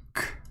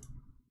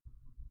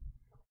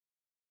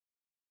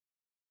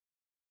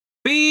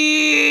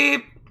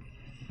 Beep.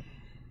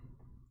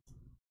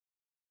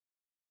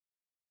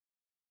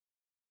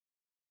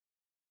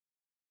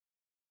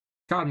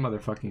 God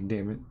motherfucking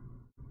damn it.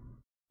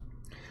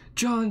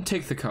 John,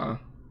 take the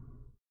car.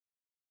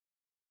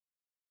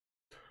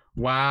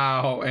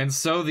 Wow, and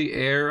so the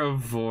heir of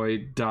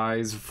void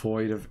dies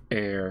void of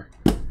air.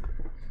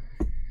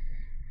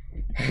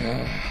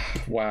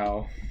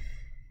 Wow.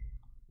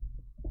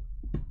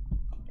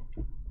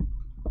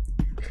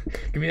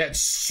 Give me that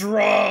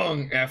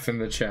strong F in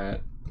the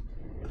chat.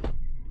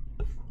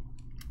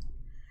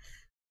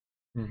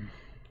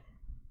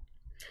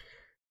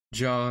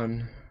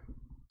 John,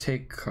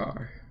 take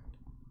car.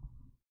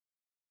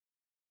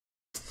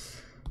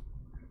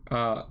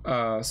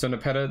 So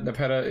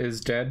Nepeta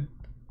is dead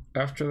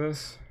after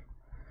this?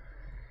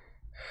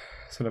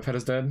 So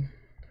Nepeta's dead?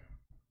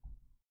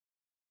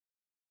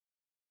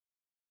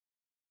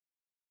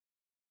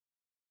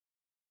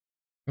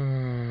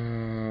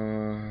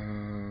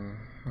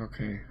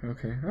 Okay.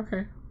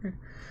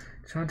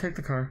 John, take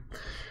the car.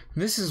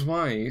 This is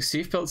why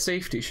seatbelt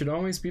safety should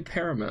always be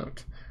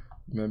paramount.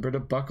 Remember to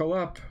buckle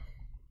up.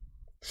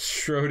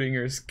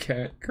 Schrodinger's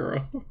cat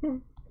girl.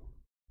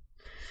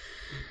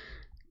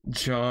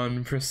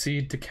 John,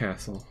 proceed to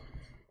castle.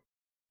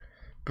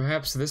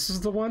 Perhaps this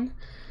is the one?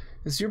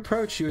 As you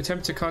approach, you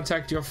attempt to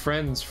contact your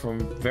friends from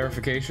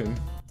verification.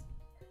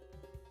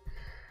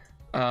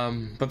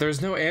 But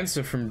there's no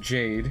answer from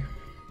Jade.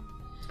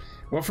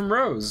 Well, from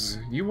Rose.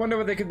 You wonder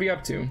what they could be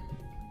up to.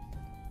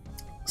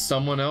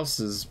 Someone else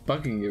is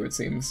bugging you, it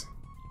seems.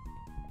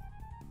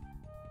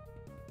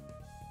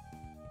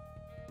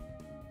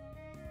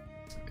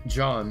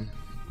 John,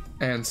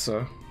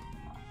 answer.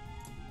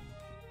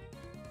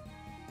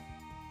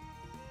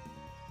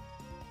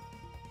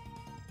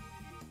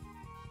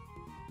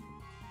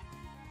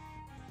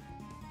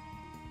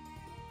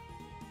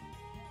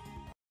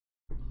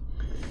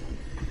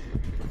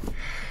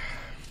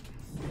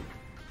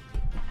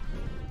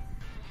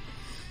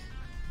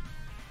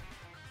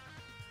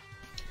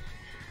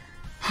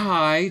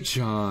 Hi,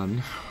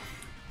 John.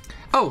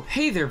 Oh,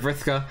 hey there,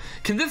 Vriska.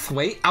 Can this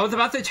wait? I was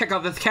about to check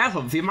out this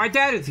castle and see if my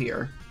dad is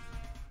here.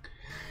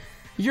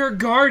 Your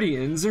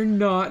guardians are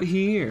not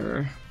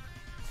here.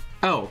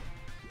 Oh,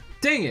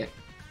 dang it.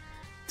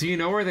 Do you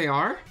know where they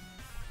are?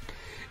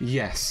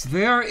 Yes,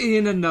 they are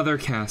in another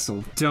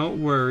castle.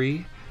 Don't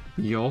worry.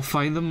 You'll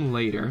find them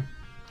later.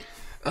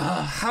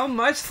 How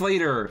much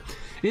later?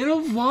 In a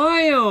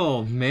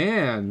while!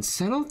 Man,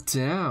 settle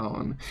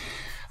down.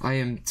 I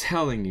am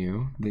telling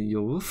you that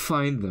you will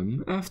find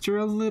them after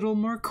a little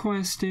more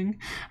questing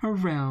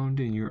around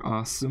in your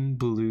awesome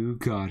blue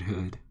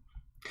godhood.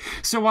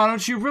 So why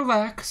don't you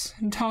relax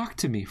and talk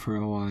to me for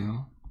a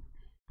while?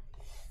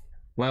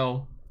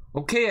 Well,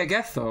 okay, I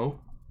guess so.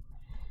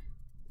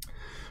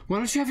 Why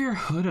don't you have your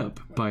hood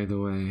up, by the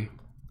way?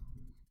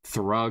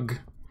 Thrug.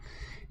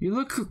 You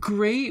look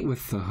great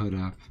with the hood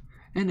up.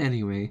 And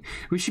anyway,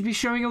 we should be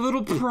showing a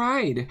little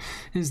pride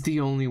as the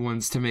only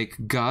ones to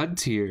make God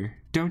tier,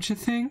 don't you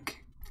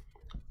think?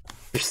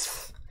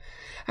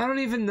 I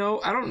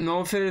don't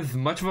know if it is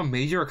much of a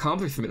major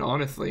accomplishment,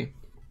 honestly.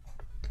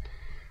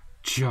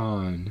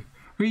 John,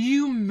 are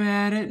you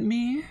mad at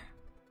me?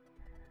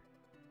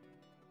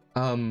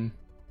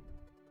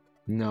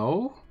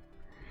 No?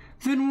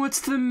 Then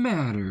what's the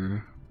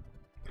matter?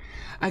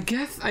 I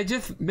guess I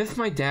just miss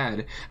my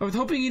dad. I was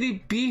hoping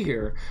he'd be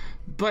here,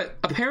 but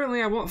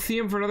apparently I won't see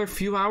him for another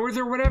few hours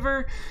or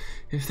whatever.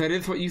 If that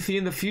is what you see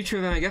in the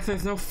future, then I guess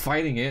there's no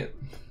fighting it.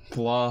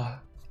 Blah.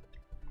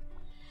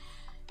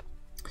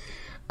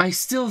 I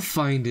still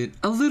find it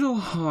a little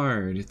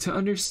hard to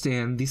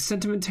understand the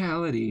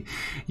sentimentality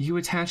you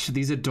attach to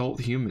these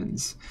adult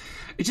humans.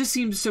 It just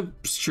seems so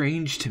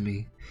strange to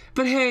me.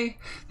 But hey,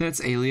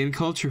 that's alien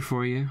culture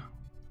for you.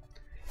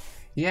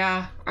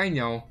 Yeah, I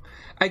know.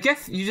 I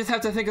guess you just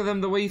have to think of them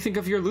the way you think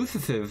of your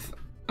Luthiths.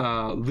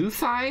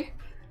 Luthi?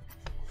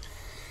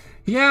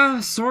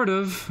 Yeah, sort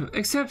of.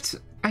 Except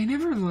I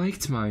never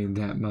liked mine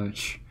that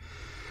much.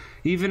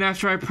 Even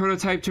after I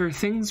prototyped her,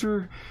 things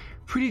were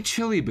pretty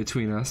chilly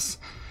between us.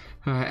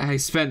 I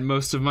spent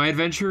most of my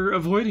adventure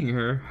avoiding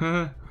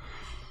her.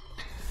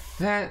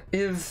 That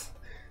is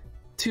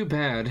too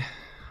bad.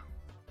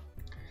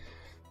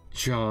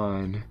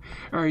 John,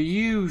 are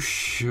you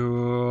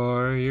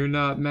sure you're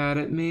not mad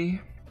at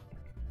me?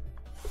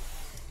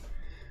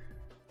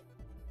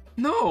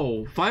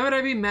 No, why would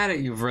I be mad at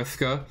you,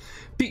 Vriska?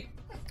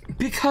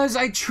 Because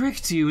I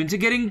tricked you into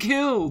getting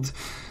killed.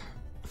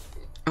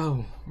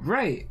 Oh,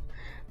 right.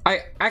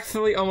 I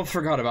actually almost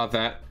forgot about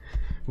that.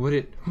 Would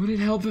it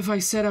help if I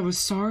said I was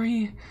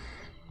sorry?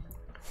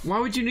 Why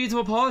would you need to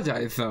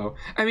apologize, though?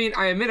 I mean,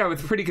 I admit I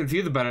was pretty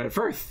confused about it at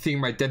first, seeing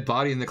my dead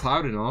body in the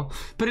cloud and all.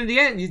 But in the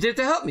end, you did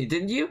to help me,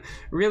 didn't you?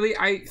 Really,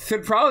 I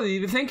should probably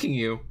be thanking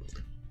you.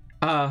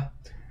 Are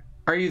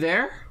you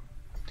there?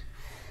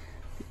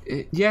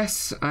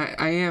 Yes,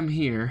 I am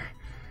here.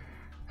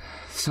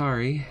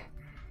 Sorry.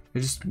 I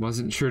just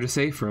wasn't sure to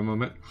say for a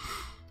moment.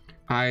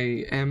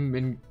 I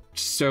am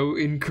so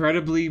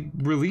incredibly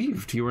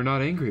relieved you were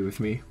not angry with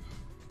me.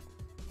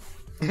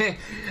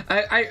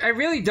 I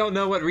really don't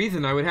know what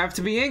reason I would have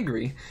to be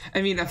angry.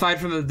 I mean,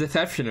 aside from the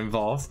deception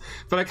involved.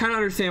 But I kind of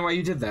understand why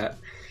you did that.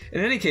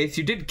 In any case,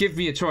 you did give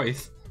me a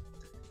choice.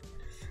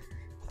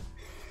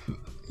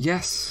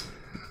 Yes,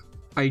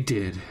 I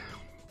did.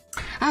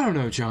 I don't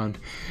know, John.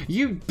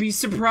 You'd be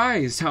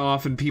surprised how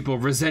often people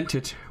resent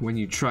it when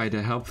you try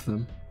to help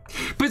them.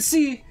 But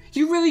see,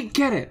 you really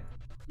get it.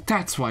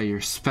 That's why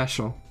you're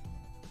special.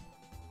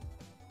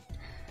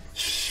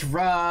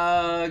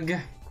 Shrug.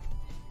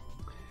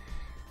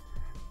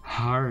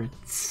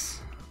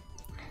 Hearts.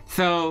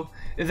 So,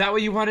 is that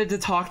what you wanted to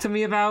talk to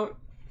me about?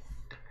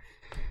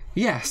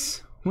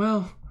 Yes.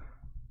 Well,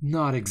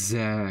 not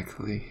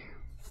exactly.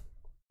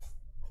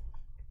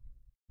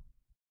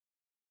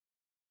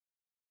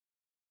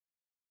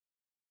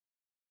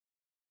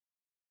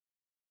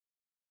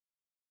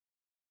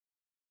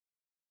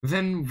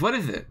 Then what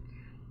is it?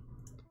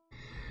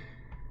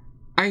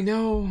 I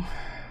know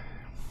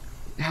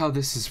how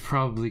this is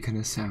probably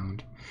gonna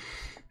sound,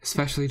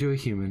 especially to a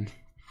human,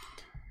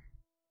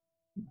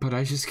 but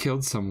I just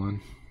killed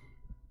someone.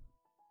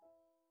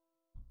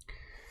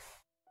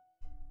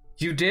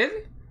 You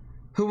did?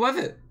 Who was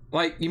it?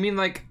 Like, you mean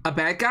like a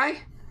bad guy?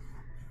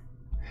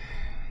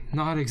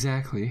 Not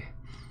exactly.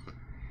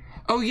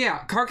 Oh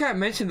yeah, Karkat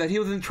mentioned that he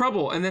was in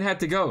trouble and then had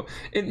to go.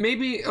 It made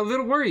me a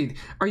little worried.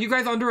 Are you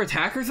guys under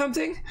attack or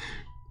something?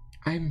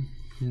 I'm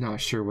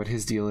not sure what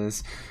his deal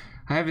is.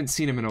 I haven't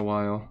seen him in a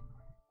while.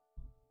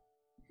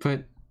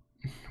 But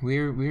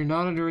we're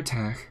not under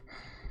attack.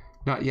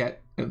 Not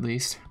yet, at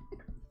least.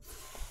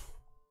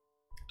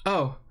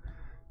 Oh.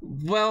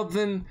 Well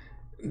then,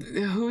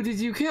 who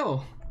did you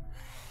kill?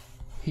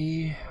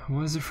 He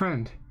was a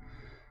friend.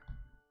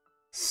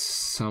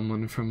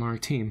 Someone from our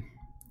team.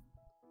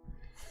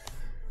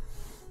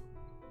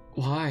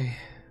 Why?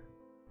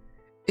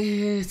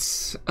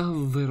 It's a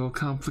little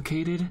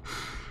complicated.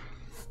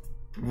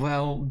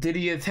 Well, did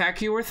he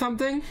attack you or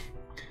something?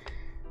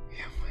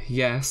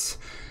 Yes,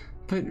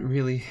 but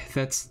really,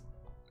 that's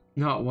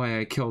not why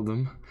I killed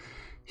him.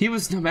 He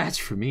was no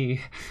match for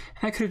me.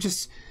 I could have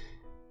just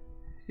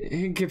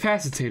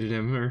incapacitated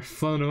him or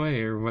flown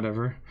away or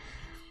whatever.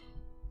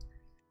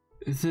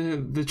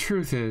 The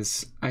truth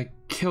is, I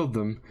killed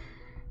them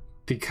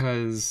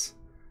because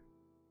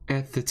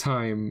at the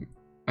time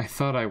I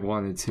thought I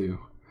wanted to,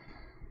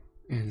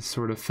 and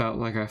sort of felt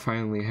like I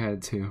finally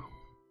had to.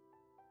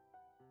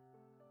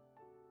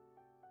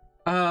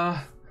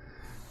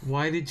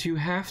 Why did you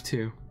have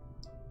to?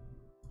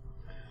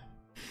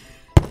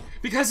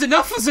 Because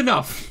enough was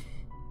enough!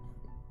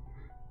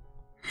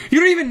 You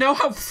don't even know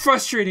how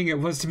frustrating it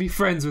was to be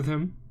friends with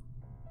him.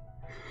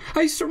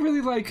 I used to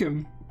really like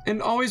him,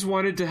 and always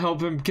wanted to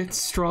help him get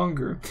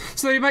stronger,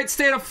 so that he might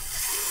stand a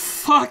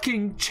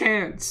fucking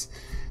chance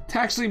to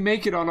actually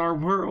make it on our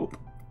world.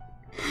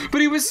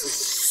 But he was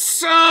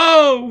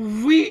so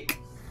weak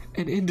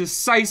and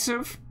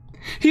indecisive.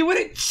 He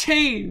wouldn't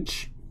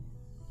change.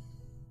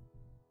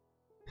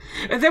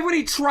 And then when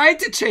he tried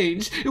to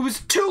change, it was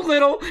too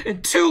little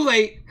and too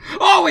late.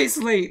 Always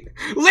late.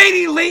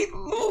 Lady late,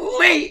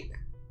 late.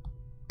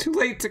 Too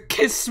late to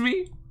kiss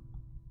me.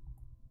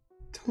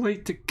 Too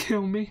late to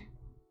kill me.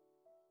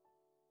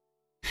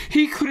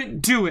 He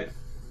couldn't do it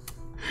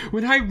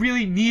when I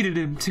really needed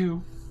him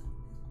to.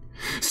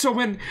 So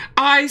when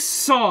I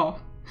saw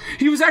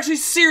he was actually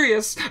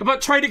serious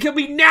about trying to kill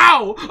me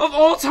now, of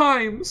all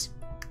times,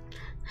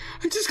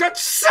 I just got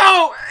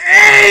so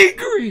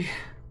angry.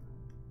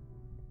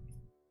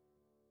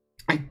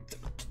 I'm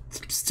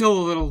still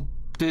a little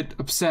bit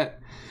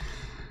upset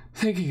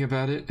thinking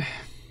about it.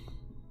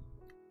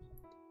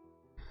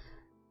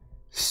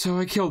 So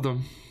I killed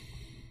him.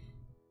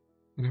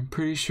 And I'm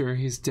pretty sure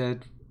he's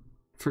dead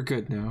for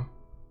good now.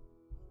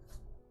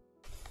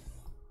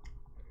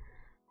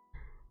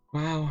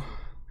 Wow.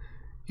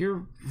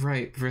 You're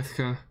right,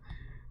 Vrithka.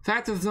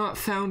 That does not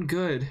sound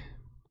good.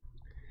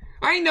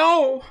 I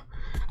know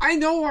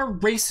our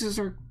races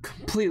are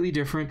completely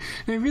different,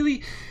 and I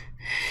really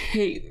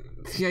hate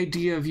the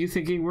idea of you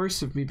thinking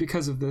worse of me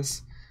because of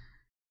this.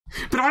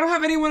 But I don't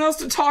have anyone else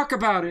to talk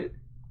about it.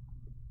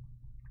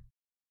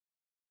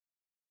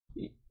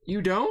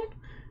 You don't?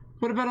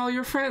 What about all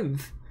your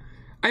friends?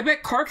 I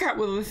bet Karkat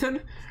will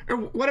listen. Or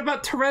what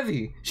about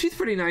Terethi? She's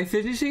pretty nice,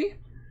 isn't she?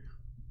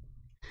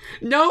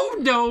 No.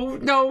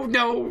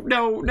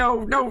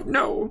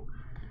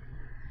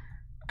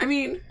 I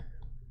mean,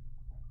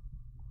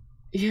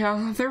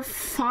 yeah, they're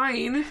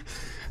fine,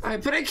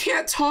 but I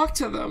can't talk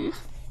to them.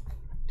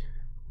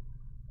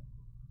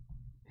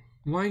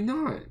 Why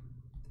not?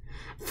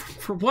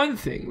 For one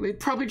thing, they'd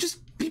probably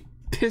just be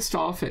pissed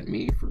off at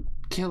me for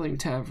killing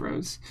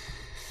Tavros.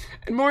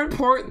 And more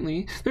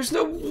importantly, there's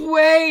no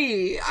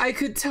way I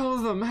could tell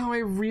them how I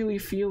really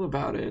feel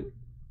about it.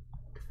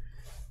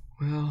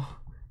 Well,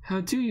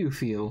 how do you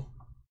feel?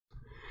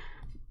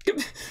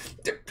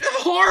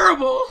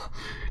 Horrible!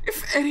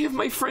 If any of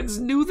my friends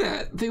knew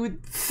that, they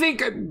would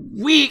think I'm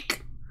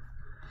weak.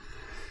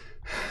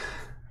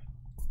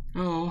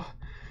 Oh,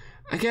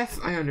 I guess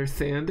I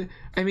understand.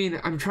 I mean,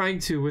 I'm trying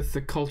to with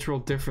the cultural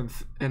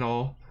difference and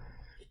all.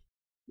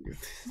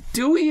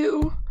 Do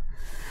you?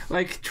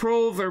 Like,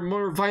 trolls are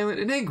more violent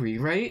and angry,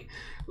 right?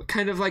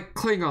 Kind of like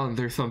Klingons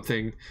or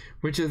something,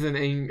 which is a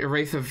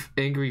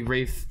angry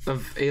race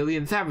of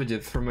alien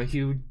savages from a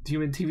human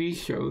TV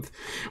shows.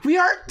 We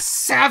aren't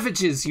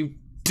savages, you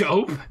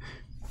dope!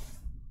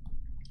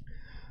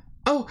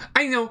 Oh,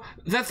 I know,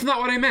 that's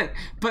not what I meant,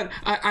 but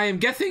I am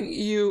guessing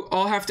you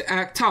all have to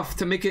act tough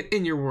to make it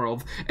in your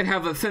world, and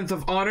have a sense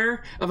of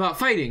honor about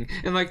fighting,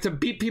 and like to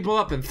beat people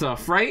up and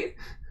stuff, right?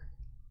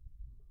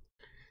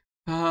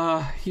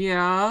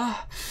 Yeah.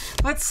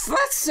 Let's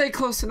say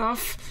close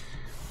enough.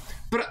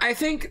 But I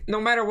think no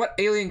matter what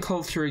alien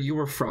culture you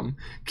were from,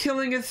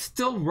 killing is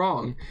still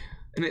wrong.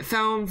 And it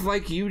sounds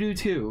like you do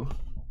too.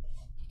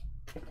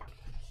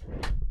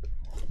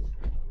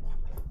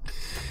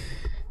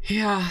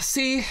 Yeah,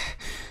 see,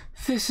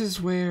 this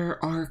is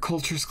where our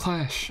cultures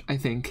clash, I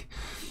think.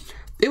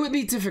 It would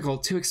be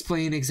difficult to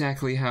explain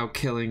exactly how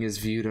killing is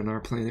viewed on our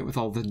planet with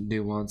all the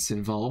nuance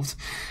involved,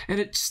 and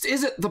it just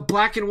isn't the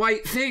black and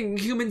white thing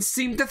humans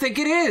seem to think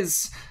it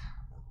is.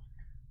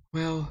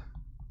 Well,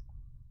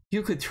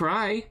 you could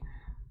try.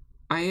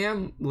 I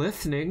am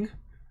listening.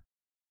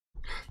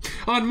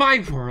 On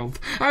my world,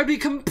 I would be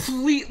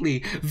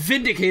completely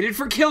vindicated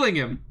for killing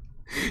him.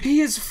 He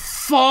is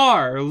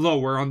far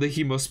lower on the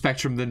hemo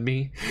spectrum than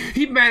me.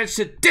 He managed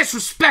to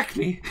disrespect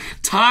me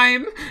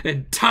time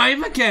and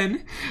time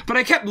again, but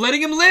I kept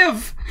letting him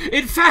live.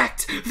 In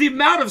fact, the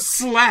amount of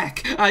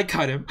slack I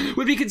cut him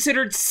would be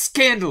considered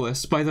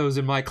scandalous by those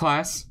in my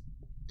class.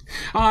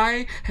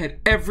 I had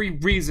every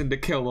reason to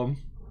kill him.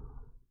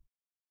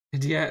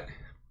 And yet,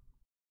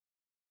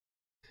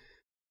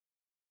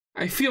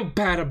 I feel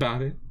bad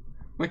about it.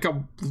 Like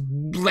a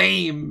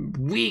lame,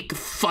 weak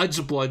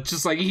fudge blood,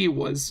 just like he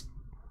was.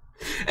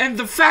 And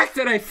the fact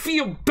that I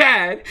feel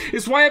bad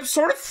is why I'm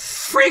sort of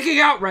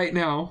freaking out right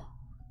now.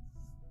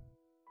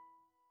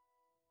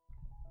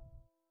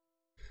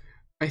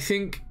 I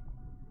think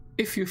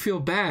if you feel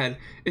bad,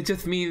 it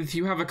just means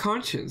you have a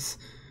conscience,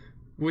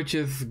 which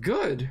is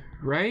good,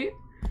 right?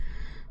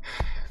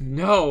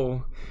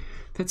 No,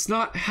 that's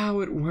not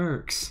how it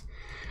works.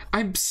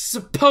 I'm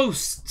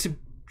supposed to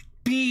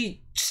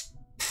be just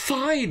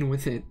fine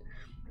with it.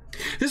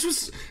 This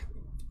was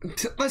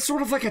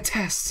sort of like a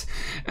test,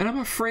 and I'm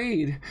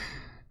afraid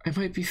I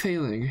might be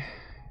failing.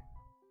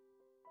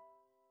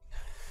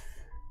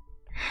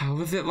 How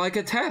is it like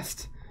a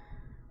test?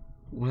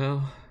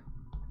 Well,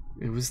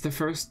 It was the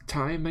first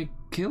time I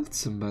killed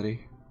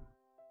somebody.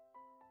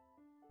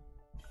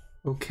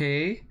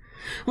 Okay.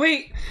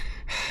 Wait!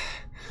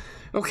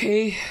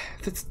 Okay,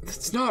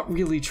 that's not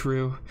really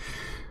true.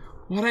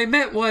 What I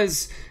meant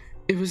was,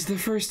 it was the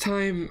first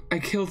time I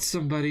killed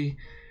somebody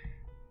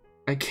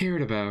I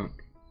cared about.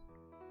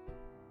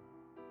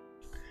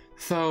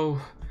 So,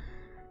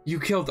 you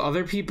killed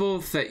other people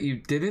that you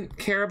didn't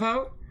care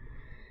about?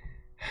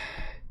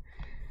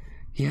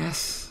 Yes,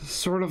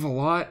 sort of a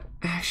lot,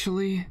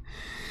 actually.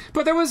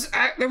 But there was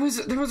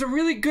a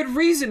really good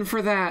reason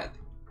for that.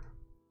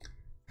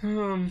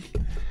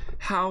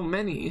 How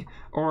many?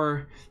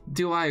 Or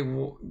do I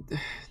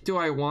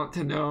want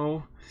to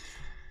know?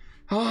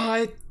 Oh,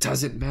 it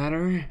doesn't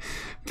matter.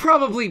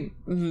 Probably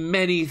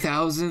many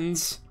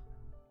thousands.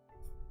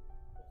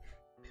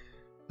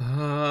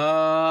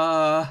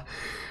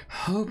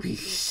 Holy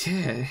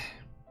shit.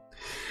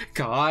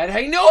 God,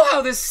 I know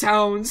how this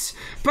sounds,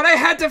 but I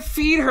had to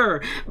feed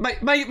her.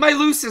 My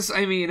Lucis,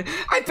 I mean.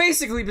 I've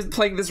basically been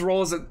playing this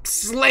role as a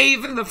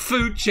slave in the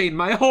food chain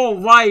my whole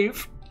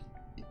life.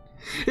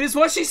 It is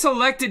what she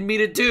selected me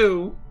to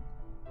do.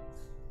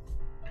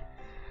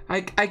 I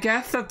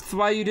guess that's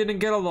why you didn't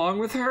get along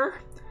with her?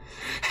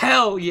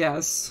 Hell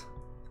yes.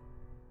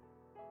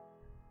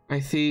 I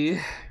see.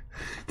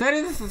 That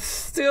is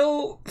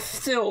still,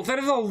 that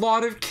is a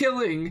lot of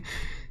killing.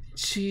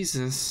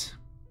 Jesus.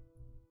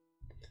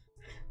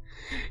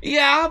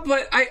 Yeah,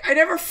 but I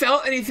never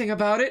felt anything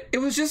about it. It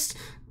was just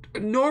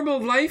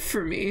normal life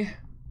for me.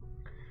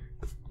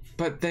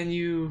 But then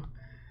you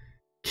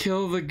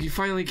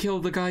finally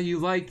killed the guy you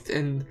liked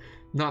and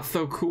not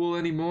so cool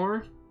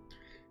anymore?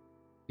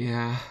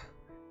 Yeah.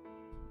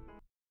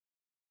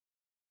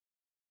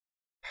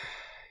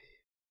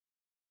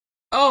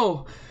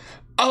 Oh,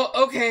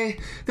 okay.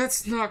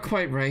 That's not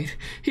quite right.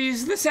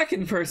 He's the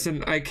second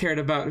person I cared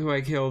about who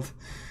I killed.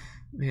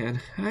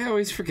 Man, I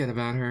always forget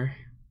about her.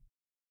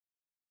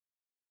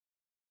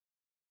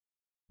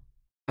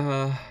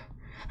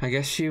 I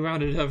guess she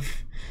wound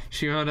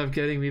up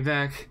getting me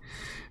back.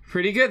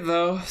 Pretty good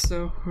though,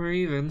 so we're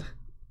even.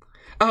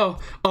 Oh,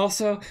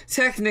 also,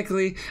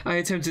 technically, I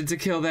attempted to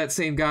kill that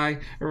same guy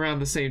around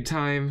the same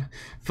time,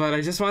 but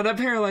I just wound up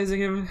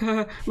paralyzing him.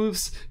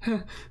 Whoops.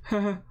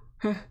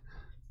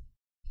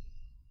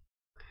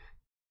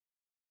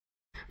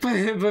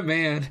 But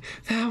man,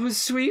 that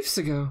was weeks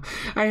ago.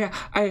 I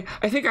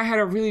think I had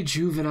a really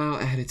juvenile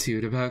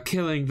attitude about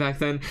killing back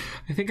then.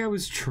 I think I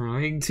was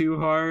trying too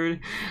hard.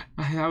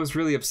 I was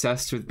really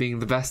obsessed with being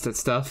the best at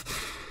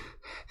stuff.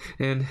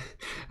 And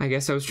I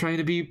guess I was trying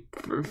to be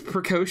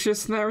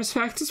precocious in that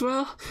respect as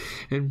well,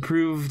 and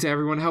prove to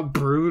everyone how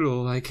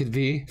brutal I could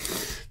be.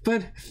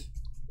 But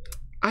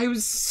I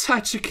was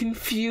such a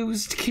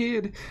confused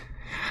kid.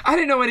 I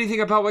didn't know anything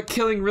about what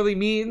killing really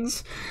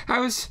means. I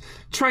was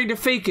trying to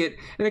fake it,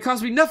 and it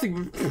caused me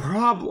nothing but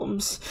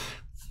problems.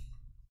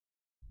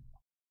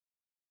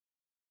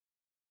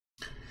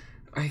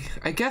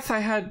 I guess I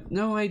had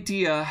no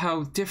idea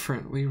how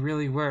different we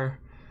really were.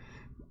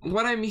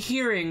 What I'm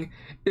hearing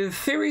is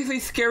seriously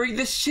scaring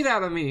the shit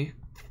out of me.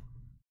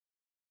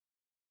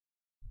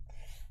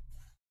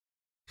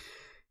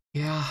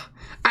 Yeah,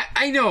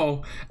 I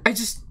know.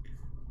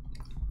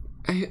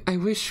 I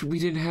wish we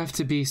didn't have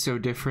to be so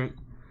different.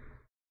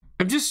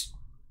 I'm just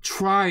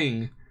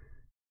trying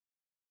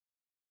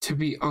to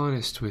be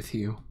honest with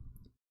you.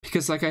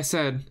 Because like I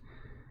said,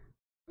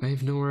 I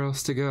have nowhere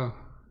else to go.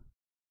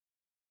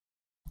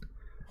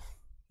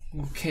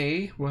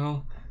 Okay,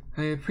 well,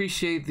 I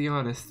appreciate the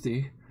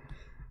honesty.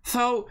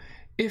 So,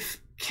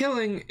 if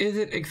killing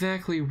isn't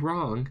exactly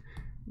wrong,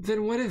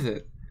 then what is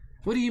it?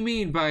 What do you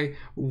mean by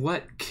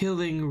what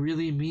killing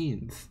really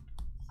means?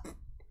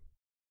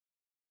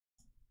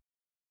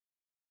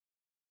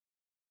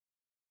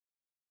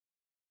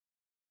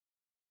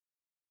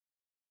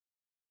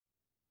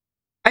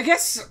 I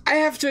guess I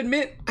have to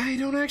admit, I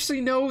don't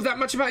actually know that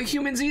much about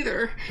humans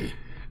either.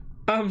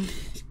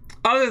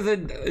 Other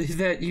than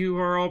that you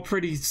are all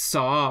pretty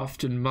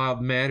soft and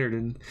mild-mannered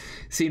and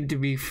seem to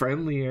be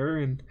friendlier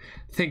and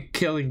think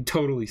killing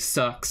totally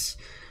sucks.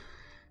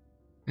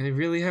 I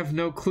really have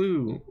no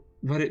clue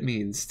what it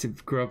means to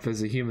grow up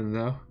as a human,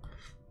 though.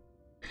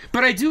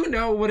 But I do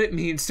know what it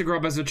means to grow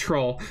up as a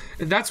troll,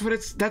 and that's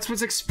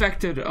what's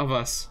expected of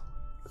us.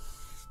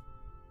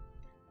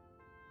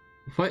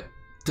 What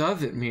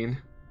does it mean?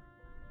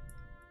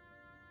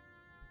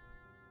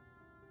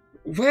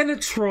 When a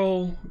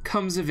troll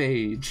comes of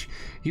age,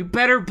 you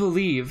better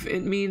believe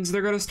it means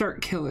they're gonna start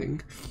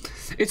killing.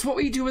 It's what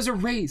we do as a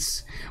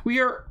race. We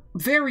are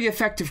very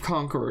effective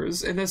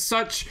conquerors, and as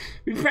such,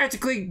 we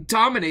practically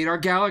dominate our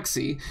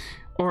galaxy.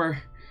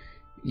 Or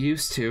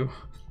used to.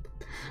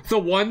 The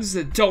ones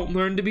that don't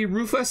learn to be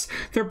ruthless,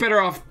 they're better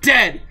off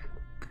dead.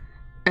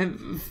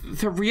 And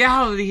the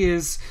reality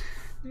is,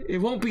 it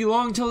won't be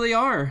long till they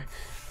are.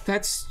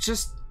 That's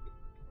just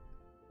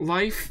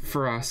life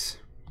for us.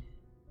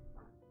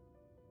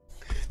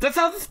 That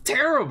sounds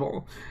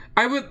terrible.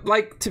 I would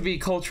like to be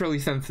culturally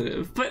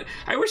sensitive, but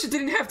I wish it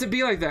didn't have to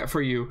be like that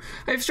for you.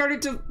 I've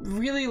started to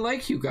really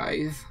like you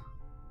guys.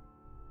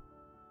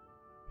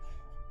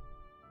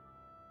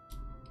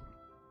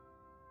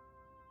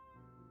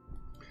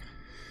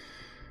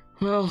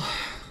 Well,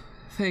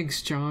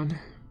 thanks, John.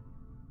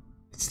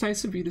 It's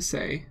nice of you to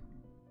say.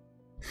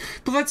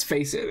 But let's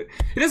face it,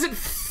 it doesn't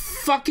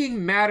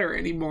fucking matter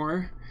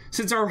anymore,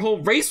 since our whole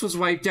race was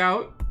wiped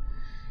out.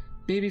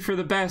 Maybe for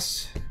the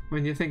best,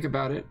 when you think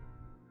about it.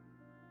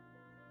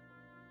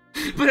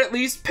 But at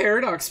least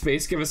Paradox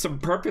Space gave us some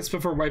purpose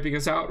before wiping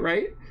us out,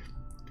 right?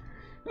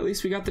 At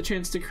least we got the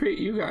chance to create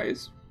you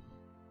guys.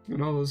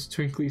 And all those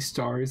twinkly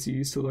stars you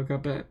used to look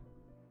up at.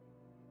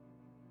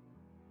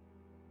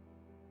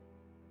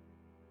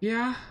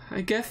 Yeah,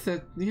 I guess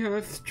that, yeah,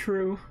 that's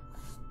true.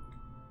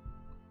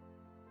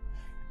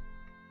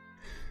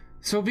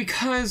 So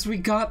because we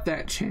got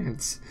that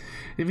chance,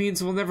 it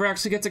means we'll never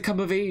actually get to come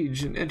of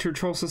age and enter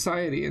troll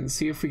society and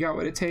see if we got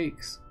what it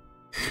takes.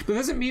 But it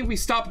doesn't mean we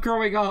stop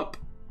growing up.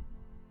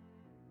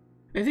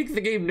 I think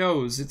the game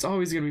knows it's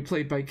always going to be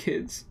played by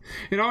kids.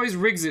 It always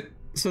rigs it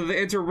so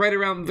they enter right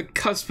around the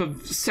cusp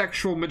of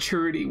sexual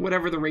maturity,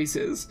 whatever the race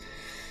is.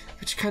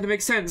 Which kind of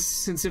makes sense,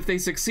 since if they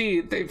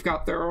succeed, they've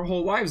got their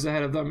whole lives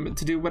ahead of them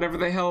to do whatever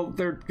the hell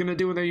they're going to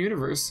do in their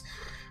universe.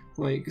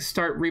 Like,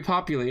 start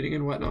repopulating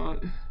and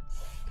whatnot.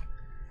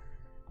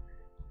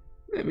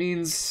 That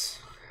means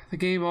the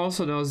game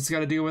also knows it's got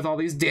to deal with all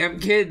these damn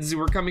kids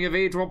who are coming of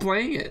age while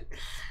playing it.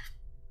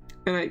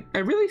 And I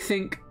really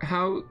think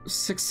how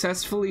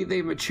successfully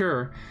they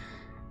mature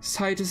is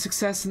tied to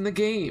success in the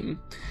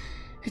game.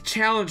 It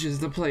challenges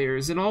the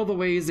players in all the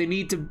ways they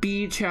need to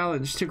be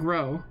challenged to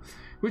grow,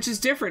 which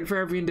is different for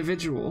every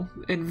individual,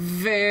 and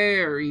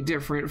very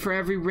different for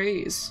every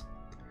race.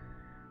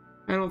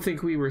 I don't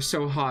think we were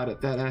so hot at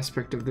that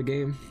aspect of the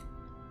game.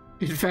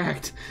 In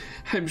fact,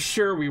 I'm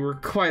sure we were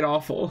quite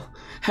awful.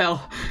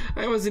 Hell,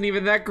 I wasn't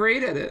even that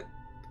great at it.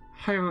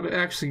 I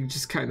actually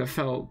just kind of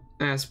fell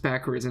ass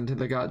backwards into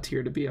the god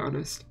tier, to be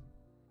honest.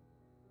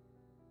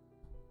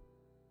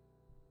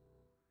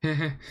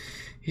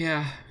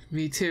 Yeah,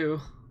 me too.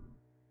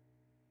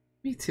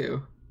 Me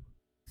too.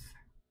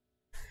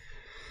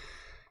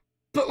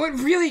 But what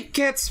really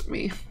gets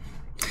me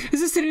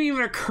is this didn't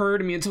even occur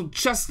to me until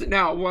just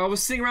now while I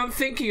was sitting around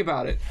thinking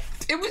about it.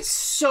 It was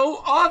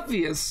so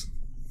obvious.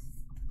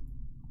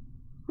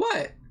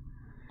 What?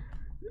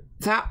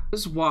 That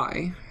was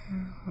why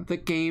the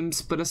game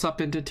split us up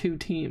into two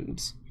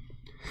teams.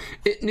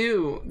 It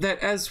knew that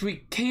as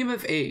we came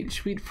of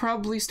age, we'd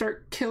probably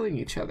start killing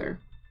each other.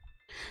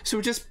 So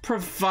it just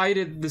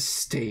provided the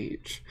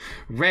stage.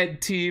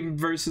 Red team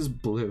versus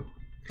blue.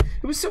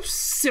 It was so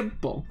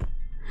simple.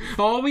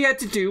 All we had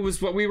to do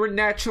was what we were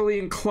naturally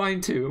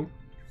inclined to.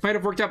 Might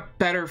have worked out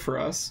better for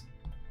us.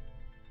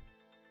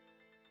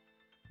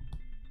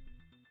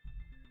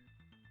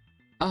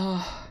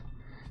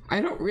 I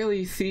don't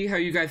really see how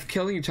you guys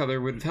killing each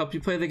other would help you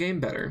play the game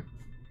better.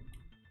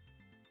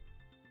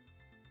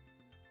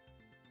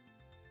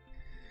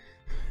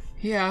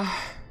 Yeah,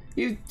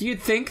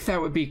 you'd think that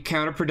would be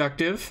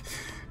counterproductive,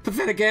 but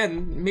then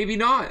again, maybe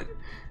not.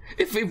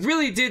 If we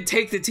really did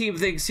take the team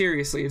thing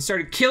seriously and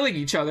started killing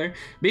each other,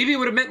 maybe it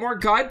would have meant more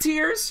god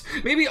tiers?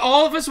 Maybe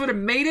all of us would have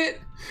made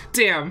it?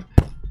 Damn.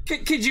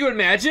 Could you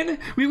imagine?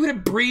 We would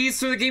have breezed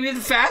through the game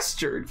even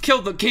faster,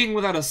 killed the king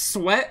without a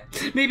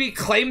sweat, maybe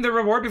claimed the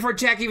reward before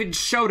Jack even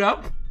showed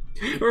up.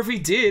 Or if we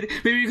did,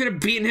 maybe we could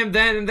have beaten him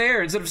then and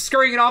there instead of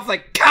scurrying it off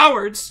like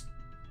cowards.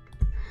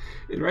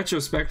 In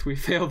retrospect, we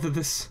failed at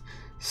this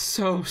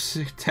so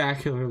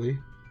spectacularly.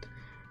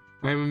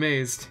 I'm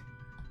amazed.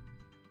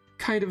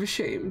 Kind of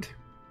ashamed.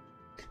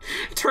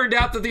 It turned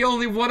out that the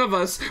only one of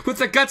us with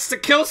the guts to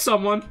kill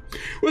someone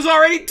was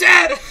already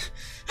dead!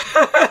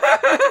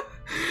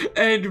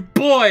 And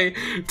boy,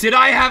 did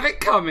I have it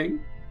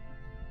coming.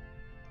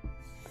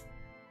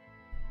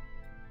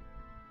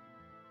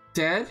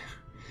 Dead?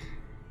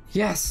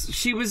 Yes,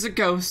 she was a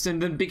ghost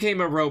and then became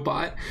a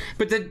robot,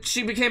 but then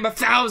she became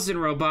 1,000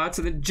 robots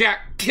and then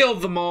Jack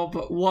killed them all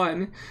but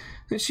one.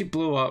 Then she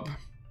blew up.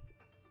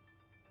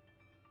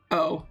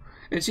 Oh,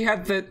 and she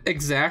had the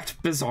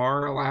exact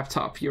bizarre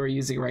laptop you are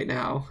using right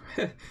now.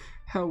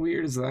 How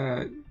weird is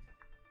that?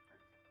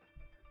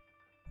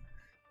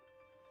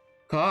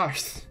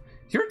 Gosh,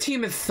 your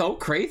team is so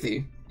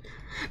crazy.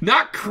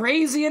 Not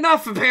crazy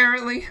enough,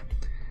 apparently.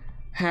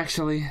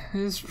 Actually,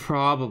 it's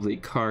probably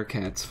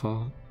Carcat's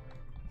fault.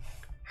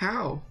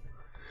 How?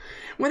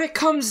 When it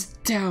comes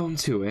down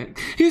to it,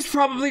 he was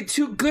probably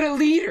too good a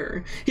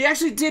leader. He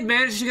actually did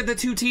manage to get the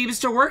two teams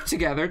to work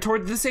together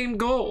toward the same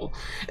goal.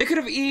 It could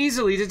have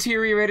easily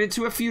deteriorated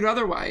to a feud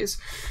otherwise.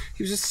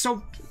 He was just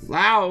so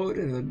loud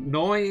and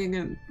annoying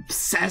and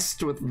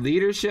obsessed with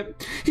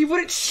leadership. He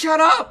wouldn't shut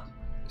up.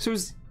 So it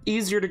was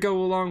easier to go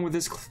along with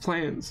his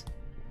plans.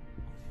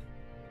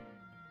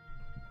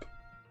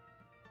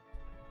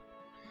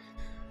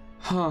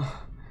 Huh.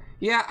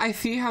 Yeah, I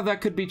see how that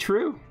could be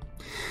true.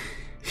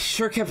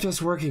 Sure kept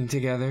us working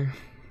together,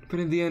 but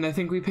in the end I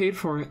think we paid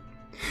for it.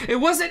 It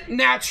wasn't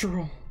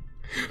natural.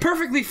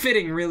 Perfectly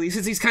fitting, really,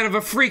 since he's kind of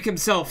a freak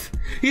himself.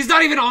 He's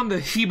not even on the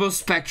Hebo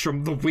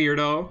spectrum, the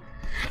weirdo.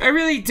 I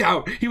really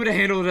doubt he would have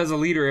handled it as a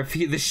leader if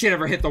the shit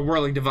ever hit the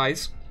whirling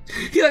device.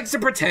 He likes to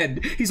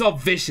pretend he's all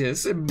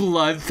vicious and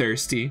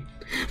bloodthirsty,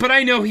 but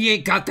I know he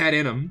ain't got that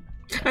in him.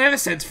 I have a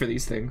sense for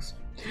these things.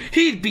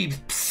 He'd be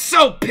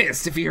so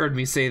pissed if he heard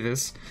me say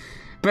this,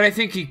 but I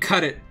think he'd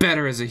cut it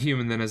better as a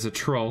human than as a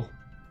troll.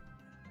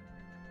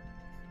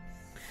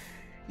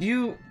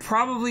 You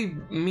probably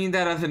mean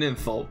that as an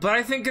insult, but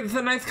I think it's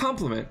a nice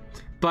compliment.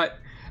 But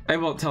I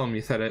won't tell him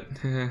you said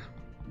it.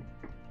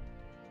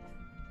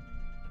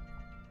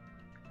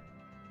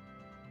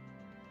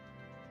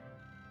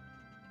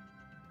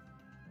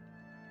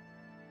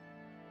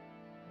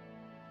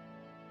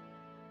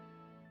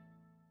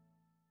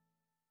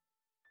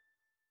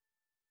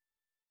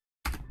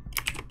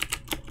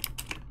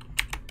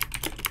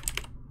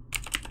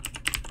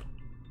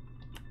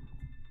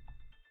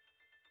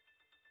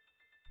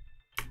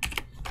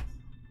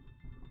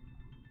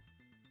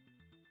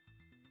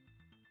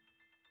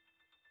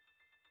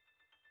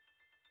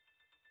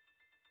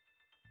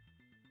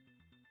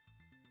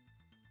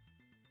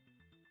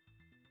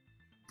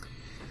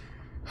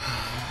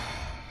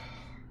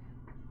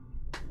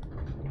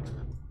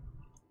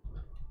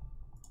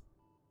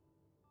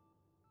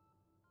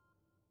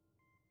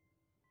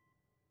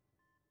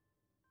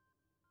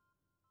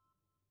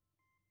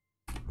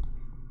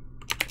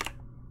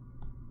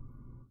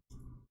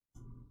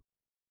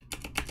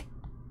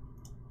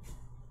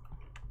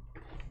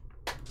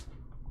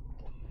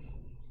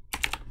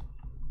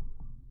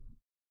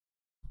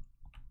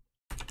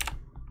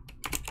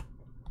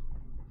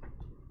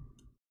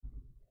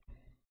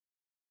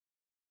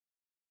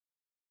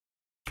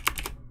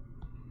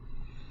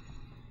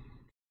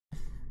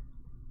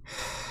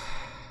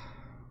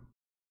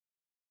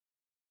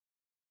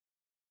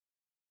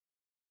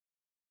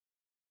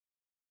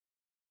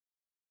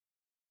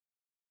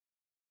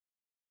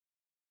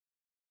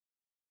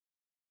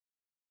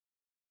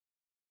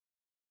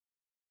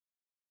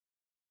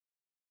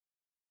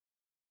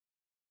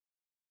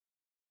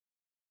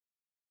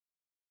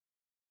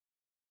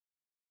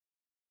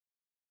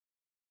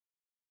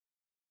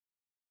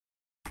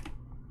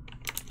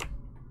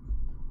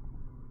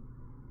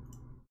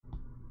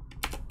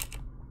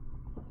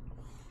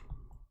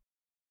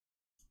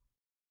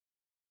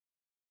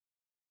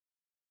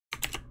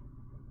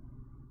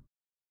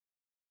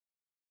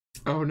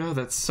 Oh no,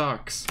 that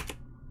sucks.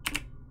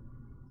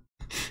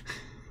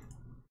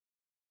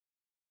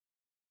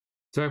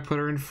 Do I put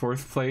her in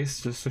 4th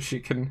place just so she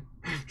can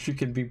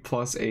be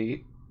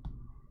 +8?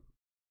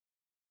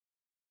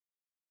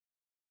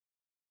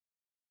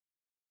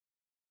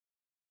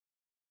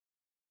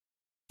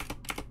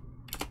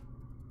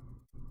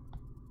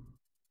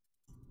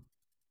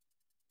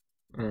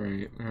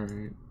 Alright,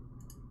 alright.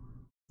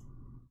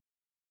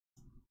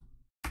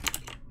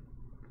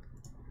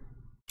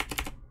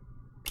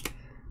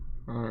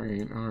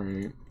 Alright,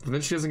 alright. But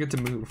then she doesn't get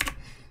to move.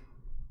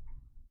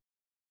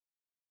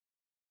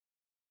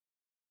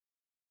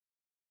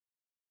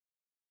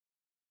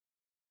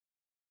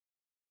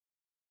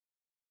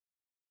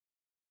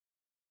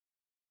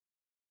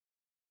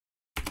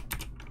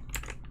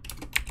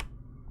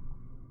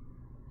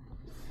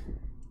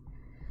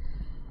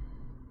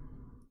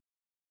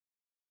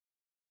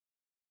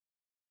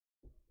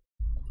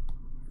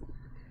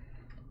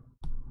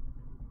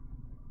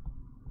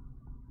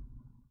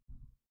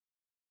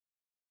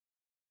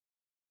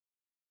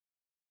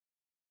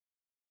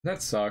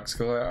 That sucks,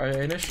 because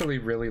I initially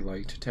really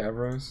liked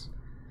Tavros.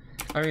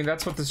 I mean,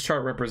 that's what this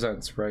chart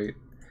represents, right?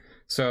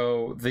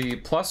 So, the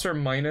plus or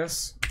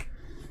minus...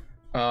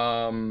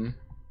 the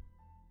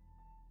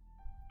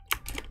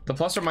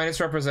plus or minus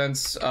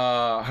represents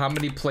how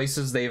many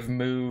places they've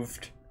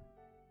moved.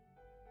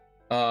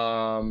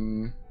 How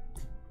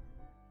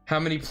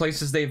many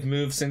places they've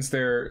moved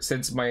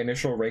since my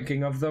initial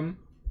ranking of them,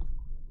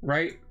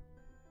 right?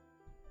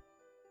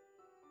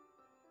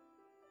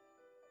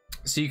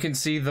 So you can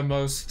see the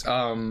most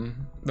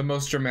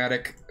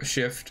dramatic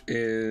shift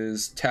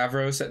is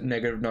Tavros at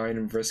 -9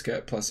 and Vriska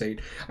at +8.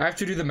 I have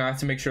to do the math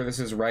to make sure this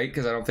is right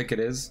because I don't think it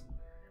is.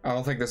 I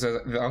don't think this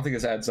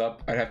adds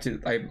up. I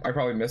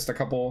probably missed a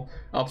couple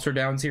ups or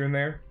downs here and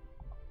there.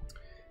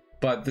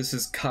 But this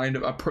is kind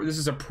of this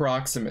is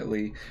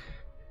approximately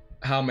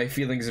how my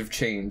feelings have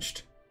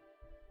changed.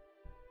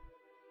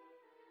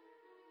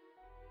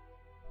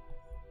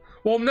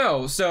 Well,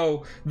 no.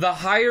 So the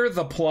higher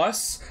the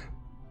plus,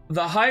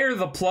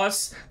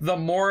 the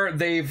more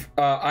they've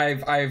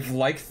I've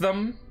liked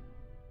them,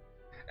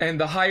 and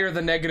the higher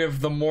the negative,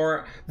 the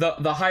more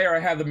the higher I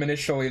had them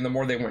initially, and the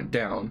more they went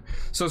down.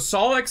 So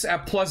Solix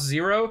at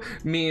 +0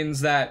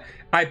 means that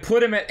I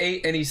put him at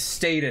 8 and he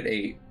stayed at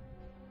 8.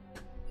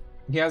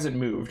 He hasn't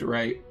moved,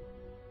 right?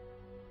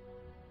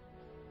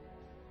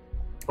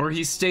 Or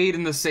he stayed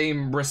in the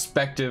same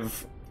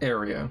respective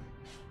area.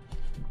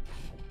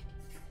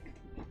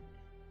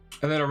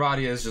 And then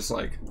Aradia is just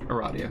like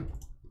Aradia.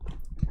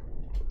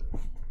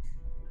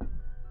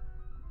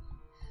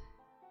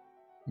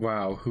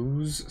 Wow,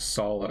 who's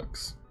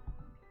Solix?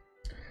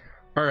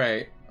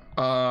 Alright.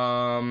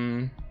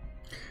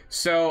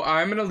 So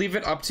I'm gonna leave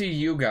it up to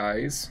you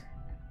guys.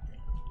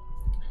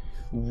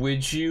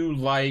 Would you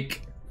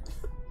like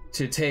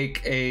to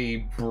take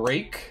a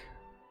break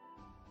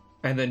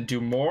and then do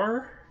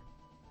more?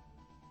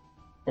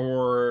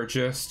 or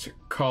just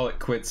call it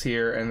quits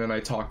here and then I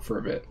talk for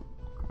a bit?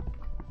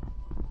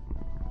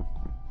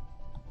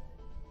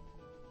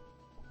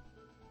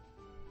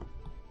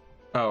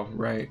 Oh,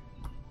 right.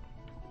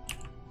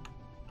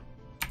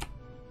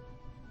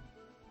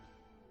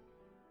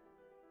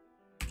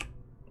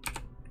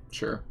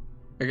 Sure.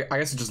 I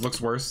guess it just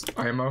looks worse,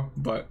 IMO,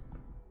 but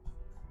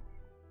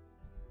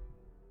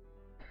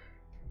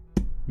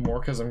more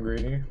because I'm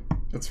greedy.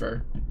 That's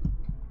fair.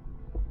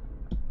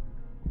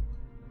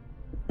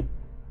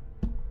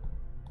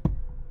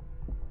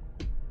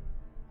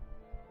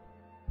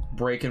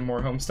 Breaking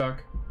more Homestuck.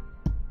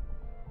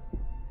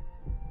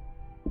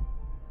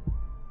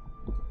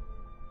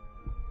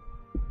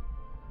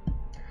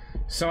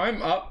 So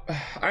I'm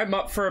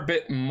up for a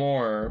bit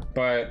more,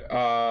 but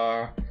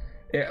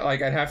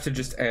like I'd have to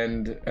just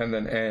end and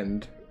then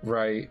end,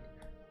 right?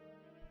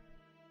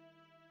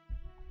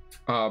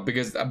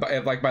 Because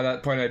like by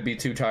that point I'd be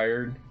too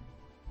tired.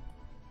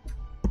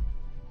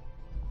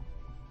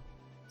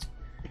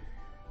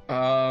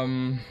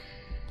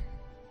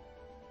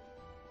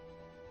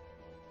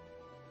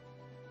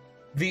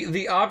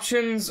 The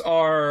options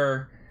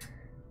are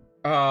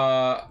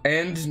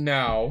end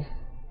now,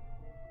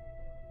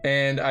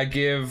 and I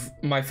give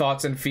my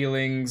thoughts and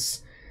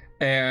feelings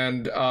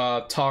and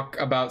talk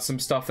about some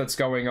stuff that's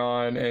going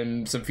on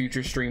and some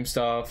future stream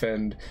stuff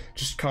and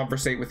just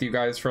conversate with you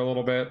guys for a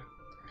little bit.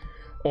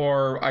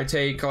 Or I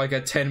take like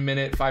a 10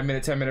 minute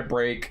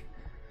break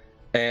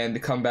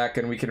and come back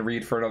and we can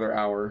read for another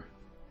hour.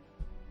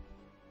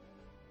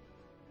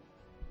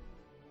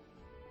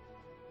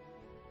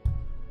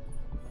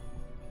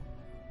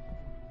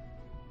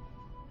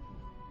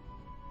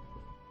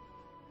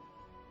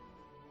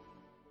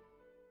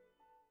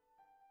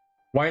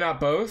 Why not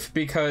both?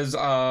 Because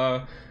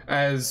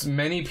as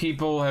many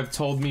people have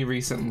told me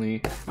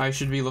recently, I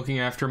should be looking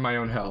after my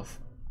own health.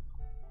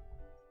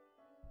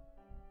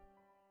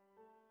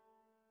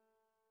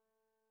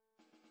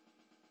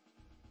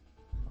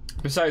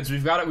 Besides,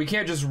 we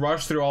can't just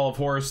rush through all of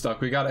HOMESTUCK.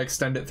 We gotta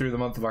extend it through the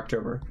month of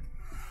October.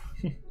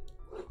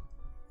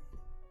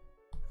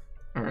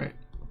 Alright.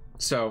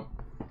 So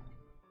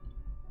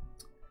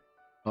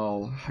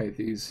I'll hide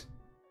these.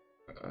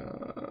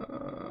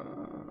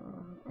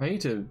 I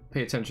need to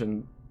pay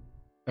attention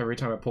every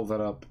time I pull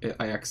that up.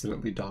 I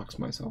accidentally dox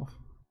myself.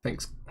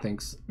 Thanks,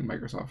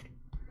 Microsoft.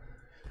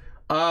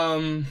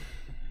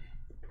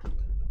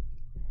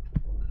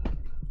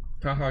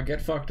 Haha, get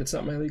fucked. It's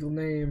not my legal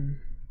name.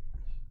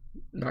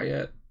 Not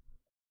yet.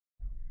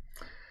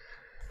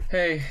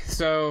 Hey,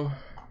 so,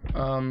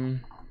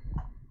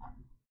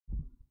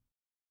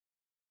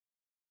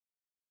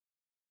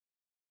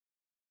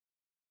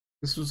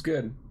 this was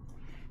good.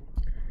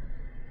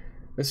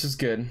 This is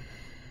good.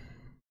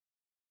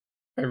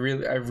 I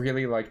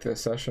really liked this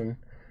session.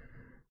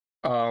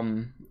 We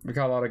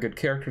got a lot of good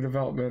character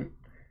development.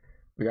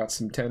 We got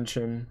some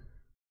tension.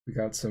 We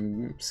got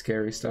some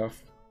scary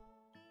stuff.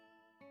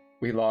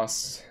 We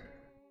lost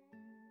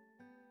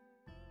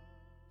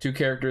 2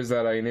 characters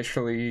that I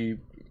initially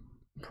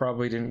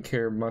probably didn't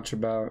care much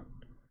about,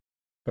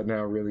 but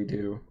now really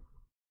do.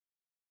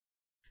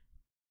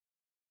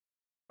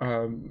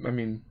 I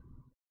mean,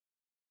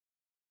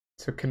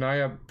 so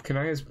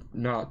Kanaya's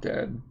not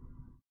dead.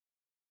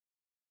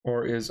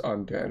 Or is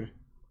undead.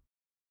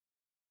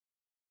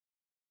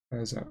 How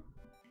is that?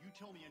 You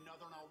tell me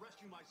another and I'll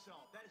rescue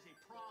myself. That is a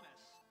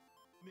promise,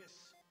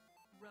 Miss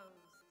Rose,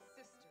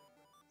 sister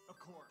Rose. Of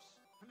course.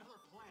 Another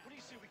plan. What do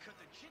you say we cut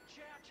the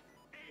chit-chat?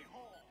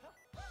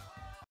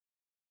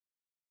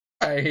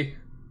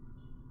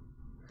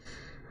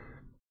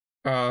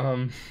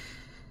 A-hole.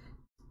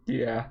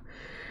 Yeah.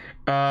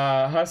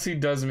 Hussy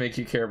does make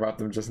you care about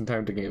them just in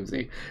time to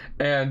Gamesy.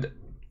 And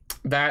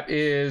that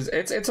is,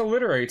 it's a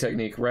literary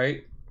technique,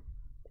 right?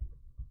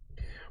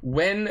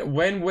 When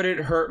would it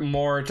hurt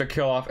more to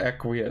kill off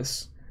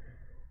Equius?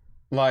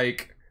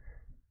 Like,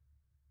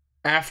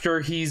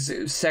 after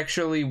he's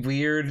sexually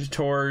weird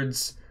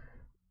towards,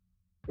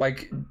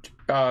 like,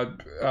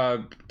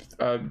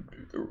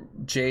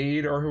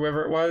 Jade or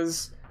whoever it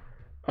was?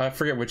 I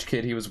forget which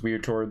kid he was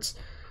weird towards.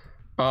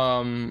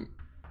 Or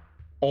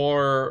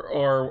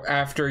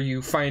after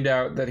you find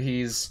out that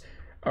he's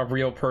a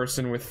real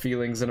person with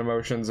feelings and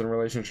emotions and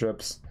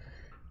relationships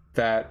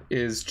that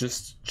is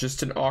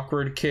just an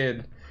awkward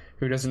kid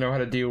who doesn't know how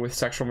to deal with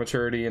sexual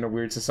maturity in a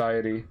weird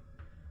society.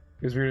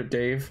 He was weird at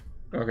Dave?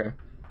 Okay.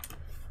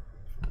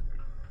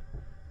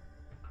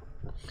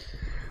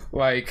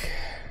 Like,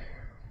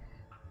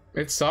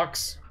 it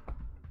sucks.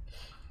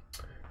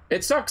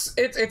 It sucks.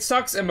 It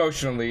sucks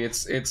emotionally.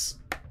 It's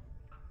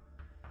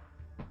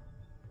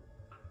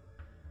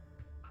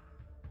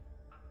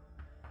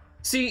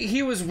See,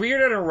 he was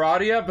weird at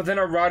Aradia, but then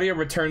Aradia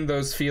returned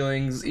those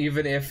feelings,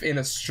 even if in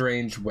a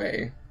strange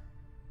way.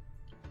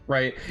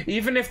 Right?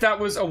 Even if that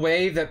was a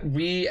way that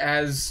we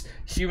as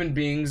human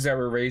beings that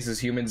were raised as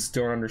humans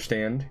don't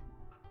understand.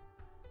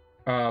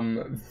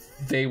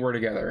 They were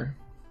together.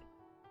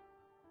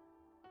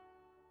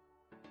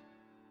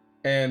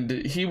 And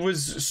he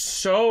was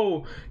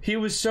so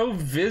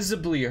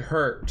visibly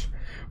hurt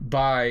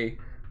by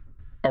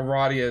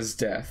Aradia's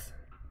death.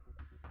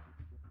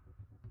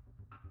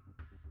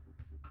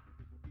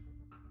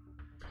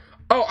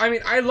 Oh, I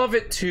mean, I love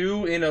it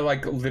too in a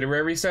like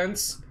literary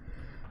sense,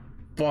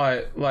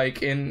 but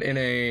like in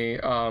a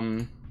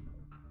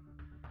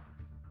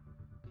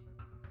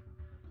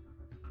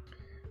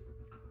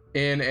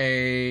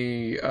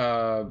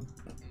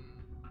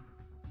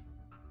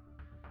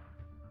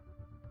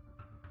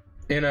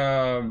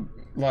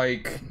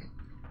like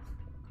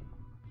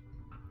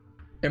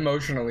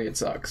emotionally it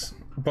sucks,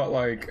 but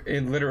like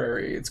in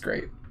literary it's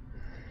great.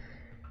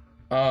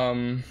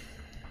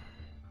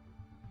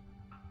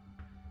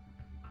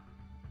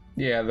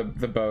 Yeah,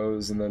 the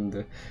bows, and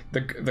then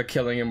the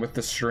killing him with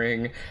the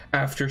string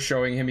after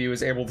showing him he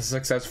was able to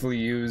successfully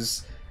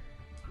use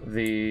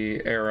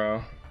the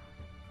arrow.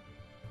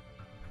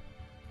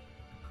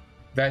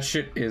 That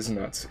shit is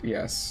nuts,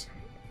 yes.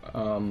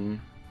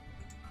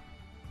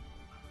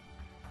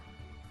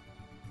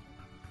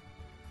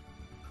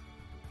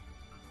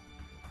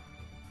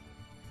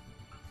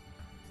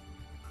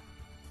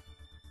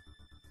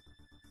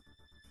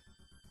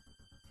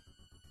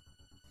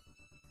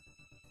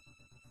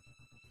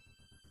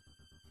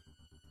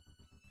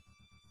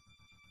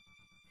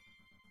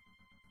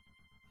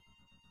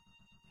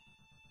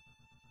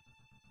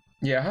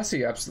 Yeah,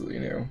 Hussey absolutely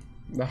knew.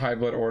 The High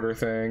Blood Order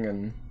thing,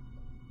 and...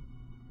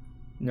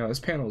 No, this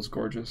panel is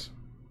gorgeous.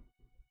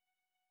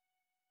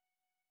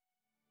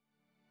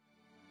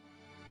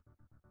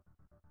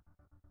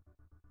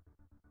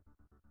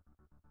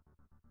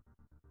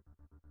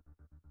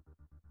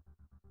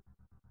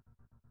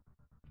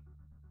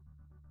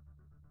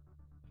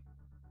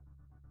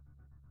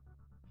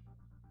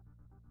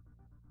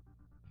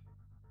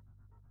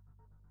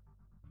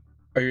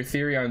 Oh, your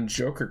theory on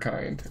Joker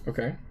kind.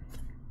 Okay.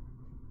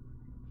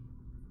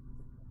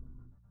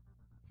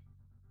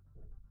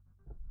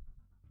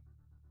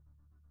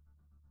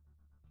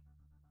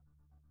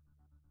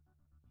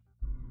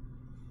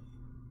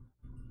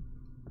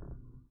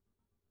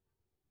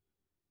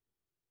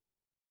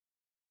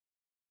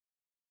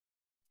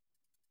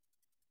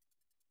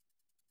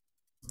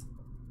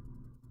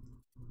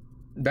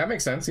 That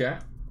makes sense, yeah.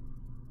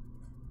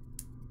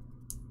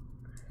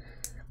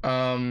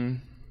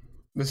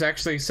 This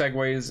actually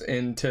segues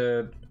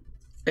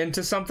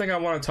into something I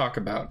want to talk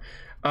about.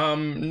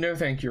 No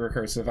thank you,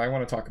 Recursive. I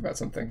want to talk about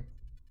something.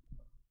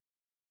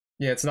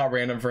 Yeah, it's not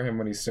random for him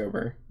when he's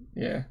sober.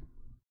 Yeah.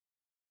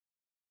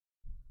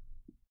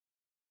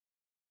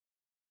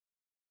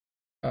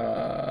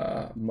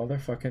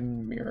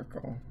 Motherfucking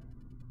miracle.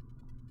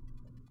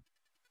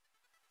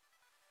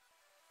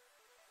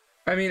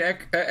 I mean,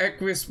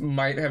 Equus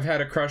might have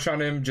had a crush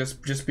on him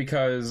just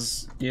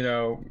because, you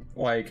know,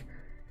 like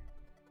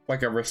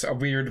a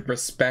weird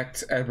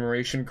respect,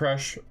 admiration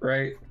crush,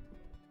 right?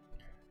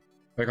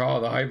 Like,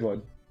 oh, the High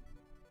Blood.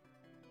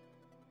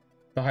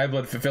 The High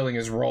Blood fulfilling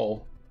his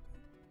role.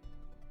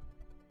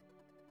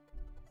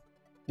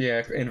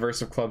 Yeah,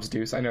 inverse of clubs,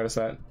 deuce. I noticed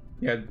that.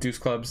 Yeah, deuce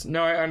clubs.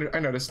 No, I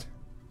noticed.